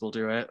Christmas we'll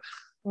do it.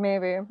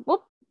 Maybe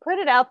we'll put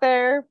it out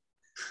there.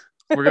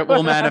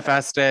 We'll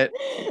manifest it.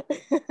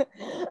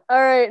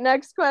 All right,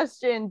 next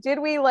question. Did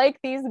we like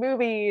these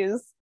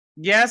movies?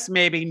 Yes,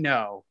 maybe,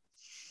 no.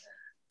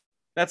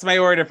 That's my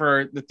order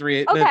for the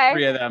three of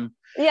them.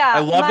 Yeah. I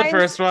love the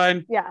first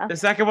one. Yeah. The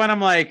second one,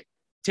 I'm like,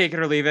 take it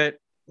or leave it.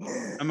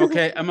 I'm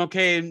okay. I'm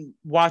okay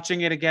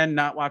watching it again,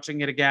 not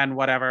watching it again,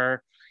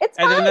 whatever. It's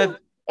and fine. Then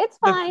it's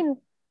fine.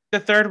 The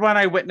third one,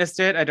 I witnessed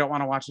it. I don't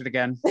want to watch it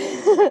again.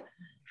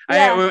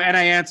 Yeah.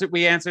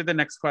 We answered the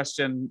next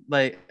question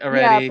like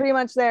already. Yeah, pretty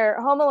much there.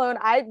 Home Alone.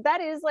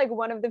 That is like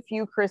one of the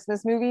few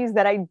Christmas movies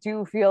that I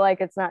do feel like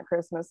it's not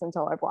Christmas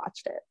until I've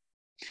watched it.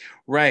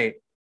 Right.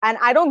 And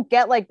I don't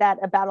get like that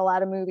about a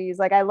lot of movies.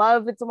 Like, I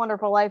love It's a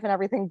Wonderful Life and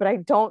everything, but I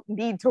don't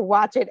need to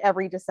watch it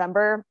every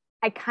December.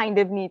 I kind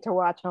of need to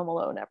watch Home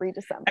Alone every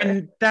December.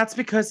 And that's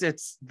because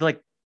it's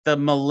like the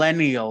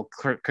millennial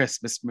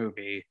Christmas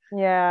movie.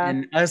 Yeah.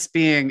 And us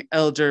being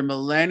elder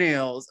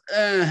millennials.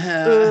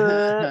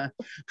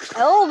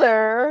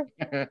 Elder.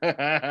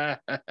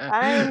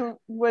 I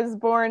was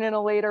born in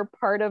a later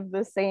part of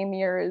the same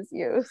year as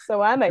you,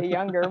 so I'm a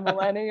younger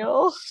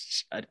millennial.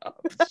 Shut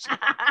up.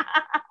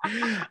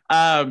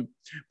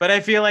 But I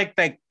feel like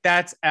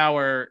that's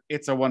our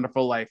It's a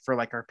Wonderful Life for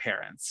like our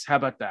parents. How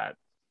about that?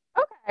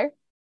 Okay.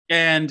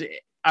 And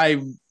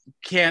I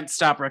can't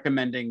stop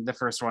recommending the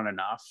first one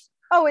enough.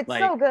 Oh, it's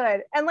so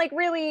good. And like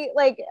really,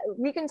 like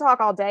we can talk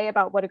all day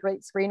about what a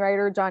great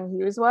screenwriter John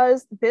Hughes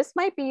was. This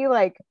might be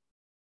like,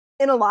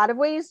 in a lot of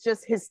ways,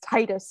 just his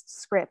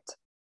tightest script.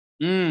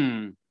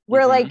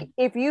 Where like,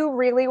 if you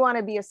really want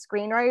to be a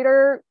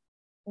screenwriter,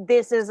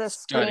 this is a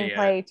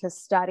screenplay to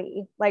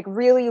study. Like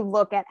really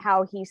look at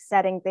how he's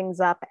setting things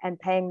up and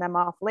paying them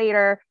off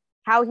later,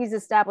 how he's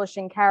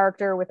establishing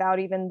character without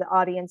even the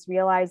audience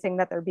realizing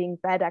that they're being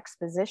fed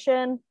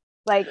exposition.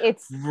 Like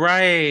it's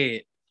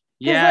right.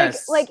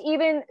 Yes. Like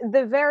even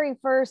the very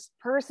first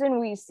person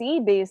we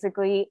see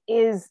basically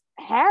is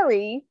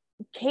Harry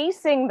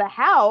casing the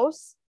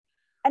house,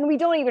 and we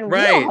don't even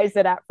realize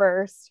it at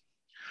first.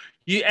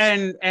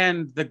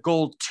 And the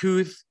gold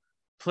tooth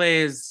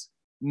plays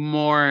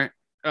more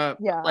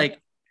like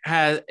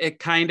it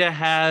kind of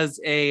has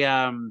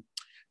a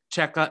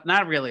Chekhov,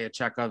 not really a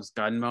Chekhov's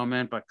gun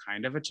moment, but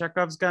kind of a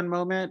Chekhov's gun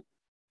moment.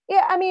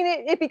 Yeah, I mean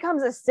it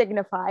becomes a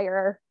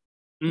signifier.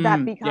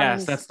 That becomes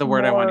yes, that's the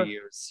word I want to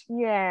use.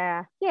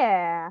 Yeah.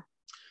 And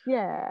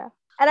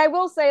I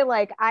will say,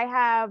 like, I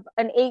have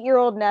an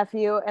 8-year-old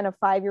nephew and a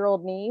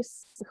 5-year-old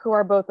niece who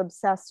are both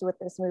obsessed with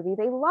this movie.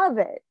 They love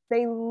it.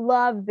 They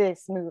love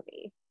this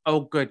movie.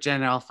 Oh, good.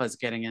 Gen Alpha's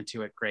getting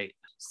into it. Great.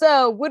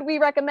 So would we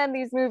recommend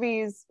these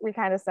movies? We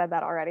kind of said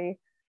that already.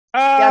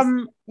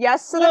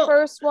 Yes to the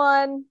first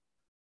one.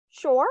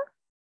 Sure.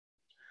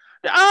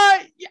 Yeah.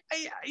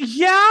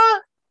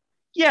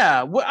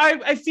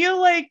 I feel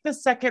like the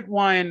second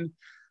one,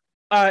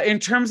 in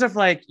terms of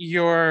like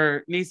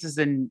your nieces,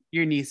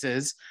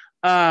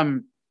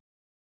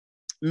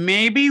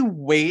 maybe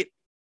wait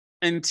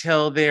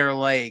until they're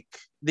like,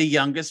 the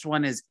youngest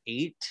one is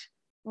 8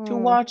 to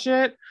watch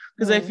it.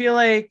 Because I feel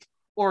like,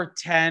 or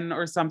 10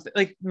 or something,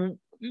 like,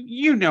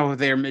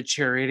 their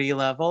maturity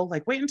level.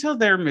 Like, wait until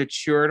they're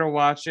mature to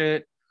watch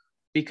it,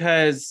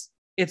 because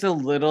it's a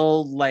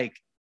little like,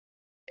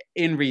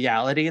 in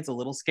reality, it's a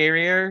little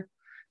scarier.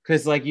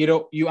 Because like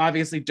you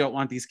obviously don't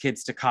want these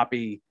kids to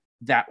copy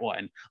that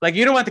one. Like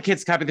you don't want the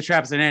kids to copy the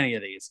traps in any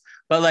of these.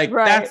 But like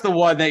that's the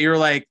one that you're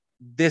like,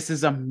 this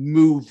is a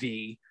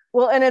movie.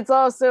 Well, and it's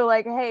also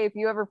like, hey, if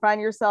you ever find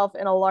yourself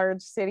in a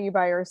large city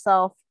by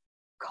yourself,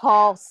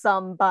 call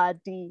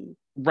somebody.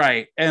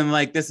 Right. And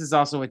like this is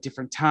also a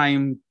different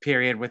time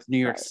period with New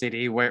York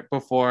City, where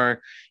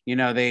before,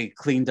 they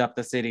cleaned up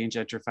the city and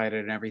gentrified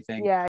it and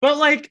everything. Yeah. But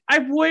like I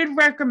would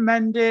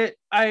recommend it.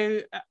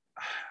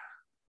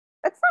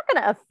 It's not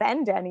going to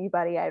offend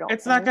anybody, I don't think.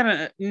 It's not going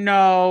to,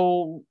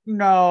 no,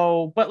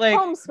 but like...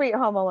 Home Sweet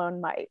Home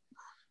Alone might.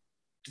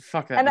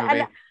 Fuck that movie.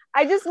 And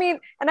I just mean,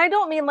 and I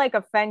don't mean like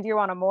offend you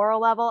on a moral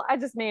level, I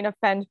just mean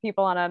offend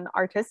people on an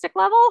artistic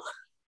level.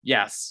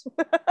 Yes.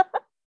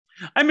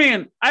 I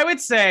mean, I would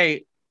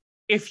say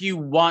if you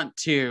want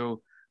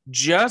to,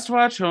 just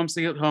watch Home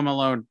Sweet Home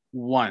Alone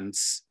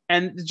once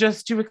and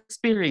just to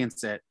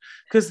experience it.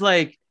 Because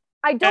like,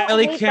 I don't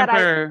Ellie hate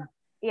Kemper...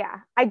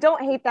 I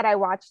don't hate that I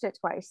watched it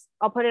twice.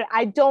 I'll put it,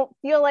 I don't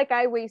feel like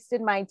I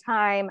wasted my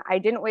time. I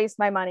didn't waste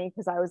my money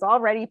because I was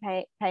already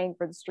paying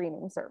for the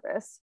streaming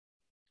service.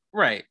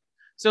 Right.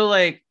 So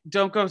like,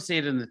 don't go see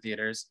it in the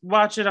theaters.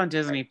 Watch it on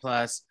Disney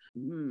Plus.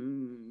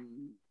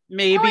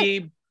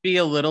 Maybe be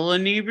a little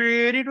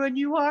inebriated when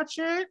you watch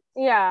it.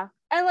 Yeah.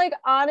 And like,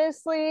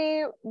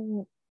 honestly,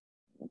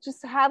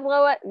 just have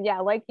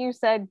like you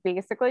said,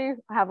 basically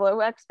have low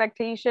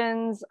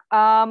expectations.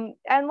 And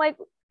like,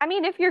 I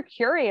mean, if you're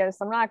curious,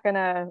 I'm not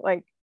gonna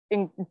like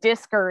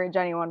discourage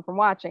anyone from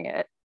watching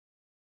it.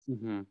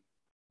 Mm-hmm.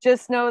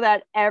 Just know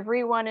that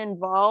everyone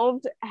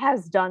involved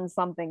has done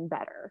something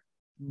better.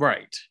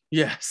 Right.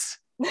 Yes.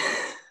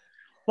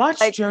 Watch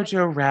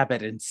Jojo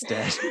Rabbit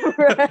instead.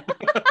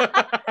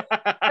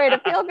 Right,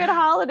 a feel-good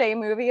holiday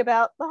movie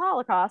about the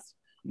Holocaust.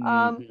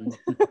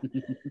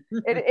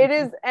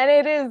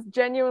 It is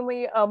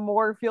genuinely a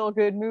more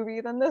feel-good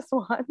movie than this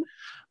one.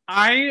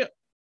 I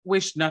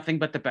wish nothing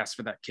but the best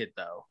for that kid,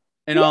 though,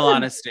 in all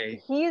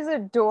honesty. He's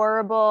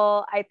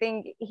adorable. I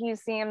think he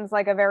seems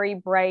like a very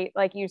bright,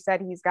 like you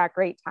said, he's got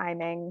great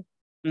timing.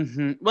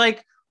 Mm-hmm.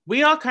 Like,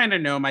 we all kind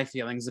of know my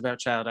feelings about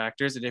child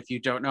actors, and if you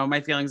don't know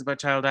my feelings about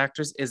child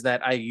actors, is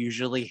that I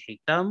usually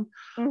hate them.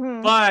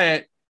 Mm-hmm.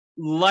 But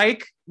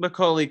like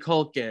Macaulay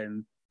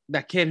Culkin,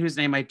 that kid whose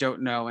name I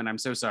don't know, and I'm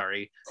so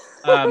sorry,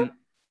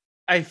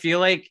 I feel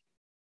like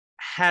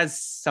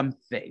has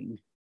something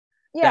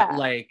that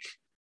like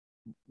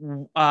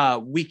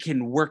we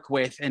can work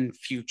with in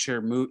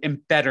future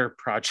in better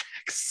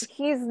projects.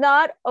 He's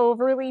not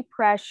overly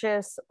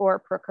precious or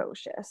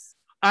precocious.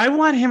 I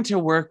want him to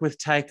work with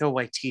Taika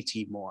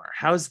Waititi more.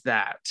 How's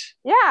that?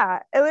 Yeah,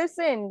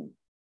 listen,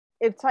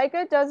 if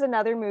Taika does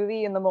another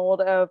movie in the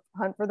mold of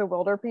Hunt for the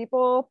Wilder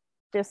People,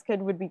 this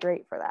kid would be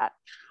great for that.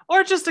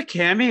 Or just a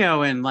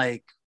cameo in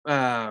like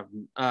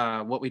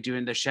What We Do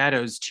in the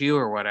Shadows too,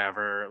 or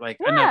whatever. Like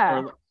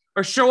Yeah.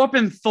 or show up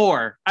in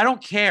Thor. I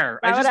don't care.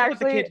 I just want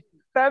the kid.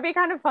 That would be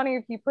kind of funny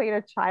if he played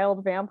a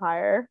child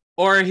vampire.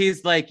 Or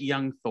he's like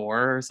young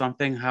Thor or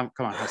something. Come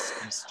on, how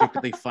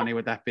stupidly funny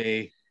would that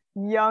be?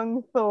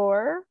 Young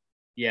Thor.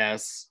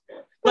 Yes.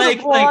 Put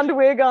a blonde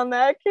wig on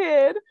that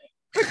kid,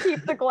 but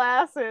keep the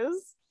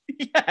glasses.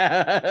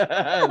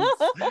 Yes.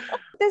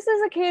 This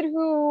is a kid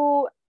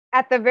who,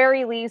 at the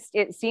very least,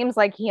 it seems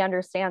like he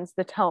understands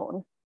the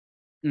tone.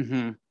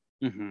 Mm-hmm.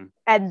 Mm-hmm.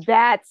 And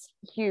that's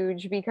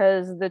huge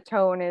because the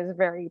tone is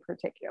very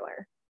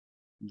particular.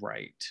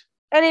 Right.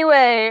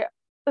 Anyway,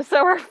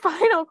 so our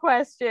final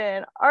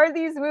question, are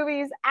these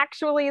movies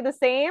actually the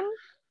same?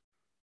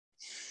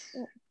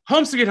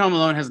 Home Sweet Home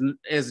Alone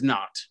is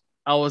not.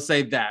 I will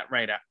say that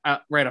right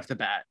off the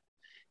bat.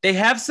 They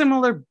have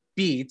similar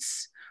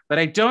beats, but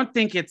I don't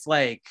think it's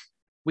like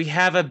we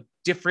have a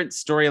different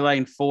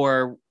storyline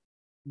for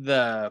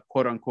the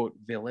quote unquote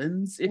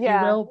villains, if you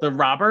will, the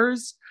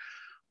robbers.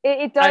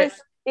 It does.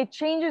 It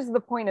changes the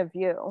point of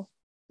view.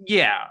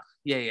 Yeah.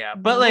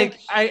 But like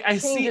I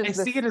see it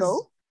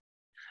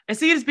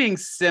as being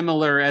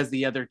similar as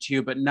the other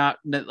two, but not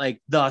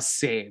like the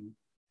same,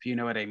 if you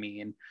know what I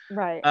mean.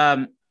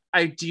 Right.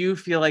 I do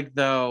feel like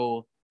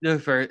though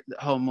for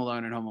Home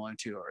Alone and Home Alone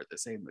 2 are the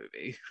same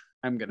movie.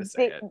 I'm gonna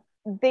say it.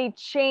 They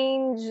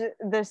change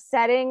the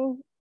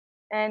setting,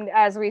 and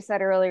as we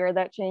said earlier,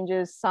 that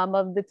changes some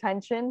of the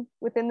tension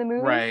within the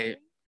movie. Right.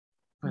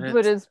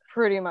 But it's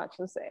pretty much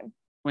the same.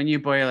 When you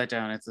boil it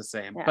down, it's the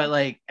same. Yeah. But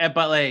like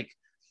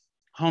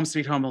Home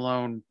Sweet Home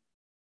Alone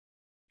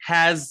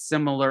has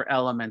similar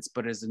elements,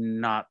 but is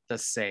not the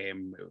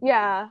same movie.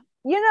 Yeah.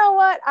 You know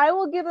what? I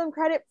will give them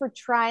credit for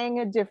trying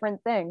a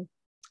different thing.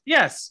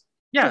 Yes.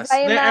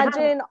 I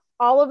imagine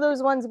all of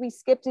those ones we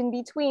skipped in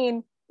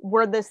between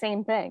were the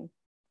same thing.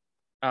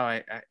 Oh,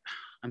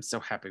 I'm so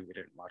happy we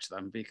didn't watch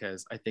them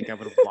because I think I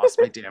would have lost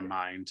my damn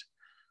mind.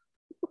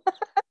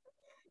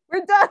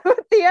 We're done with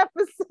the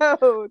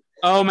episode.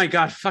 Oh my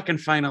God, fucking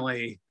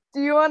finally.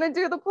 Do you want to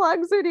do the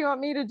plugs or do you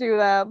want me to do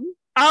them?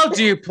 I'll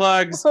do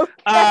plugs.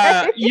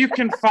 Okay. You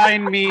can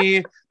find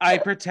me. I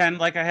pretend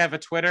like I have a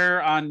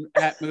Twitter on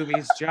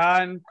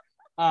 @MoviesJohn.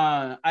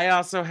 I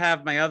also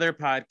have my other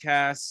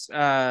podcast.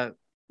 I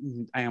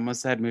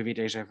almost said Movie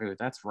Deja Vu.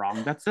 That's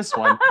wrong. That's this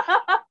one.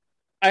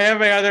 I have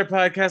my other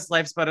podcast,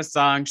 Life's But a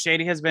Song.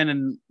 Shady has been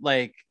in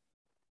like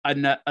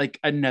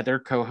another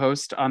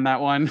co-host on that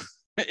one,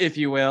 if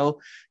you will.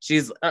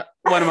 She's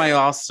one of my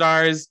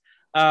all-stars.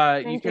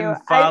 You can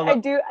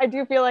follow. I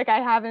do feel like I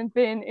haven't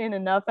been in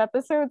enough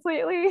episodes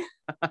lately.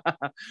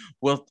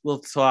 We'll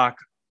talk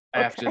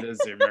after the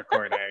Zoom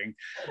recording.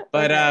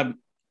 But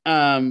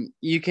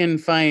you can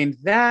find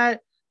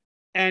that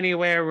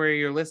anywhere where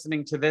you're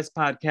listening to this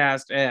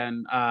podcast,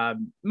 and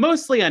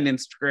mostly on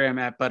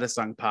Instagram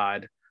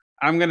 @ButASongPod.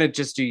 I'm gonna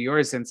just do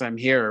yours since I'm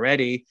here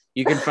already.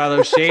 You can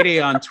follow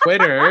Shady on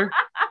Twitter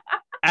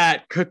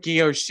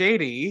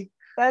 @CookieOShady.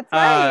 That's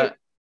right.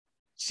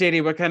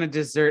 Shady, what kind of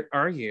dessert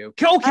are you?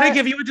 Can I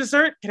give you a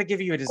dessert? Can I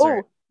give you a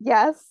dessert? Oh,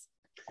 yes.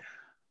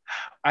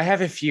 I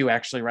have a few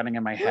actually running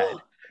in my head.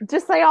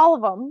 Just say all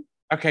of them.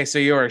 Okay, so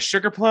you're a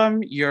sugar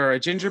plum, you're a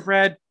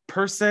gingerbread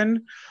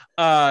person,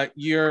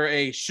 you're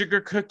a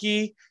sugar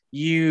cookie,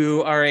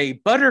 you are a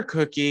butter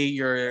cookie,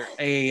 you're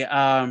a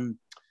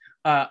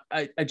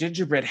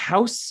gingerbread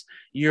house,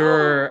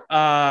 you're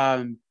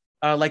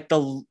like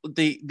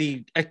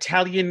the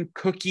Italian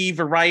cookie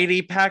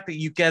variety pack that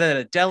you get at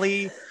a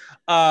deli.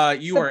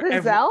 You are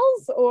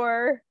pizzelles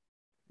or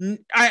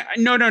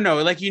no,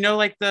 like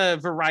like the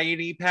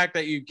variety pack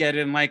that you get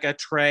in like a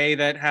tray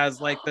that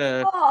has like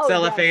the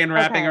cellophane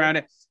wrapping around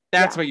it.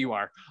 That's what you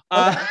are.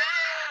 Okay.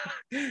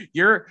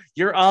 You're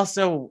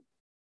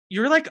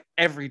like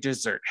every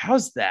dessert.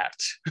 How's that?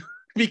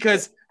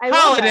 Because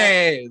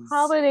holidays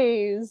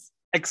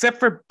except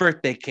for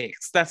birthday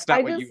cakes. That's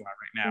not what you are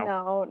right now.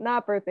 No,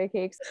 not birthday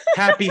cakes.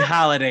 Happy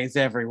holidays,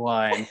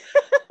 everyone.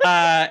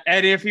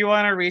 And if you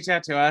want to reach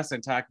out to us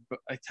and talk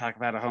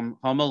about a home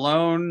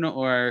alone,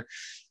 or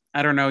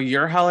I don't know,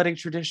 your holiday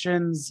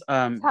traditions,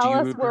 tell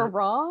us we're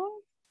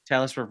wrong.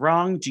 Tell us we're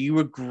wrong. Do you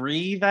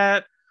agree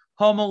that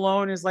Home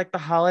Alone is like the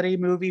holiday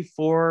movie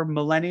for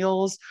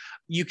millennials?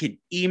 You can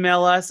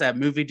email us at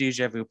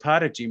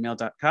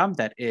moviedejavupod@gmail.com.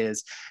 That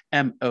is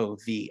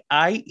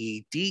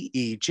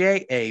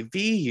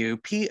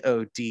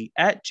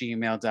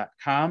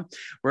moviedejavupod@gmail.com.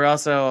 We're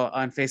also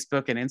on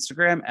Facebook and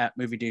Instagram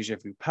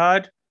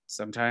 @moviedejavupod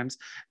sometimes.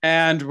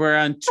 And we're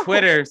on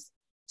Twitter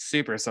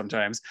super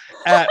sometimes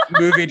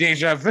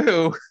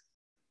 @moviedejavu.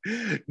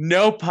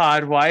 No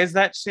pod. Why is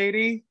that,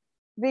 Shady?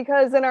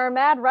 Because in our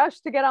mad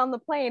rush to get on the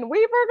plane,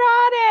 we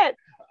forgot it.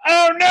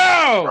 Oh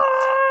no!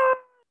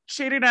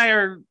 Shady and I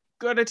are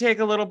going to take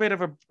a little bit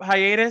of a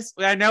hiatus.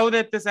 I know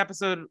that this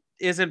episode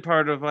isn't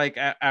part of like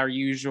our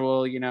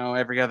usual,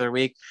 every other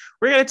week,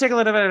 we're gonna take a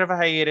little bit of a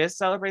hiatus,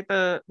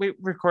 we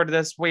recorded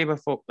this way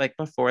before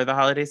the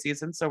holiday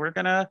season, so we're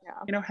gonna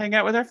hang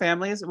out with our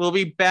families. We'll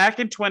be back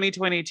in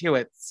 2022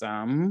 at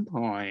some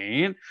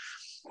point,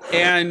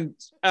 and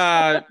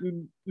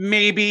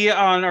maybe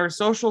on our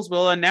socials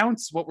we'll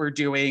announce what we're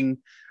doing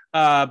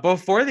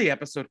before the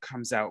episode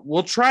comes out.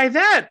 We'll try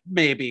that,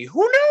 maybe.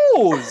 Who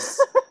knows?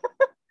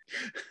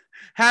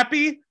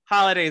 Happy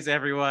holidays,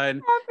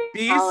 everyone.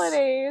 Happy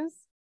holidays.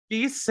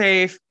 Be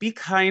safe. Be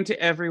kind to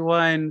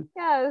everyone.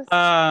 Yes.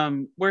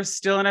 We're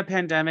still in a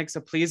pandemic, so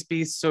please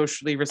be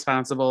socially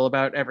responsible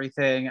about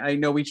everything. I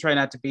know we try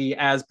not to be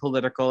as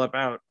political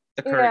about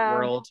the current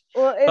world.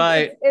 Well,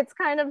 it's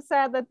kind of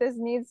sad that this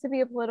needs to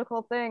be a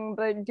political thing,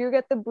 but do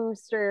get the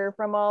booster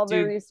from all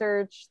the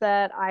research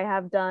that I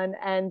have done,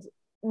 and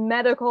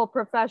medical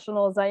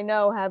professionals I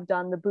know have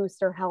done. The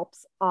booster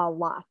helps a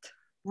lot.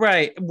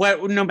 Right.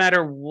 No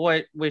matter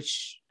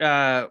which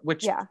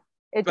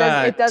it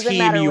doesn't team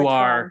matter you which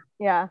are. one.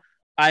 Yeah.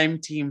 I'm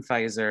Team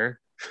Pfizer.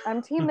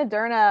 I'm Team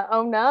Moderna.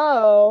 Oh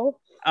no.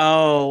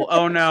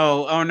 Oh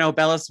no.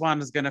 Bella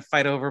Swan is gonna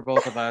fight over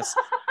both of us.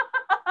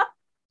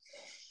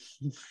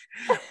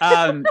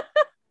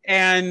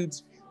 And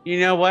you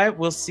know what?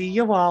 We'll see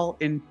you all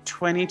in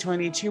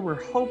 2022, where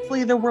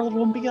hopefully the world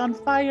won't be on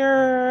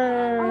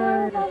fire.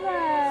 Oh, I love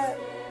that.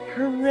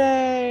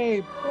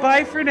 Hooray!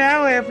 Bye for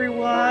now,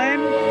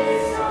 everyone.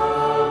 Bye.